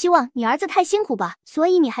你也不希望你儿子太辛苦吧，所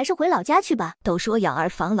以你还是回老家去吧。都说养儿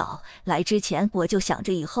防老，来之前我就想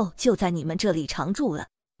着以后就在你们这里常住了，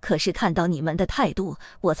可是看到你们的态度，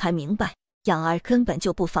我才明白养儿根本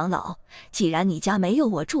就不防老。既然你家没有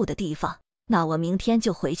我住的地方，那我明天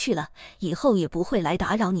就回去了，以后也不会来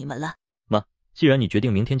打扰你们了。妈，既然你决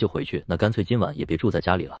定明天就回去，那干脆今晚也别住在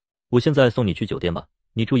家里了，我现在送你去酒店吧，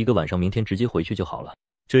你住1个晚上，明天直接回去就好了，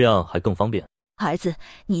这样还更方便。儿子，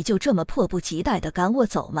你就这么迫不及待地赶我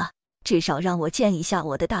走吗？至少让我见一下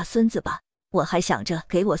我的大孙子吧，我还想着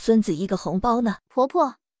给我孙子一个红包呢。婆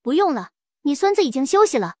婆，不用了，你孙子已经休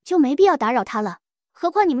息了，就没必要打扰他了。何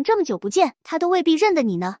况你们这么久不见，他都未必认得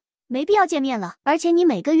你呢，没必要见面了。而且你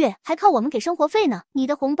每个月还靠我们给生活费呢，你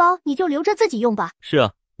的红包你就留着自己用吧。是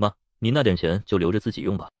啊，妈，你那点钱就留着自己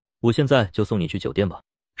用吧，我现在就送你去酒店吧。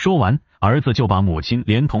说完，儿子就把母亲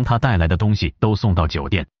连同他带来的东西都送到酒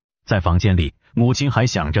店。在房间里，母亲还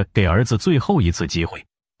想着给儿子最后一次机会。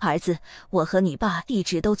儿子，我和你爸一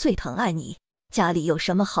直都最疼爱你，家里有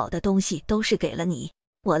什么好的东西都是给了你。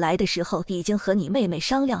我来的时候已经和你妹妹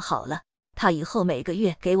商量好了，她以后每个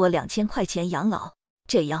月给我2000块钱养老，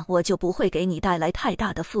这样我就不会给你带来太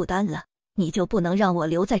大的负担了。你就不能让我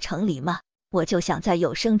留在城里吗？我就想在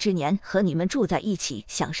有生之年和你们住在一起，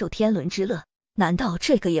享受天伦之乐，难道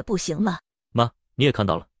这个也不行吗？妈，你也看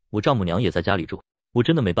到了，我丈母娘也在家里住，我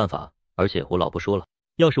真的没办法，而且我老婆说了，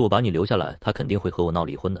要是我把你留下来，她肯定会和我闹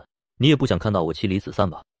离婚的。你也不想看到我妻离子散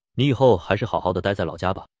吧？你以后还是好好的待在老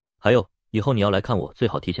家吧。还有，以后你要来看我，最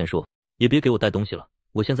好提前说，也别给我带东西了。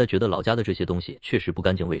我现在觉得老家的这些东西确实不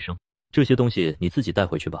干净卫生，这些东西你自己带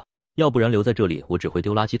回去吧，要不然留在这里我只会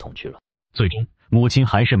丢垃圾桶去了。最终，母亲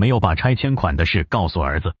还是没有把拆迁款的事告诉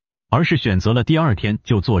儿子，而是选择了第2天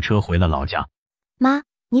就坐车回了老家。妈，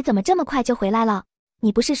你怎么这么快就回来了？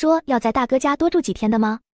你不是说要在大哥家多住几天的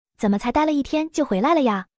吗？怎么才待了1天就回来了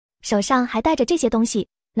呀？手上还带着这些东西，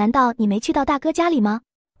难道你没去到大哥家里吗？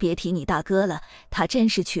别提你大哥了，他真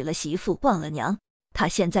是娶了媳妇忘了娘，他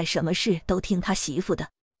现在什么事都听他媳妇的，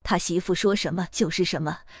他媳妇说什么就是什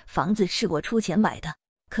么。房子是我出钱买的，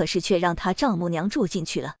可是却让他丈母娘住进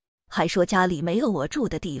去了，还说家里没有我住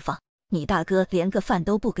的地方。你大哥连个饭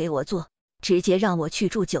都不给我做，直接让我去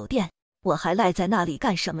住酒店，我还赖在那里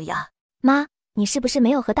干什么呀？妈，你是不是没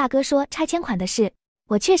有和大哥说拆迁款的事？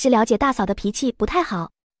我确实了解大嫂的脾气不太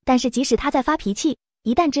好，但是即使她在发脾气，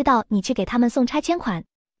一旦知道你去给他们送拆迁款，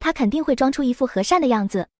她肯定会装出一副和善的样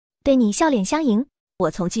子，对你笑脸相迎。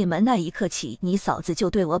我从进门那一刻起，你嫂子就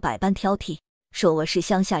对我百般挑剔，说我是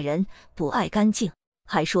乡下人，不爱干净，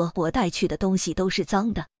还说我带去的东西都是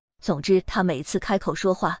脏的。总之，她每次开口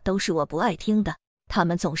说话都是我不爱听的，他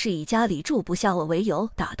们总是以家里住不下我为由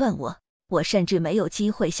打断我，我甚至没有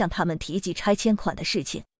机会向他们提及拆迁款的事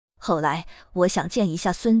情。后来我想见一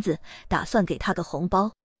下孙子，打算给他个红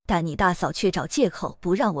包，但你大嫂却找借口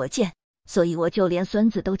不让我见，所以我就连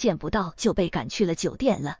孙子都见不到，就被赶去了酒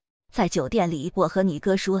店了。在酒店里，我和你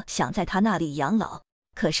哥说想在他那里养老，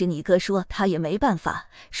可是你哥说他也没办法，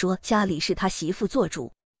说家里是他媳妇做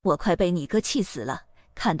主。我快被你哥气死了，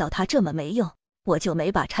看到他这么没用，我就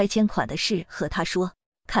没把拆迁款的事和他说，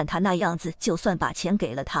看他那样子，就算把钱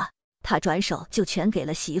给了他，他转手就全给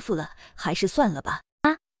了媳妇了，还是算了吧。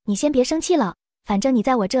你先别生气了，反正你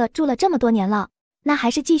在我这住了这么多年了，那还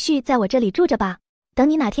是继续在我这里住着吧。等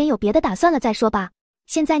你哪天有别的打算了再说吧。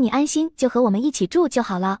现在你安心就和我们一起住就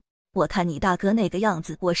好了。我看你大哥那个样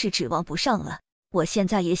子，我是指望不上了。我现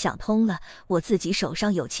在也想通了，我自己手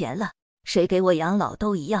上有钱了，谁给我养老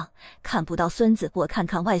都一样，看不到孙子，我看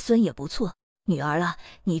看外孙也不错。女儿啊，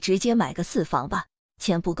你直接买个4房吧，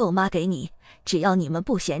钱不够妈给你，只要你们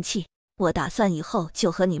不嫌弃，我打算以后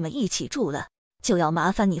就和你们一起住了，就要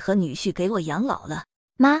麻烦你和女婿给我养老了。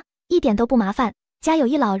妈，一点都不麻烦，家有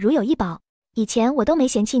一老如有一宝，以前我都没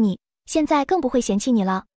嫌弃你，现在更不会嫌弃你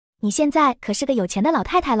了。你现在可是个有钱的老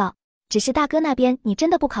太太了，只是大哥那边你真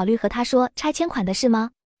的不考虑和他说拆迁款的事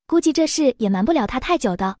吗？估计这事也瞒不了他太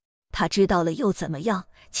久的。他知道了又怎么样？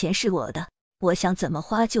钱是我的，我想怎么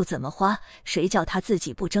花就怎么花，谁叫他自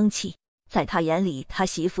己不争气？在他眼里，他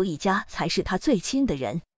媳妇一家才是他最亲的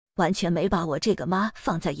人，完全没把我这个妈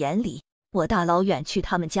放在眼里。我大老远去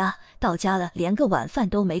他们家，到家了连个晚饭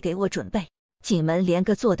都没给我准备，进门连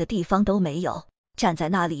个坐的地方都没有，站在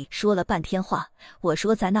那里说了半天话。我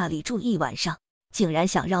说在那里住1晚上，竟然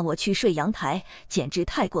想让我去睡阳台，简直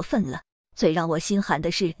太过分了。最让我心寒的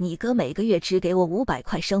是，你哥每个月只给我500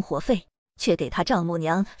块生活费，却给他丈母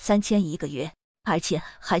娘3000一个月，而且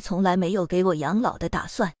还从来没有给我养老的打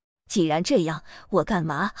算。既然这样，我干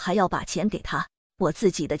嘛还要把钱给他？我自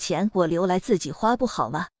己的钱我留来自己花不好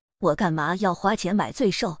吗？我干嘛要花钱买罪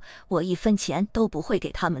受？我1分钱都不会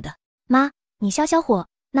给他们的。妈，你消消火，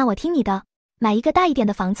那我听你的，买一个大一点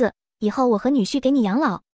的房子，以后我和女婿给你养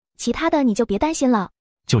老，其他的你就别担心了。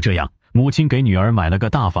就这样，母亲给女儿买了个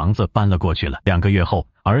大房子搬了过去了。2个月后，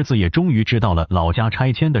儿子也终于知道了老家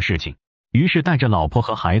拆迁的事情，于是带着老婆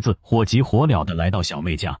和孩子火急火燎的来到小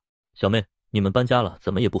妹家。小妹，你们搬家了，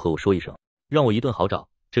怎么也不和我说一声，让我一顿好找。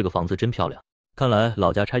这个房子真漂亮，看来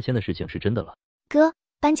老家拆迁的事情是真的了。哥，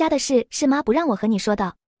搬家的事是妈不让我和你说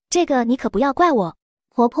的，这个你可不要怪我。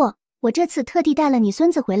婆婆，我这次特地带了你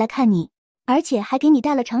孙子回来看你，而且还给你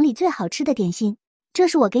带了城里最好吃的点心，这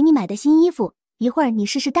是我给你买的新衣服，一会儿你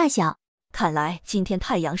试试大小。看来今天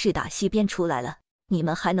太阳是打西边出来了，你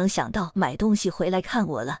们还能想到买东西回来看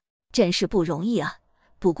我了，真是不容易啊。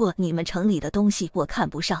不过你们城里的东西我看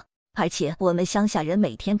不上，而且我们乡下人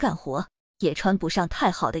每天干活，也穿不上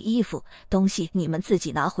太好的衣服，东西你们自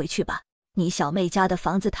己拿回去吧。你小妹家的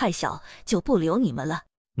房子太小，就不留你们了。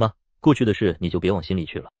妈，过去的事你就别往心里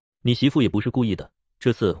去了，你媳妇也不是故意的，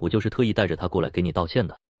这次我就是特意带着她过来给你道歉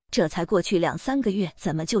的。这才过去2、3个月，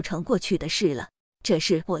怎么就成过去的事了？这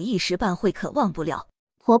事我一时半会可忘不了。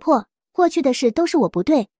婆婆，过去的事都是我不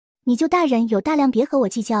对，你就大人有大量，别和我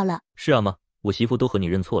计较了。是啊妈，我媳妇都和你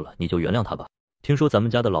认错了，你就原谅她吧。听说咱们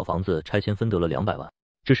家的老房子拆迁分得了200万，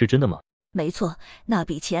这是真的吗？没错，那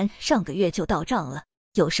笔钱上个月就到账了，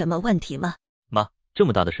有什么问题吗？妈，这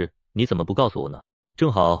么大的事你怎么不告诉我呢？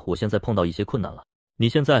正好我现在碰到一些困难了，你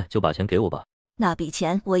现在就把钱给我吧。那笔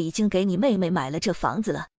钱我已经给你妹妹买了这房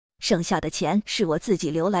子了，剩下的钱是我自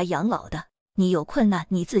己留来养老的，你有困难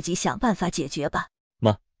你自己想办法解决吧。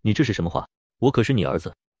妈，你这是什么话？我可是你儿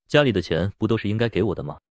子，家里的钱不都是应该给我的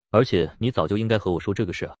吗？而且你早就应该和我说这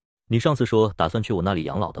个事啊。你上次说打算去我那里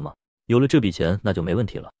养老的吗？有了这笔钱那就没问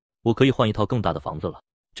题了，我可以换一套更大的房子了，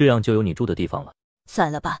这样就有你住的地方了。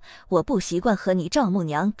算了吧，我不习惯和你丈母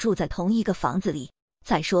娘住在同一个房子里。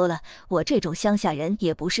再说了，我这种乡下人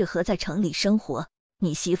也不适合在城里生活。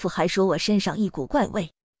你媳妇还说我身上一股怪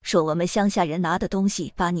味，说我们乡下人拿的东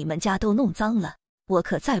西把你们家都弄脏了，我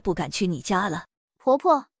可再不敢去你家了。婆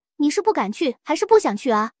婆，你是不敢去还是不想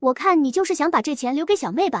去啊？我看你就是想把这钱留给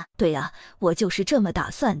小妹吧。对啊，我就是这么打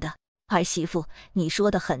算的。儿媳妇，你说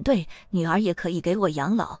的很对，女儿也可以给我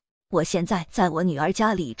养老。我现在在我女儿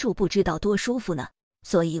家里住不知道多舒服呢，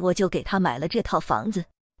所以我就给她买了这套房子，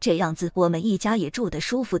这样子我们一家也住得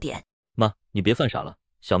舒服点。妈，你别犯傻了，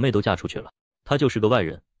小妹都嫁出去了，她就是个外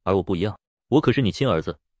人，而我不一样，我可是你亲儿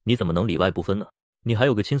子，你怎么能里外不分呢？你还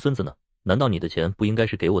有个亲孙子呢，难道你的钱不应该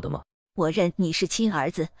是给我的吗？我认你是亲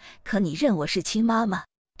儿子，可你认我是亲妈妈，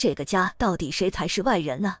这个家到底谁才是外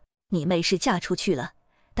人呢？你妹是嫁出去了，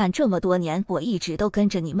但这么多年我一直都跟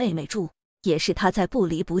着你妹妹住，也是她在不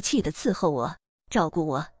离不弃的伺候我，照顾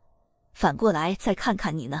我。反过来再看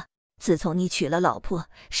看你呢，自从你娶了老婆，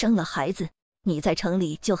生了孩子，你在城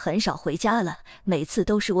里就很少回家了，每次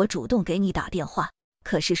都是我主动给你打电话，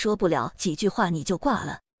可是说不了几句话你就挂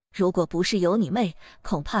了。如果不是有你妹，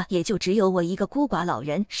恐怕也就只有我一个孤寡老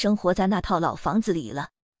人生活在那套老房子里了。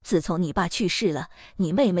自从你爸去世了，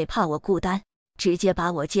你妹妹怕我孤单，直接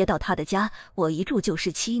把我接到她的家，我一住就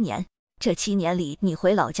是7年。这7年里，你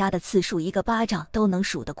回老家的次数一个巴掌都能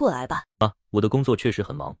数得过来吧？妈，我的工作确实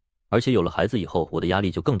很忙，而且有了孩子以后，我的压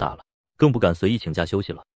力就更大了，更不敢随意请假休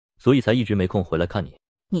息了，所以才一直没空回来看你。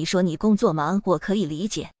你说你工作忙，我可以理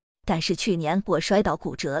解，但是去年我摔倒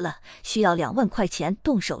骨折了，需要2万块钱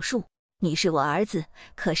动手术。你是我儿子，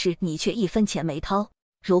可是你却1分钱没掏。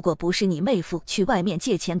如果不是你妹夫去外面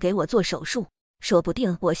借钱给我做手术，说不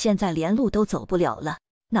定我现在连路都走不了了。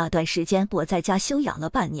那段时间我在家休养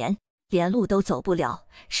了半年，连路都走不了，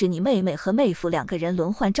是你妹妹和妹夫2个人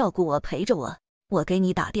轮换照顾我，陪着我。我给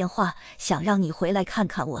你打电话，想让你回来看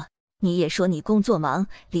看我，你也说你工作忙，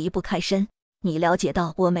离不开身。你了解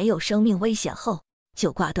到我没有生命危险后，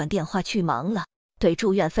就挂断电话去忙了。对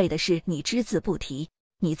住院费的事，你只字不提。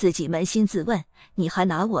你自己扪心自问，你还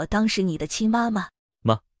拿我当是你的亲妈吗？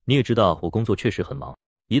妈，你也知道我工作确实很忙，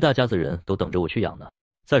一大家子人都等着我去养呢。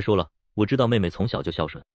再说了，我知道妹妹从小就孝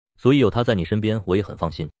顺，所以有她在你身边我也很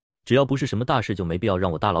放心。只要不是什么大事，就没必要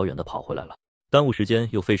让我大老远的跑回来了，耽误时间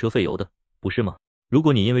又费车费油的，不是吗？如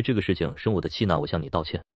果你因为这个事情生我的气，那我向你道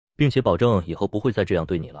歉，并且保证以后不会再这样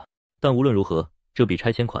对你了。但无论如何，这笔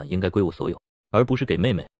拆迁款应该归我所有，而不是给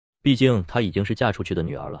妹妹，毕竟她已经是嫁出去的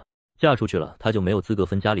女儿了，嫁出去了，她就没有资格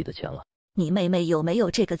分家里的钱了。你妹妹有没有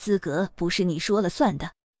这个资格，不是你说了算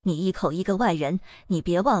的。你一口一个外人，你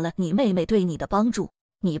别忘了你妹妹对你的帮助。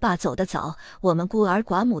你爸走得早，我们孤儿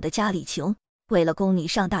寡母的家里穷，为了供你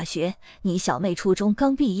上大学，你小妹初中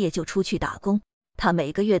刚毕业就出去打工，她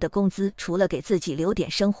每个月的工资除了给自己留点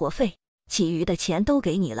生活费，其余的钱都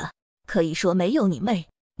给你了。可以说没有你妹，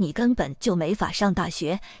你根本就没法上大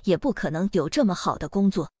学，也不可能有这么好的工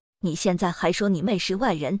作。你现在还说你妹是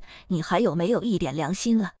外人，你还有没有一点良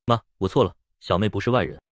心了？妈，我错了，小妹不是外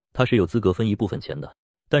人，她是有资格分一部分钱的，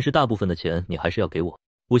但是大部分的钱你还是要给我。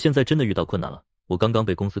我现在真的遇到困难了，我刚刚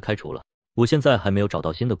被公司开除了，我现在还没有找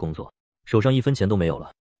到新的工作，手上1分钱都没有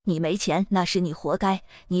了。你没钱那是你活该，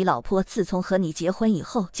你老婆自从和你结婚以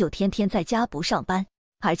后就天天在家不上班，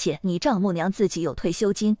而且你丈母娘自己有退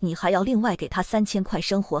休金，你还要另外给她3000块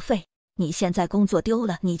生活费。你现在工作丢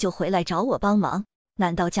了，你就回来找我帮忙，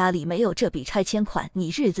难道家里没有这笔拆迁款，你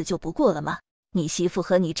日子就不过了吗？你媳妇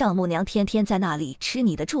和你丈母娘天天在那里吃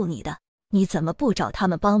你的住你的，你怎么不找他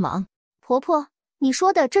们帮忙？婆婆，你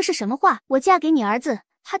说的这是什么话？我嫁给你儿子，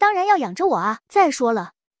他当然要养着我啊。再说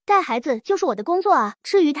了，带孩子就是我的工作啊，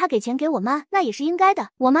至于他给钱给我妈，那也是应该的。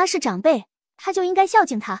我妈是长辈，他就应该孝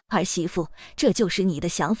敬他。儿媳妇，这就是你的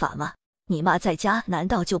想法吗？你妈在家难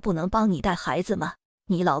道就不能帮你带孩子吗？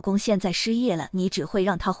你老公现在失业了，你只会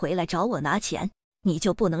让他回来找我拿钱，你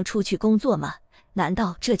就不能出去工作吗？难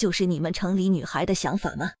道这就是你们城里女孩的想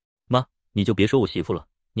法吗？妈，你就别说我媳妇了，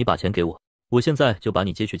你把钱给我，我现在就把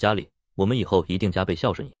你接去家里，我们以后一定加倍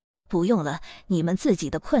孝顺你。不用了，你们自己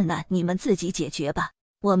的困难你们自己解决吧，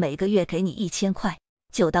我每个月给你1000块，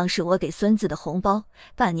就当是我给孙子的红包，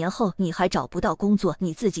半年后你还找不到工作，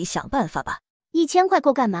你自己想办法吧。1000块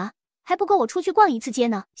够干嘛？还不够我出去逛一次街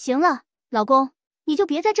呢。行了，老公，你就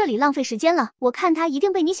别在这里浪费时间了，我看他一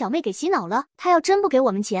定被你小妹给洗脑了，他要真不给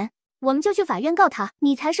我们钱，我们就去法院告他，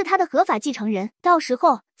你才是他的合法继承人，到时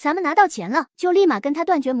候咱们拿到钱了，就立马跟他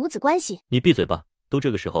断绝母子关系。你闭嘴吧，都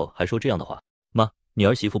这个时候还说这样的话。妈，你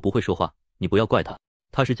儿媳妇不会说话，你不要怪她，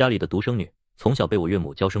她是家里的独生女，从小被我岳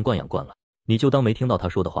母娇生惯养惯了，你就当没听到她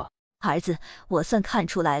说的话。儿子，我算看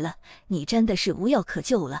出来了，你真的是无药可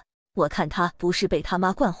救了，我看他不是被他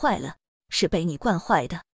妈惯坏了，是被你惯坏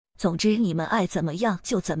的。总之你们爱怎么样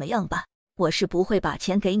就怎么样吧，我是不会把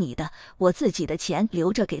钱给你的，我自己的钱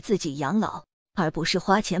留着给自己养老，而不是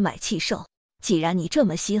花钱买气受。既然你这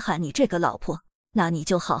么稀罕你这个老婆，那你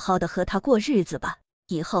就好好的和她过日子吧，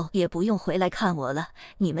以后也不用回来看我了，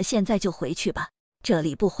你们现在就回去吧，这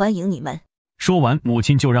里不欢迎你们。说完，母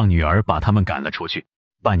亲就让女儿把他们赶了出去。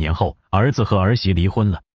半年后，儿子和儿媳离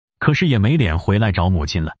婚了，可是也没脸回来找母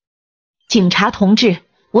亲了。警察同志，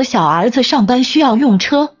我小儿子上班需要用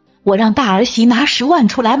车，我让大儿媳拿10万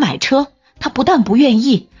出来买车，他不但不愿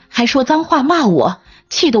意，还说脏话骂我，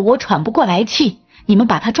气得我喘不过来气。你们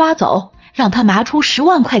把他抓走，让他拿出10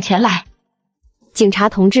万块钱来。警察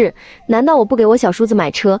同志，难道我不给我小叔子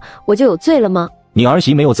买车，我就有罪了吗？你儿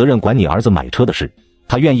媳没有责任管你儿子买车的事，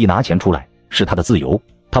他愿意拿钱出来是他的自由，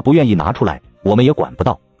他不愿意拿出来，我们也管不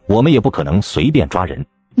到，我们也不可能随便抓人。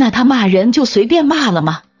那他骂人就随便骂了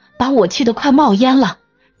吗？把我气得快冒烟了，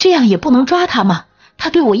这样也不能抓他吗？他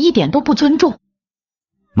对我一点都不尊重。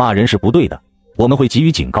骂人是不对的，我们会给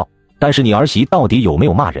予警告，但是你儿媳到底有没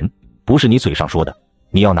有骂人，不是你嘴上说的，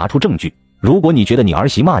你要拿出证据。如果你觉得你儿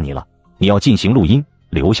媳骂你了，你要进行录音，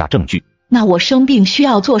留下证据。那我生病需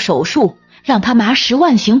要做手术，让他拿10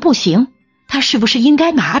万行不行？他是不是应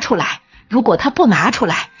该拿出来？如果他不拿出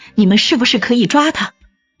来，你们是不是可以抓他？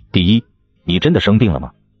第一，你真的生病了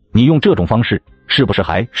吗？你用这种方式是不是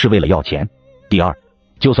还是为了要钱？第二，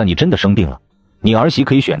就算你真的生病了，你儿媳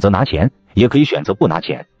可以选择拿钱，也可以选择不拿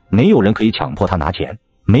钱，没有人可以强迫她拿钱。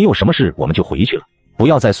没有什么事我们就回去了，不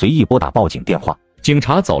要再随意拨打报警电话。警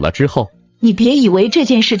察走了之后，你别以为这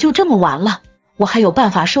件事就这么完了，我还有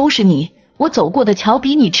办法收拾你。我走过的桥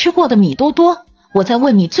比你吃过的米都多。我再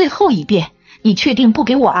问你最后一遍，你确定不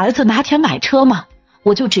给我儿子拿钱买车吗？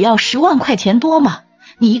我就只要10万块钱多嘛，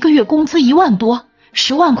你一个月工资1万多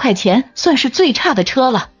，10万块钱算是最差的车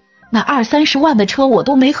了，那20-30万的车我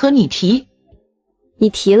都没和你提。你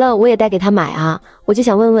提了我也得给他买啊，我就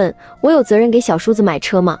想问问，我有责任给小叔子买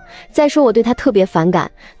车吗？再说我对他特别反感，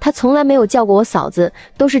他从来没有叫过我嫂子，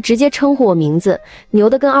都是直接称呼我名字，牛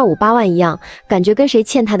的跟258万一样，感觉跟谁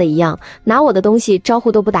欠他的一样，拿我的东西招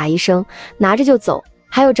呼都不打一声，拿着就走。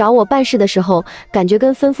还有找我办事的时候，感觉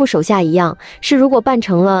跟吩咐手下一样，是如果办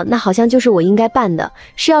成了，那好像就是我应该办的，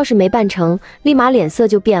是要是没办成，立马脸色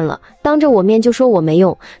就变了，当着我面就说我没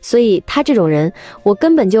用，所以他这种人，我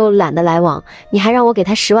根本就懒得来往。你还让我给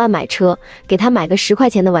他10万买车，给他买个10块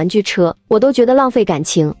钱的玩具车，我都觉得浪费感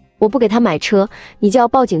情。我不给他买车，你就要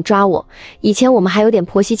报警抓我。以前我们还有点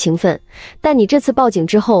婆媳情分，但你这次报警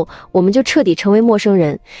之后，我们就彻底成为陌生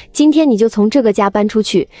人。今天你就从这个家搬出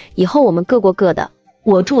去，以后我们各过各的。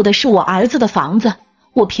我住的是我儿子的房子，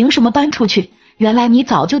我凭什么搬出去？原来你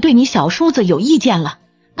早就对你小叔子有意见了，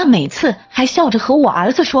那每次还笑着和我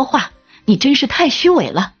儿子说话，你真是太虚伪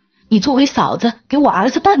了。你作为嫂子给我儿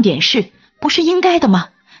子办点事，不是应该的吗？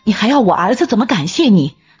你还要我儿子怎么感谢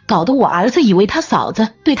你？搞得我儿子以为他嫂子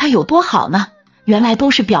对他有多好呢，原来都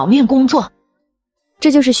是表面工作。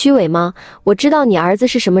这就是虚伪吗？我知道你儿子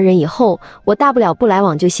是什么人以后，我大不了不来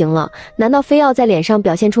往就行了，难道非要在脸上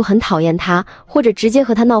表现出很讨厌他，或者直接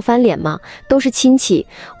和他闹翻脸吗？都是亲戚，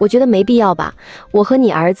我觉得没必要吧。我和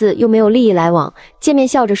你儿子又没有利益来往，见面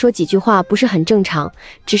笑着说几句话不是很正常？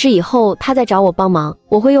只是以后他再找我帮忙，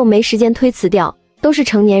我会用没时间推辞掉。都是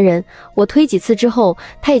成年人，我推几次之后，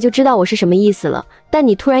他也就知道我是什么意思了。但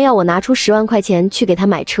你突然要我拿出10万块钱去给他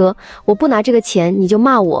买车，我不拿这个钱你就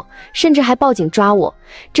骂我，甚至还报警抓我，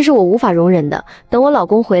这是我无法容忍的。等我老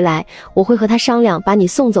公回来，我会和他商量把你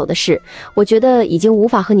送走的事。我觉得已经无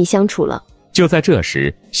法和你相处了。就在这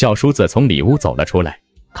时，小叔子从里屋走了出来。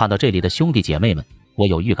看到这里的兄弟姐妹们，我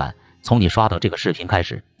有预感，从你刷到这个视频开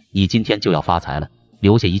始，你今天就要发财了。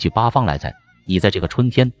留下一句八方来财，你在这个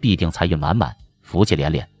春天必定财运满满，福气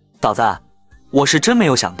连连。嫂子，我是真没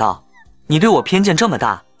有想到你对我偏见这么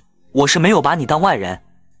大，我是没有把你当外人，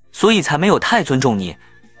所以才没有太尊重你，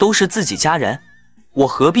都是自己家人，我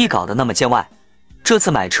何必搞得那么见外。这次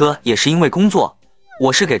买车也是因为工作，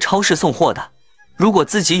我是给超市送货的，如果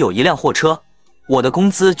自己有一辆货车，我的工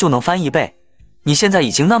资就能翻1倍。你现在已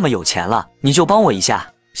经那么有钱了，你就帮我一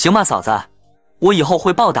下行吗？嫂子，我以后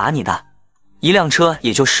会报答你的。一辆车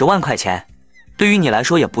也就10万块钱，对于你来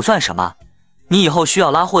说也不算什么，你以后需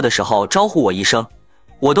要拉货的时候招呼我一声，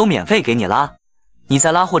我都免费给你拉。你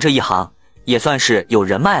在拉货这一行也算是有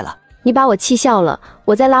人脉了。你把我气笑了，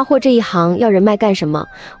我在拉货这一行要人脉干什么？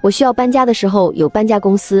我需要搬家的时候有搬家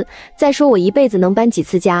公司，再说我一辈子能搬几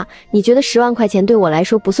次家？你觉得10万块钱对我来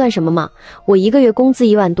说不算什么吗？我一个月工资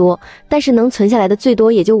1万多，但是能存下来的最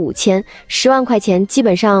多也就5000，10万块钱基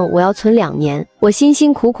本上我要存2年，我辛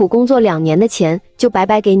辛苦苦工作2年的钱就白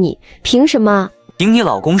白给你，凭什么？凭你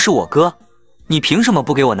老公是我哥，你凭什么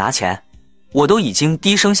不给我拿钱？我都已经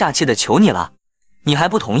低声下气的求你了，你还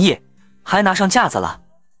不同意，还拿上架子了。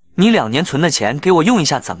你2年存的钱给我用一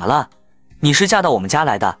下怎么了？你是嫁到我们家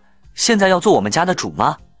来的，现在要做我们家的主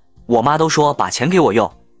吗？我妈都说把钱给我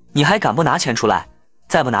用，你还敢不拿钱出来？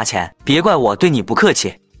再不拿钱，别怪我对你不客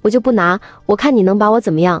气。我就不拿，我看你能把我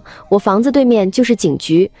怎么样？我房子对面就是警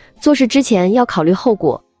局，做事之前要考虑后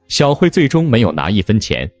果。小慧最终没有拿1分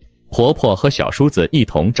钱，婆婆和小叔子一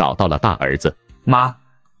同找到了大儿子。妈，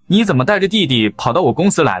你怎么带着弟弟跑到我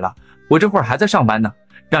公司来了？我这会儿还在上班呢，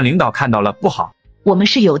让领导看到了不好。我们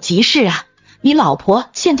是有急事啊，你老婆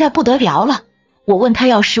现在不得了了，我问她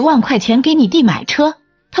要10万块钱给你弟买车，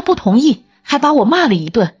她不同意，还把我骂了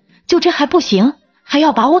一顿，就这还不行，还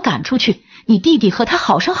要把我赶出去。你弟弟和他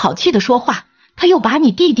好声好气的说话，他又把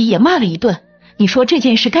你弟弟也骂了一顿，你说这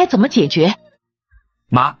件事该怎么解决？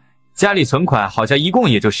妈，家里存款好像一共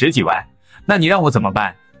也就10几万，那你让我怎么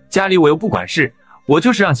办？家里我又不管事，我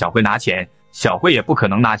就是让小慧拿钱，小慧也不可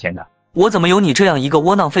能拿钱的。我怎么有你这样一个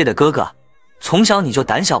窝囊废的哥哥？从小你就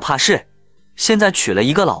胆小怕事，现在娶了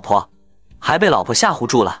一个老婆，还被老婆吓唬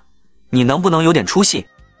住了，你能不能有点出息？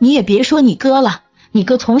你也别说你哥了，你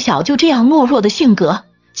哥从小就这样懦弱的性格。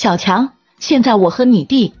小强，现在我和你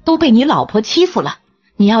弟都被你老婆欺负了，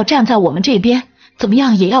你要站在我们这边，怎么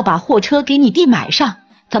样也要把货车给你弟买上，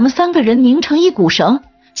咱们3个人拧成一股绳，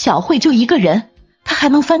小慧就一个人，她还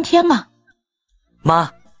能翻天吗？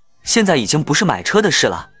妈，现在已经不是买车的事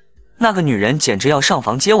了，那个女人简直要上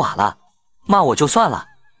房揭瓦了，骂我就算了，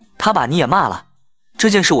她把你也骂了，这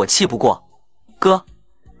件事我气不过。哥，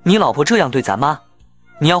你老婆这样对咱妈，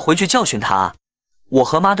你要回去教训她啊。我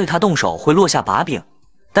和妈对她动手会落下把柄，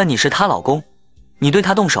但你是她老公，你对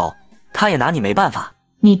她动手，她也拿你没办法。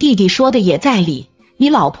你弟弟说的也在理，你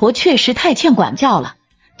老婆确实太欠管教了，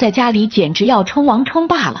在家里简直要称王称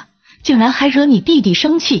霸了，竟然还惹你弟弟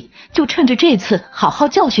生气，就趁着这次好好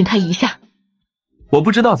教训他一下。我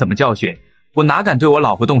不知道怎么教训，我哪敢对我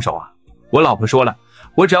老婆动手啊？我老婆说了，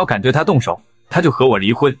我只要敢对她动手，她就和我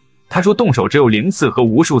离婚。她说动手只有0次和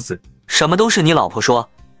无数次。什么都是你老婆说，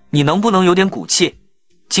你能不能有点骨气？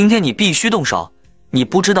今天你必须动手，你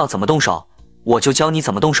不知道怎么动手，我就教你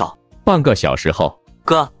怎么动手。半个小时后，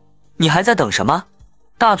哥，你还在等什么？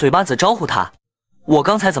大嘴巴子招呼他。我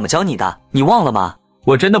刚才怎么教你的，你忘了吗？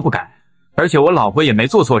我真的不敢，而且我老婆也没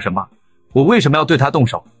做错什么，我为什么要对她动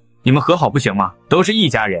手？你们和好不行吗？都是一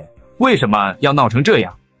家人，为什么要闹成这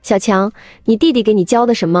样？小强，你弟弟给你教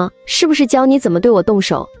的什么？是不是教你怎么对我动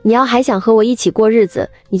手？你要还想和我一起过日子，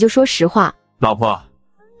你就说实话。老婆，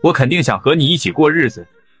我肯定想和你一起过日子。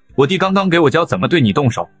我弟刚刚给我教怎么对你动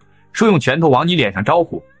手，说用拳头往你脸上招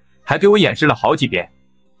呼，还给我演示了好几遍。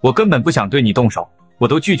我根本不想对你动手，我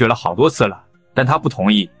都拒绝了好多次了，但他不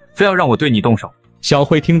同意，非要让我对你动手。小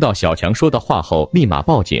慧听到小强说的话后，立马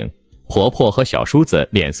报警。婆婆和小叔子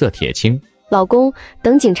脸色铁青。老公，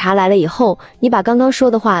等警察来了以后，你把刚刚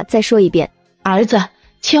说的话再说一遍。儿子，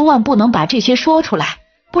千万不能把这些说出来，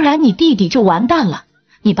不然你弟弟就完蛋了。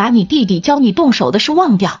你把你弟弟教你动手的事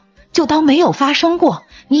忘掉，就当没有发生过。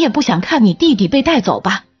你也不想看你弟弟被带走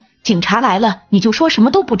吧？警察来了，你就说什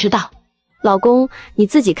么都不知道。老公，你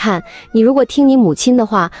自己看，你如果听你母亲的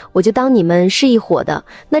话，我就当你们是一伙的，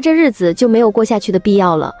那这日子就没有过下去的必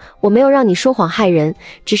要了。我没有让你说谎害人，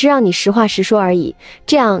只是让你实话实说而已。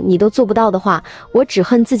这样你都做不到的话，我只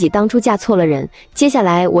恨自己当初嫁错了人。接下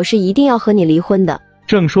来我是一定要和你离婚的。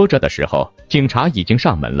正说着的时候，警察已经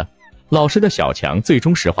上门了。老实的小强最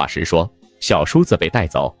终实话实说，小叔子被带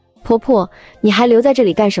走。婆婆，你还留在这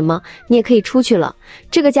里干什么？你也可以出去了，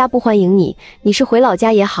这个家不欢迎你。你是回老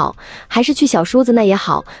家也好，还是去小叔子那也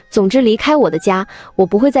好，总之离开我的家，我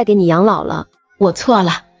不会再给你养老了。我错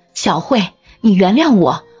了，小慧，你原谅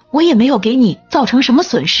我，我也没有给你造成什么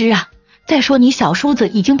损失啊。再说你小叔子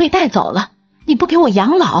已经被带走了，你不给我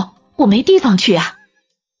养老，我没地方去啊。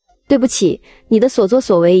对不起，你的所作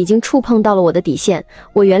所为已经触碰到了我的底线，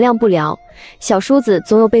我原谅不了。小叔子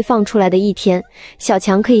总有被放出来的一天，小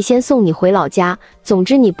强可以先送你回老家，总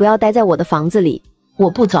之你不要待在我的房子里。我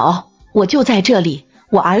不走，我就在这里，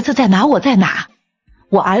我儿子在哪我在哪，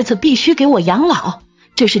我儿子必须给我养老，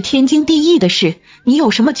这是天经地义的事，你有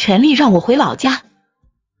什么权利让我回老家？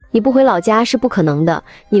你不回老家是不可能的，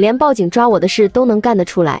你连报警抓我的事都能干得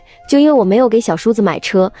出来，就因为我没有给小叔子买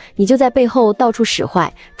车，你就在背后到处使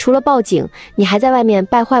坏，除了报警，你还在外面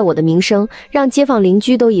败坏我的名声，让街坊邻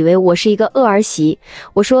居都以为我是一个恶儿媳。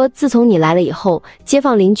我说自从你来了以后，街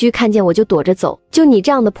坊邻居看见我就躲着走，就你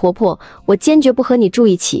这样的婆婆，我坚决不和你住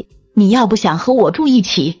一起。你要不想和我住一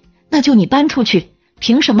起，那就你搬出去，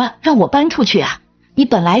凭什么让我搬出去啊？你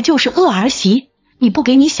本来就是恶儿媳，你不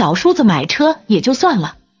给你小叔子买车也就算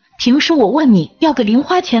了，平时我问你要个零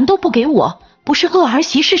花钱都不给我，不是恶儿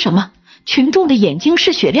媳是什么？群众的眼睛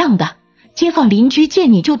是雪亮的，街坊邻居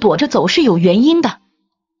见你就躲着走是有原因的。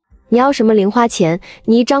你要什么零花钱？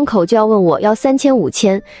你一张口就要问我要3000、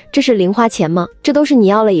5000，这是零花钱吗？这都是你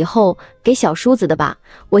要了以后给小叔子的吧？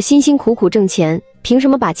我辛辛苦苦挣钱，凭什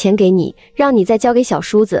么把钱给你，让你再交给小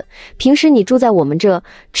叔子？平时你住在我们这，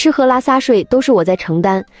吃喝拉撒睡都是我在承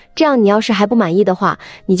担，这样你要是还不满意的话，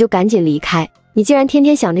你就赶紧离开。你既然天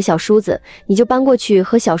天想着小叔子，你就搬过去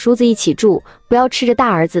和小叔子一起住，不要吃着大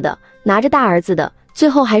儿子的，拿着大儿子的，最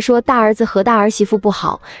后还说大儿子和大儿媳妇不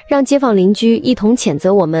好，让街坊邻居一同谴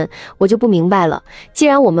责我们，我就不明白了。既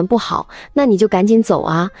然我们不好，那你就赶紧走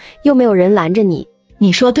啊，又没有人拦着你。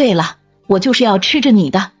你说对了，我就是要吃着你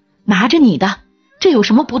的，拿着你的，这有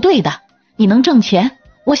什么不对的？你能挣钱，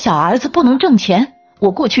我小儿子不能挣钱，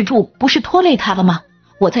我过去住不是拖累他了吗？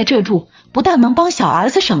我在这住，不但能帮小儿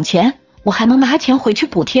子省钱，我还能拿钱回去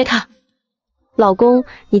补贴他。老公，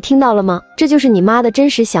你听到了吗？这就是你妈的真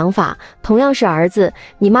实想法。同样是儿子，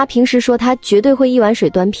你妈平时说她绝对会一碗水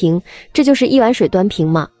端平，这就是一碗水端平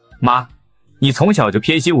吗？妈，你从小就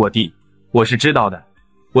偏心我弟，我是知道的。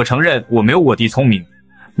我承认我没有我弟聪明，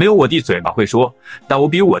没有我弟嘴巴会说，但我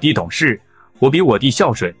比我弟懂事，我比我弟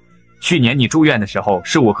孝顺。去年你住院的时候，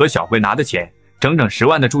是我和小慧拿的钱，整整10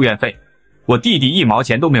万的住院费，我弟弟1毛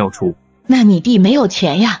钱都没有出。那你弟没有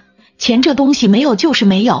钱呀，钱这东西没有就是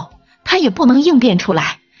没有，他也不能应变出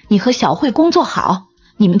来。你和小慧工作好，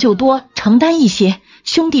你们就多承担一些，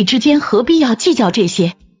兄弟之间何必要计较这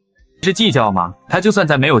些？是计较吗？他就算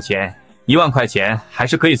再没有钱，1万块钱还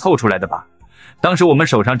是可以凑出来的吧。当时我们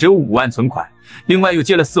手上只有5万存款，另外又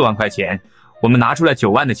借了4万块钱，我们拿出来9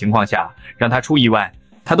万的情况下，让他出1万，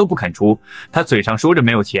他都不肯出。他嘴上说着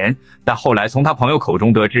没有钱，但后来从他朋友口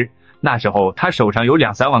中得知，那时候他手上有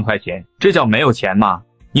2、3万块钱，这叫没有钱吗？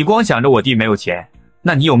你光想着我弟没有钱，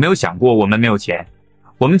那你有没有想过我们没有钱？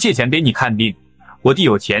我们借钱给你看病，我弟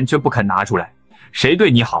有钱却不肯拿出来，谁对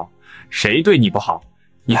你好，谁对你不好，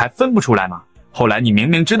你还分不出来吗？后来你明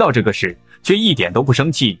明知道这个事，却一点都不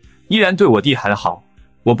生气，依然对我弟很好，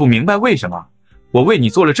我不明白为什么。我为你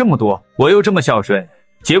做了这么多，我又这么孝顺，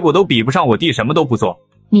结果都比不上我弟什么都不做。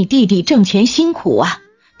你弟弟挣钱辛苦啊，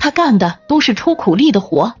他干的都是出苦力的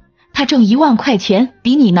活，他挣1万块钱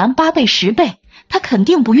比你难8倍10倍，他肯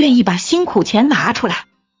定不愿意把辛苦钱拿出来。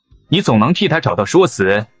你总能替他找到说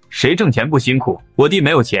辞，谁挣钱不辛苦？我弟没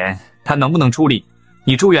有钱，他能不能出力？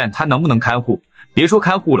你住院他能不能看护？别说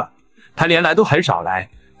看护了，他连来都很少来。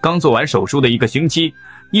刚做完手术的1个星期，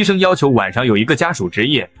医生要求晚上有一个家属值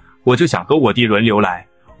夜，我就想和我弟轮流来，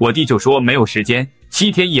我弟就说没有时间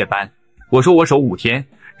，7天夜班。我说我守5天，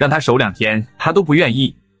让他守2天，他都不愿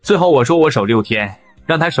意。最后我说我守6天，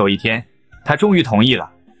让他守1天，他终于同意了。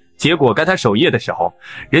结果该他守夜的时候，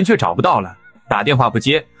人却找不到了，打电话不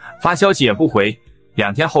接，发消息也不回。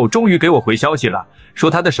2天后终于给我回消息了，说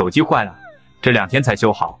他的手机坏了，这2天才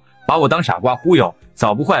修好，把我当傻瓜忽悠，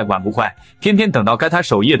早不坏晚不坏，偏偏等到该他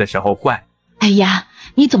守夜的时候坏。哎呀，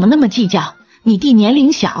你怎么那么计较？你弟年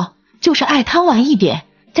龄小，就是爱贪玩一点，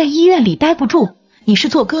在医院里待不住。你是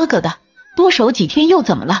做哥哥的，多守几天又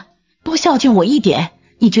怎么了？多孝敬我一点，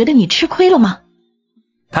你觉得你吃亏了吗？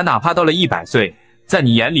他哪怕到了100岁，在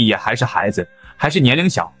你眼里也还是孩子，还是年龄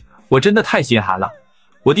小，我真的太心寒了。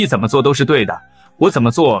我弟怎么做都是对的，我怎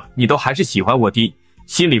么做你都还是喜欢我弟，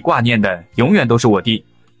心里挂念的永远都是我弟，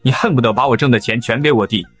你恨不得把我挣的钱全给我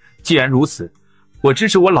弟。既然如此，我支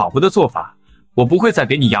持我老婆的做法，我不会再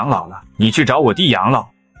给你养老了，你去找我弟养老。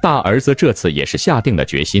大儿子这次也是下定了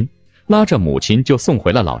决心，拉着母亲就送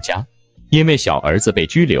回了老家。因为小儿子被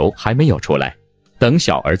拘留还没有出来，等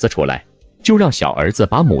小儿子出来，就让小儿子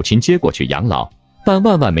把母亲接过去养老。但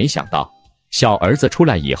万万没想到，小儿子出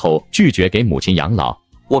来以后拒绝给母亲养老。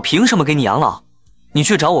我凭什么给你养老？你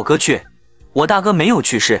去找我哥去，我大哥没有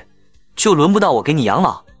去世，就轮不到我给你养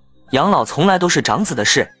老。养老从来都是长子的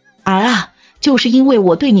事。儿啊，就是因为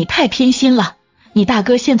我对你太偏心了，你大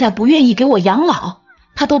哥现在不愿意给我养老，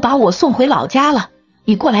他都把我送回老家了，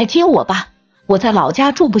你过来接我吧。我在老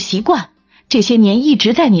家住不习惯，这些年一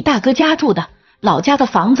直在你大哥家住的，老家的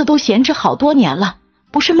房子都闲置好多年了，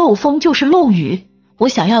不是漏风就是漏雨，我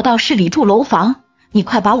想要到市里住楼房，你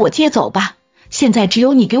快把我接走吧，现在只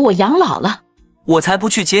有你给我养老了。我才不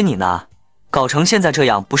去接你呢，搞成现在这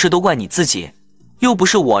样不是都怪你自己，又不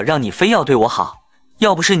是我让你非要对我好，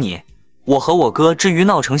要不是你，我和我哥至于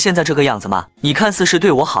闹成现在这个样子吗？你看似是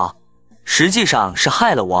对我好，实际上是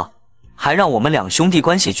害了我，还让我们2兄弟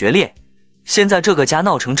关系决裂，现在这个家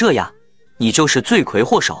闹成这样，你就是罪魁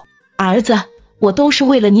祸首。儿子，我都是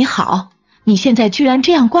为了你好，你现在居然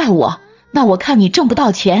这样怪我，那我看你挣不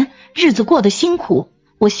到钱，日子过得辛苦，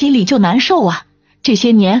我心里就难受啊。这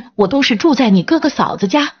些年我都是住在你哥哥嫂子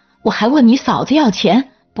家，我还问你嫂子要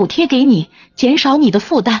钱，补贴给你，减少你的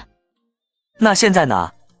负担。那现在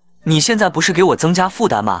呢？你现在不是给我增加负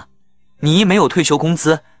担吗？你一没有退休工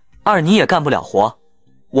资，2你也干不了活。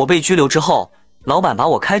我被拘留之后，老板把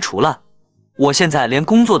我开除了，我现在连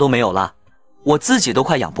工作都没有了，我自己都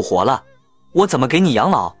快养不活了，我怎么给你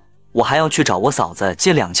养老？我还要去找我嫂子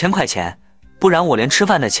借2000块钱，不然我连吃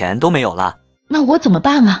饭的钱都没有了。那我怎么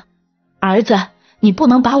办啊？儿子，你不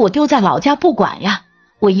能把我丢在老家不管呀，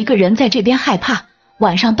我一个人在这边害怕，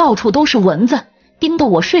晚上到处都是蚊子，叮得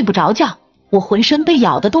我睡不着觉，我浑身被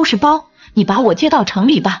咬的都是包，你把我接到城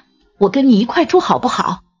里吧，我跟你一块住好不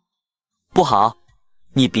好？不好，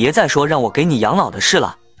你别再说让我给你养老的事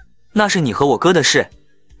了，那是你和我哥的事，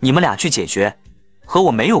你们俩去解决，和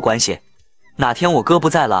我没有关系。哪天我哥不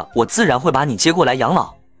在了，我自然会把你接过来养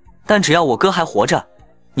老，但只要我哥还活着，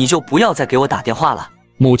你就不要再给我打电话了。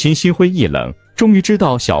母亲心灰意冷，终于知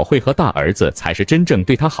道小慧和大儿子才是真正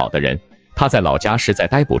对她好的人。她在老家实在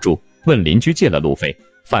待不住，问邻居借了路费，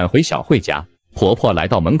返回小慧家。婆婆来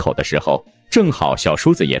到门口的时候，正好小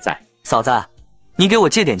叔子也在。嫂子，你给我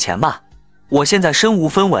借点钱吧，我现在身无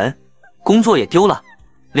分文，工作也丢了，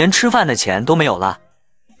连吃饭的钱都没有了，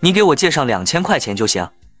你给我借上2000块钱就行，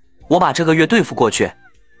我把这个月对付过去，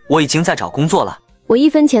我已经在找工作了。我1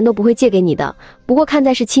分钱都不会借给你的。不过看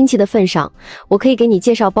在是亲戚的份上，我可以给你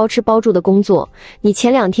介绍包吃包住的工作。你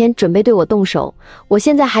前2天准备对我动手，我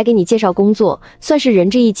现在还给你介绍工作，算是仁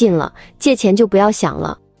至义尽了。借钱就不要想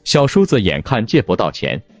了。小叔子眼看借不到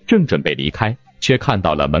钱，正准备离开，却看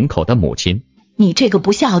到了门口的母亲。你这个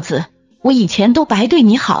不孝子，我以前都白对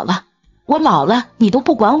你好了，我老了你都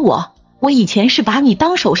不管我，我以前是把你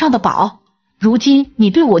当手上的宝，如今你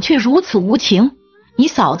对我却如此无情。你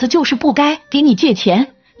嫂子就是不该给你借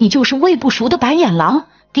钱，你就是喂不熟的白眼狼，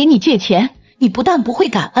给你借钱，你不但不会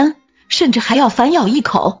感恩，甚至还要反咬一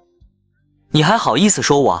口。你还好意思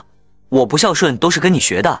说我？我不孝顺都是跟你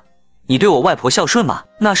学的。你对我外婆孝顺吗？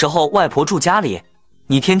那时候外婆住家里，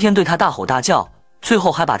你天天对她大吼大叫，最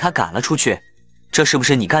后还把她赶了出去，这是不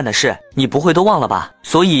是你干的事？你不会都忘了吧？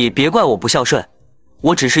所以别怪我不孝顺，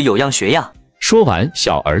我只是有样学样。说完，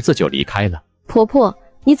小儿子就离开了。婆婆，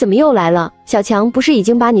你怎么又来了？小强不是已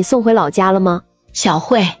经把你送回老家了吗？小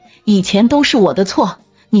慧，以前都是我的错，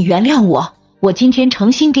你原谅我，我今天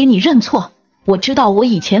诚心给你认错。我知道我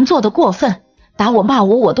以前做的过分，打我骂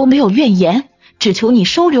我都没有怨言，只求你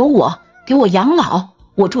收留我，给我养老。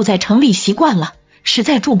我住在城里习惯了，实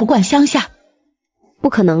在住不惯乡下。不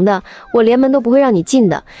可能的，我连门都不会让你进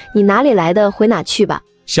的，你哪里来的回哪去吧。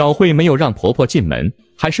小慧没有让婆婆进门，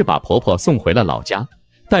还是把婆婆送回了老家，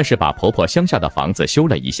但是把婆婆乡下的房子修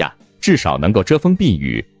了一下，至少能够遮风避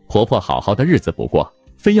雨。婆婆好好的日子不过，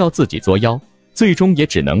非要自己作妖，最终也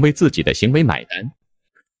只能为自己的行为买单。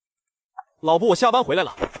老婆，我下班回来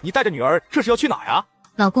了，你带着女儿这是要去哪呀？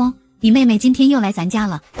老公，你妹妹今天又来咱家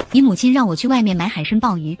了，你母亲让我去外面买海参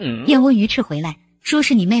鲍鱼、燕窝鱼翅回来，说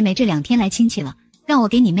是你妹妹这2天来亲戚了，让我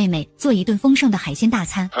给你妹妹做一顿丰盛的海鲜大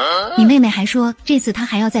餐。你妹妹还说这次她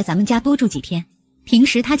还要在咱们家多住几天，平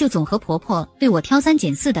时她就总和婆婆对我挑三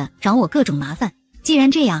拣四的，找我各种麻烦。既然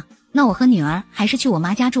这样，那我和女儿还是去我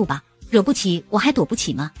妈家住吧，惹不起我还躲不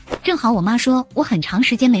起吗？正好我妈说我很长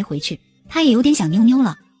时间没回去，她也有点想妞妞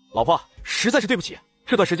了。老婆，实在是对不起，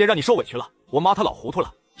这段时间让你受委屈了。我妈她老糊涂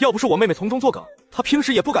了，要不是我妹妹从中作梗，她平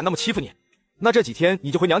时也不敢那么欺负你。那这几天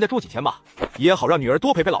你就回娘家住几天吧，也好让女儿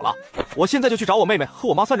多陪陪姥姥。我现在就去找我妹妹和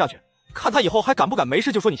我妈算账去，看她以后还敢不敢没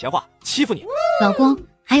事就说你闲话，欺负你。老公，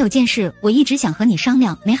还有件事我一直想和你商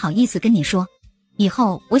量，没好意思跟你说。以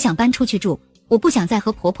后我想搬出去住，我不想再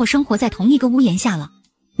和婆婆生活在同一个屋檐下了。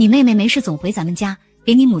你妹妹没事总回咱们家，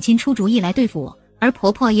给你母亲出主意来对付我，而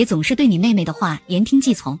婆婆也总是对你妹妹的话言听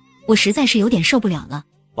计从，我实在是有点受不了了。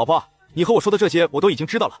老婆，你和我说的这些我都已经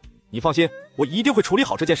知道了，你放心，我一定会处理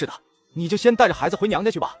好这件事的。你就先带着孩子回娘家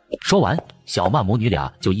去吧。说完，小曼母女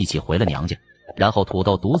俩就一起回了娘家，然后土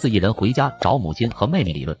豆独自一人回家找母亲和妹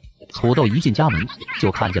妹理论。土豆一进家门，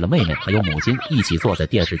就看见了妹妹还有母亲一起坐在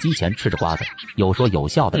电视机前吃着瓜子，有说有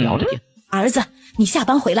笑的聊着天。儿子，你下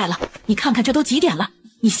班回来了，你看看这都几点了，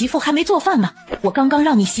你媳妇还没做饭呢。我刚刚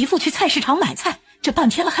让你媳妇去菜市场买菜，这半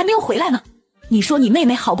天了还没有回来呢。你说你妹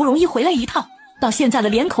妹好不容易回来一趟，到现在了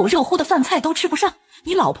连口热乎的饭菜都吃不上，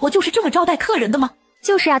你老婆就是这么招待客人的吗？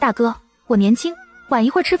就是啊，大哥，我年轻，晚一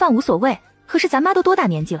会儿吃饭无所谓，可是咱妈都多大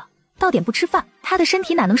年纪了，到点不吃饭，她的身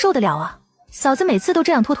体哪能受得了啊？嫂子每次都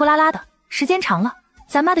这样拖拖拉拉的，时间长了，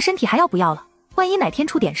咱妈的身体还要不要了？万一哪天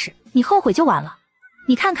出点事，你后悔就晚了。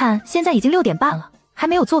你看看现在已经6点半了，还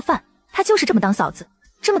没有做饭，她就是这么当嫂子，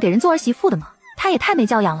这么给人做儿媳妇的吗？她也太没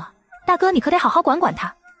教养了。大哥，你可得好好管管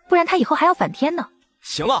她，不然她以后还要反天呢。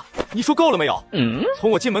行了，你说够了没有？从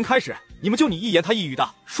我进门开始，你们就你一言他一语的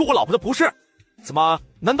说我老婆的不是。怎么？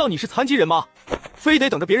难道你是残疾人吗？非得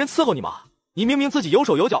等着别人伺候你吗？你明明自己有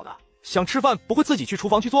手有脚的，想吃饭不会自己去厨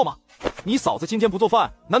房去做吗？你嫂子今天不做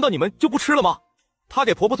饭，难道你们就不吃了吗？她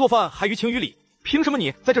给婆婆做饭还于情于理，凭什么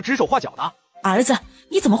你在这指手画脚的？儿子，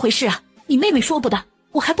你怎么回事啊？你妹妹说不的，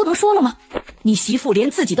我还不能说了吗？你媳妇连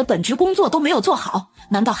自己的本职工作都没有做好，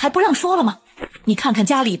难道还不让说了吗？你看看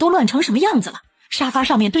家里都乱成什么样子了，沙发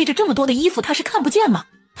上面堆着这么多的衣服，她是看不见吗？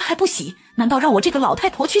她还不洗，难道让我这个老太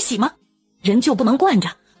婆去洗吗？人就不能惯着，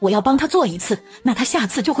我要帮她做一次，那她下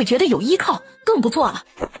次就会觉得有依靠，更不做了。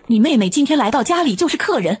你妹妹今天来到家里就是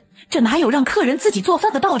客人，这哪有让客人自己做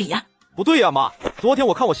饭的道理啊？不对呀，妈，昨天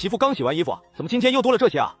我看我媳妇刚洗完衣服，怎么今天又多了这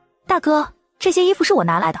些啊？大哥，这些衣服是我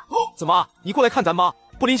拿来的。怎么，你过来看咱妈，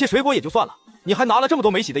不淋些水果也就算了，你还拿了这么多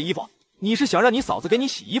没洗的衣服，你是想让你嫂子给你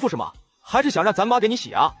洗衣服是吗？还是想让咱妈给你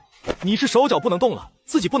洗啊？你是手脚不能动了，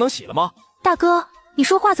自己不能洗了吗？大哥，你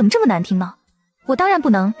说话怎么这么难听呢？我当然不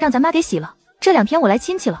能让咱妈给洗了，这2天我来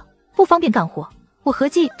亲戚了，不方便干活，我合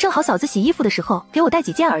计正好嫂子洗衣服的时候给我带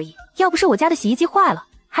几件而已，要不是我家的洗衣机坏了，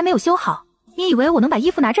还没有修好，你以为我能把衣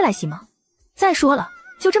服拿这来洗吗？再说了，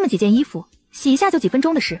就这么几件衣服，洗一下就几分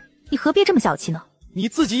钟的事，你何必这么小气呢？你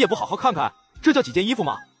自己也不好好看看，这叫几件衣服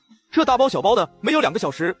吗？这大包小包的，没有2个小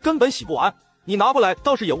时根本洗不完。你拿过来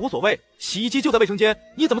倒是也无所谓，洗衣机就在卫生间，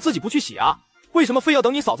你怎么自己不去洗啊？为什么非要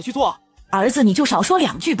等你嫂子去做啊？儿子，你就少说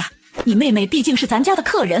2句吧。你妹妹毕竟是咱家的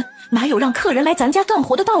客人，哪有让客人来咱家干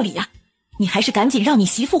活的道理呀？你还是赶紧让你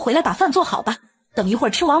媳妇回来把饭做好吧，等一会儿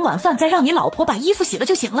吃完晚饭再让你老婆把衣服洗了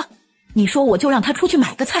就行了。你说我就让她出去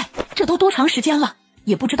买个菜，这都多长时间了，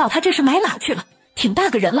也不知道她这是买哪去了。挺大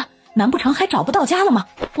个人了，难不成还找不到家了吗？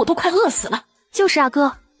我都快饿死了。就是啊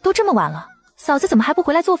哥，都这么晚了，嫂子怎么还不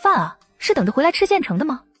回来做饭啊？是等着回来吃现成的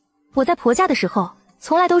吗？我在婆家的时候，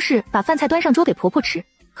从来都是把饭菜端上桌给婆婆吃，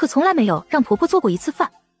可从来没有让婆婆做过一次饭。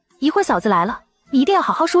一会儿嫂子来了，你一定要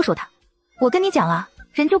好好说说她。我跟你讲啊，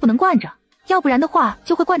人就不能惯着，要不然的话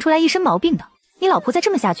就会惯出来一身毛病的。你老婆再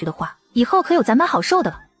这么下去的话，以后可有咱妈好受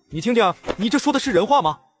的了。你听听，你这说的是人话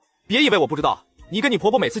吗？别以为我不知道，你跟你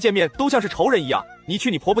婆婆每次见面都像是仇人一样，你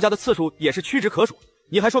去你婆婆家的次数也是屈指可数。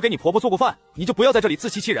你还说给你婆婆做过饭，你就不要在这里自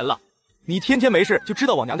欺欺人了。你天天没事就知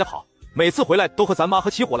道往娘家跑，每次回来都和咱妈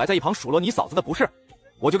和起火来在一旁数落你嫂子的不是。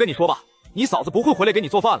我就跟你说吧，你嫂子不会回来给你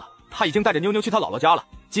做饭了，她已经带着妞妞去她姥姥家了。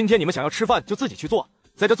今天你们想要吃饭就自己去做，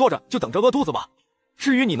在这坐着就等着饿肚子吧。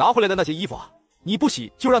至于你拿回来的那些衣服啊，你不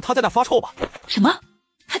洗就让她在那发臭吧。什么？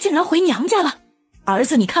她竟然回娘家了？儿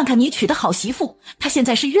子，你看看你娶的好媳妇，她现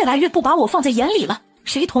在是越来越不把我放在眼里了。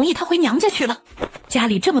谁同意她回娘家去了？家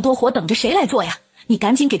里这么多活等着谁来做呀？你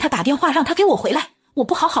赶紧给她打电话让她给我回来，我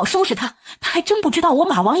不好好收拾她，她还真不知道我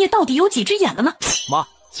马王爷到底有几只眼了呢。妈，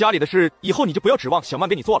家里的事以后你就不要指望小曼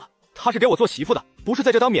给你做了，她是给我做媳妇的，不是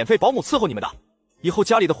在这当免费保姆伺候你们的。以后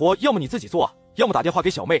家里的活要么你自己做，要么打电话给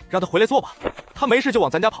小妹让她回来做吧。她没事就往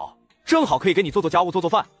咱家跑，正好可以给你做做家务做做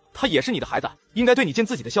饭。她也是你的孩子，应该对你尽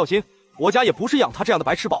自己的孝心。我家也不是养她这样的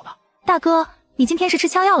白吃饱的。大哥，你今天是吃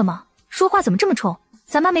枪药了吗？说话怎么这么冲？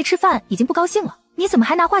咱妈没吃饭已经不高兴了，你怎么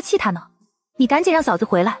还拿话气她呢？你赶紧让嫂子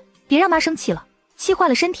回来，别让妈生气了，气坏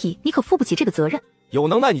了身体你可负不起这个责任。有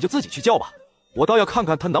能耐你就自己去叫吧，我倒要看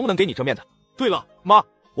看她能不能给你这面子。对了，妈，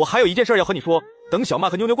我还有一件事要和你说，等小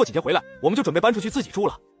曼和妞妞过几天回来，我们就准备搬出去自己住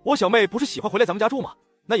了。我小妹不是喜欢回来咱们家住吗？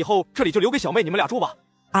那以后这里就留给小妹你们俩住吧。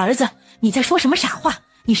儿子，你在说什么傻话？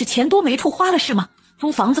你是钱多没处花了是吗？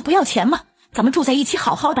租房子不要钱吗？咱们住在一起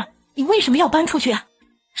好好的，你为什么要搬出去啊？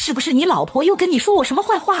是不是你老婆又跟你说我什么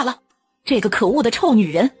坏话了？这个可恶的臭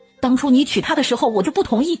女人，当初你娶她的时候我就不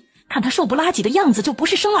同意，看她瘦不拉几的样子就不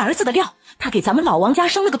是生儿子的料，她给咱们老王家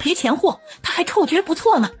生了个赔钱货，她还臭觉不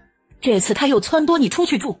错呢。这次她又撺掇你出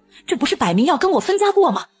去住，这不是摆明要跟我分家过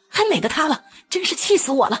吗？还哪个她了？真是气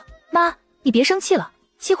死我了。妈，你别生气了，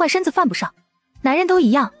气坏身子犯不上，男人都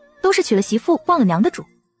一样，都是娶了媳妇忘了娘的主。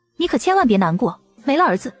你可千万别难过，没了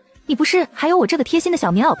儿子，你不是还有我这个贴心的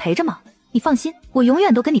小棉袄陪着吗？你放心，我永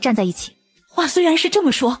远都跟你站在一起。话虽然是这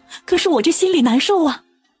么说，可是我这心里难受啊。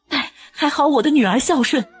哎，还好我的女儿孝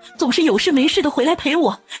顺，总是有事没事的回来陪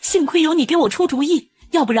我，幸亏有你给我出主意，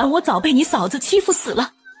要不然我早被你嫂子欺负死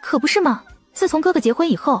了。可不是吗？自从哥哥结婚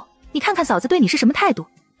以后，你看看嫂子对你是什么态度，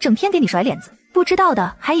整天给你甩脸子，不知道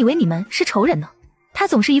的还以为你们是仇人呢。她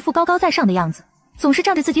总是一副高高在上的样子，总是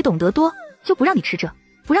仗着自己懂得多，就不让你吃这，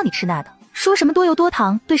不让你吃那的，说什么多油多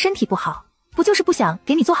糖对身体不好，不就是不想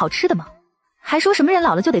给你做好吃的吗？还说什么人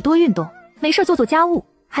老了就得多运动，没事做做家务，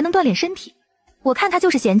还能锻炼身体。我看他就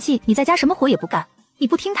是嫌弃你在家什么活也不干，你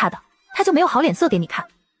不听他的，他就没有好脸色给你看。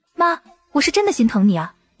妈，我是真的心疼你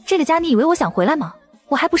啊，这个家你以为我想回来吗？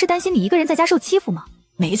我还不是担心你一个人在家受欺负吗？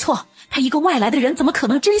没错，他一个外来的人怎么可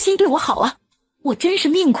能真心对我好啊？我真是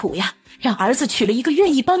命苦呀，让儿子娶了一个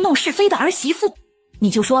愿意搬弄是非的儿媳妇。你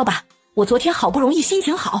就说吧，我昨天好不容易心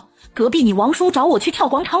情好，隔壁你王叔找我去跳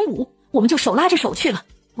广场舞，我们就手拉着手去了，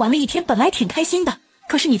玩了一天，本来挺开心的。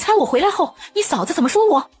可是你猜我回来后，你嫂子怎么说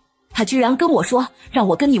我？她居然跟我说，让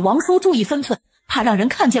我跟你王叔注意分寸，怕让人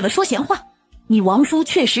看见了说闲话。你王叔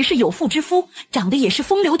确实是有妇之夫，长得也是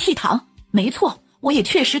风流倜傥，没错，我也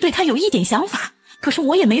确实对他有一点想法，可是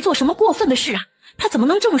我也没做什么过分的事啊，他怎么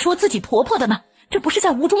能这么说自己婆婆的呢？这不是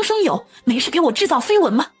在无中生有，没事给我制造绯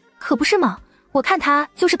闻吗？可不是吗？我看他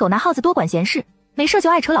就是狗拿耗子多管闲事，没事就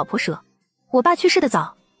爱扯老婆舌。我爸去世的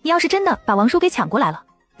早，你要是真的把王叔给抢过来了，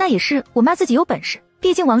那也是我妈自己有本事，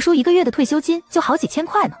毕竟王叔一个月的退休金就好几千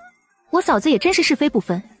块呢。我嫂子也真是是非不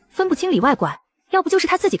分，分不清里外拐，要不就是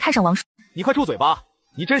她自己看上王叔。你快住嘴吧，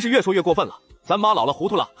你真是越说越过分了。咱妈老了糊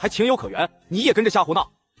涂了还情有可原，你也跟着瞎胡闹。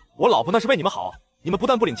我老婆那是为你们好，你们不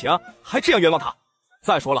但不领情，还这样冤枉她。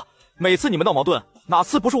再说了，每次你们闹矛盾，哪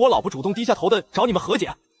次不是我老婆主动低下头的找你们和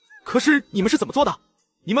解？可是你们是怎么做的？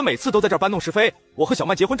你们每次都在这儿搬弄是非。我和小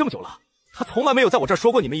曼结婚这么久了，她从来没有在我这儿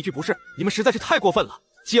说过你们一句不是，你们实在是太过分了，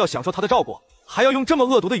既要享受她的照顾，还要用这么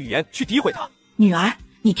恶毒的语言去诋毁她。女儿，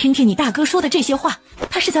你听听你大哥说的这些话，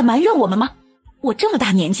他是在埋怨我们吗？我这么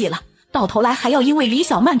大年纪了，到头来还要因为李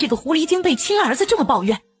小曼这个狐狸精被亲儿子这么抱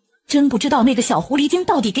怨。真不知道那个小狐狸精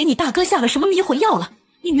到底给你大哥下了什么迷魂药了，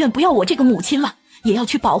宁愿不要我这个母亲了，也要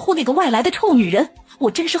去保护那个外来的臭女人。我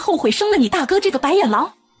真是后悔生了你大哥这个白眼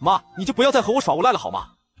狼。妈，你就不要再和我耍无赖了好吗？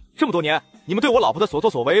这么多年，你们对我老婆的所作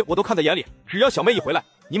所为我都看在眼里，只要小妹一回来，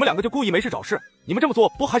你们两个就故意没事找事。你们这么做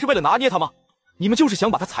不还是为了拿捏她吗？你们就是想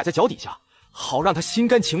把她踩在脚底下，好让她心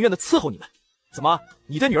甘情愿的伺候你们。怎么，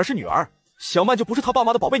你的女儿是女儿，小曼就不是她爸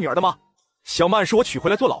妈的宝贝女儿的吗？小曼是我娶回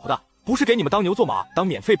来做老婆的，不是给你们当牛做马当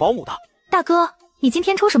免费保姆的。大哥，你今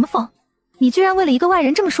天抽什么风？你居然为了一个外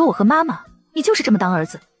人这么说我和妈妈，你就是这么当儿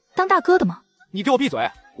子当大哥的吗？你给我闭嘴，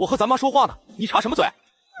我和咱妈说话呢，你插什么嘴？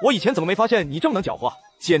我以前怎么没发现你这么能搅和，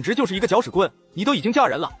简直就是一个搅屎棍。你都已经嫁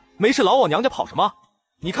人了，没事老往娘家跑什么？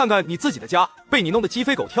你看看你自己的家被你弄得鸡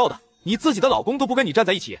飞狗跳的，你自己的老公都不跟你站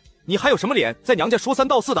在一起，你还有什么脸在娘家说三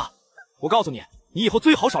道四的？我告诉你，你以后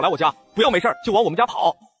最好少来我家，不要没事就往我们家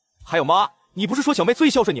跑。还有妈，你不是说小妹最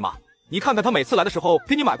孝顺你吗？你看看她每次来的时候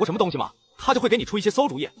给你买过什么东西吗？她就会给你出一些馊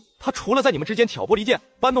主意。她除了在你们之间挑拨离间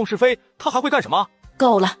搬弄是非，她还会干什么？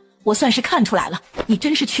够了，我算是看出来了，你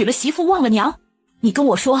真是娶了媳妇忘了娘。你跟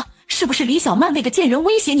我说，是不是李小曼那个贱人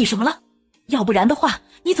威胁你什么了？要不然的话，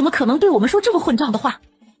你怎么可能对我们说这么混账的话？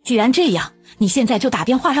既然这样，你现在就打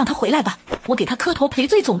电话让他回来吧，我给他磕头赔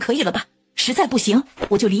罪总可以了吧？实在不行，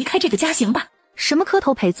我就离开这个家行吧。什么磕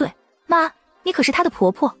头赔罪？妈，你可是他的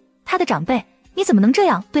婆婆，他的长辈，你怎么能这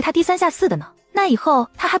样对他低三下四的呢？那以后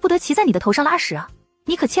他还不得骑在你的头上拉屎啊？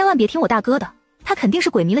你可千万别听我大哥的，他肯定是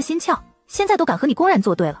鬼迷了心窍，现在都敢和你公然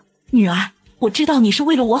作对了。女儿，我知道你是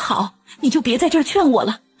为了我好，你就别在这儿劝我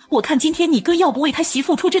了。我看今天你哥要不为他媳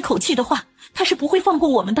妇出这口气的话，他是不会放过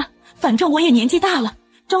我们的。反正我也年纪大了，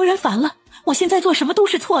招人烦了，我现在做什么都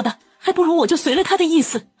是错的，还不如我就随了他的意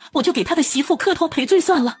思，我就给他的媳妇磕头赔罪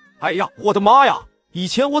算了。哎呀，我的妈呀！以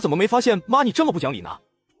前我怎么没发现妈你这么不讲理呢？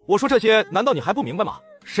我说这些难道你还不明白吗？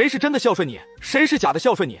谁是真的孝顺你，谁是假的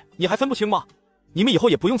孝顺你，你还分不清吗？你们以后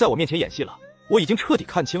也不用在我面前演戏了，我已经彻底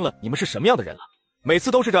看清了你们是什么样的人了。每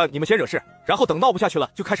次都是着你们先惹事，然后等闹不下去了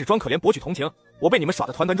就开始装可怜博取同情，我被你们耍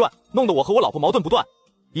得团团转，弄得我和我老婆矛盾不断。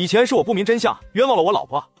以前是我不明真相，冤枉了我老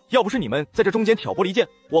婆，要不是你们在这中间挑拨离间，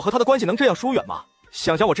我和她的关系能这样疏远吗？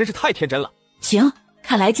想想我真是太天真了。行，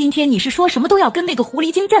看来今天你是说什么都要跟那个狐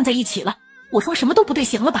狸精站在一起了，我说什么都不对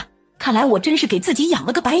行了吧？看来我真是给自己养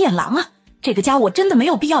了个白眼狼啊！这个家我真的没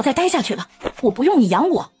有必要再待下去了，我不用你养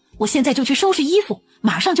我，我现在就去收拾衣服，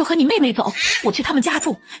马上就和你妹妹走，我去他们家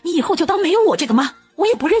住，你以后就当没有我这个妈，我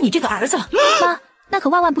也不认你这个儿子了。妈，那可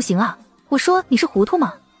万万不行啊！我说你是糊涂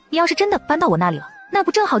吗？你要是真的搬到我那里了，那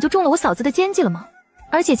不正好就中了我嫂子的奸计了吗？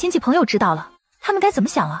而且亲戚朋友知道了，他们该怎么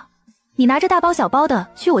想啊？你拿着大包小包的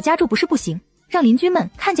去我家住不是不行，让邻居们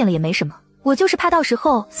看见了也没什么，我就是怕到时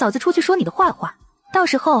候嫂子出去说你的坏话，到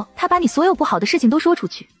时候她把你所有不好的事情都说出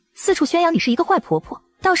去，四处宣扬你是一个坏婆婆，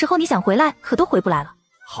到时候你想回来可都回不来了。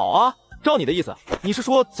好啊，照你的意思，你是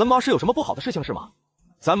说咱妈是有什么不好的事情是吗？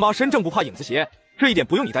咱妈身正不怕影子斜，这一点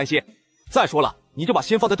不用你担心。再说了，你就把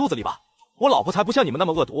心放在肚子里吧，我老婆才不像你们那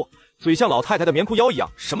么恶毒，嘴像老太太的棉裤腰一样，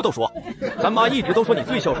什么都说。咱妈一直都说你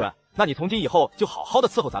最孝顺，那你从今以后就好好的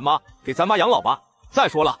伺候咱妈，给咱妈养老吧。再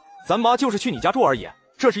说了，咱妈就是去你家住而已，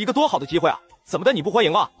这是一个多好的机会啊，怎么的你不欢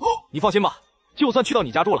迎啊？你放心吧，就算去到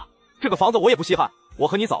你家住了，这个房子我也不稀罕，我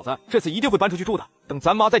和你嫂子这次一定会搬出去住的，等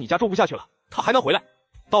咱妈在你家住不下去了，她还能回来，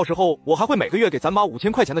到时候我还会每个月给咱妈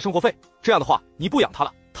5000块钱的生活费，这样的话你不养她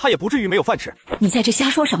了，她也不至于没有饭吃。你在这瞎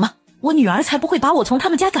说什么？我女儿才不会把我从他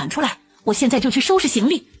们家赶出来，我现在就去收拾行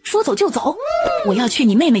李，说走就走。我要去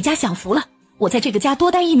你妹妹家享福了，我在这个家多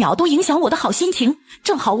待1秒都影响我的好心情，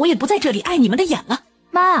正好我也不在这里碍你们的眼了。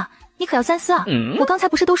妈啊，你可要三思啊！我刚才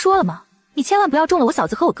不是都说了吗？你千万不要中了我嫂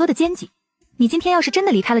子和我哥的奸计。你今天要是真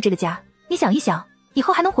的离开了这个家，你想一想，以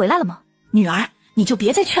后还能回来了吗？女儿，你就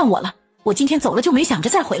别再劝我了，我今天走了就没想着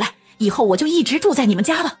再回来，以后我就一直住在你们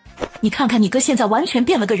家了。你看看你哥现在完全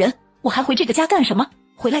变了个人，我还回这个家干什么？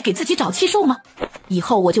回来给自己找气受吗？以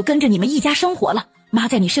后我就跟着你们一家生活了，妈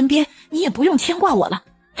在你身边，你也不用牵挂我了，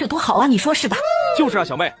这多好啊，你说是吧？就是啊，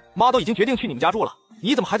小妹，妈都已经决定去你们家住了，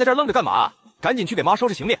你怎么还在这儿愣着干嘛啊？赶紧去给妈收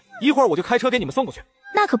拾行李，一会儿我就开车给你们送过去。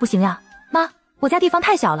那可不行呀，妈，我家地方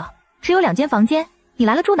太小了，只有2间房间，你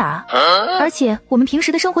来了住哪儿啊？而且我们平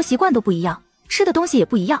时的生活习惯都不一样，吃的东西也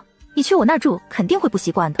不一样，你去我那儿住肯定会不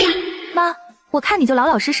习惯的。妈，我看你就老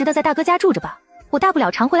老实实的在大哥家住着吧，我大不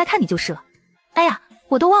了常回来看你就是了。哎呀，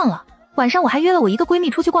我都忘了，晚上我还约了我一个闺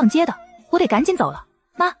蜜出去逛街的，我得赶紧走了。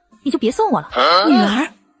妈，你就别送我了。女儿，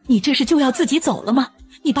你这是就要自己走了吗？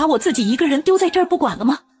你把我自己一个人丢在这儿不管了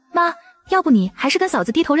吗？妈，要不你还是跟嫂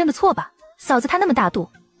子低头认个错吧，嫂子她那么大度，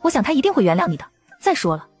我想她一定会原谅你的。再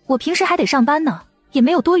说了，我平时还得上班呢，也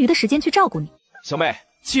没有多余的时间去照顾你。小妹，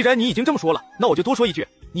既然你已经这么说了，那我就多说一句，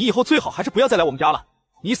你以后最好还是不要再来我们家了。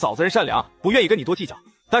你嫂子人善良，不愿意跟你多计较，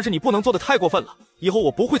但是你不能做得太过分了，以后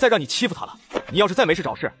我不会再让你欺负她了。你要是再没事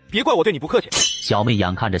找事，别怪我对你不客气。小妹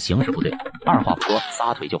眼看着形势不对，二话不说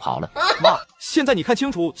撒腿就跑了。妈，现在你看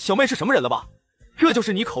清楚小妹是什么人了吧？这就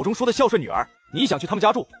是你口中说的孝顺女儿。你想去他们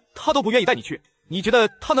家住，她都不愿意带你去，你觉得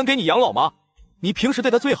她能给你养老吗？你平时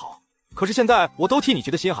对她最好，可是现在我都替你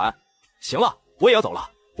觉得心寒。行了，我也要走了，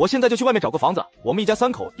我现在就去外面找个房子，我们一家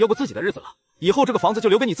3口要过自己的日子了。以后这个房子就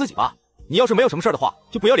留给你自己吧，你要是没有什么事的话，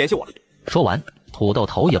就不要联系我了。说完，土豆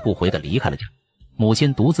头也不回的离开了家。母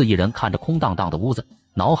亲独自一人看着空荡荡的屋子，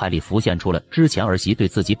脑海里浮现出了之前儿媳对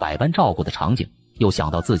自己百般照顾的场景，又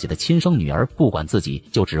想到自己的亲生女儿不管自己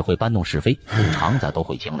就只会搬弄是非，肠子都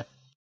悔青了。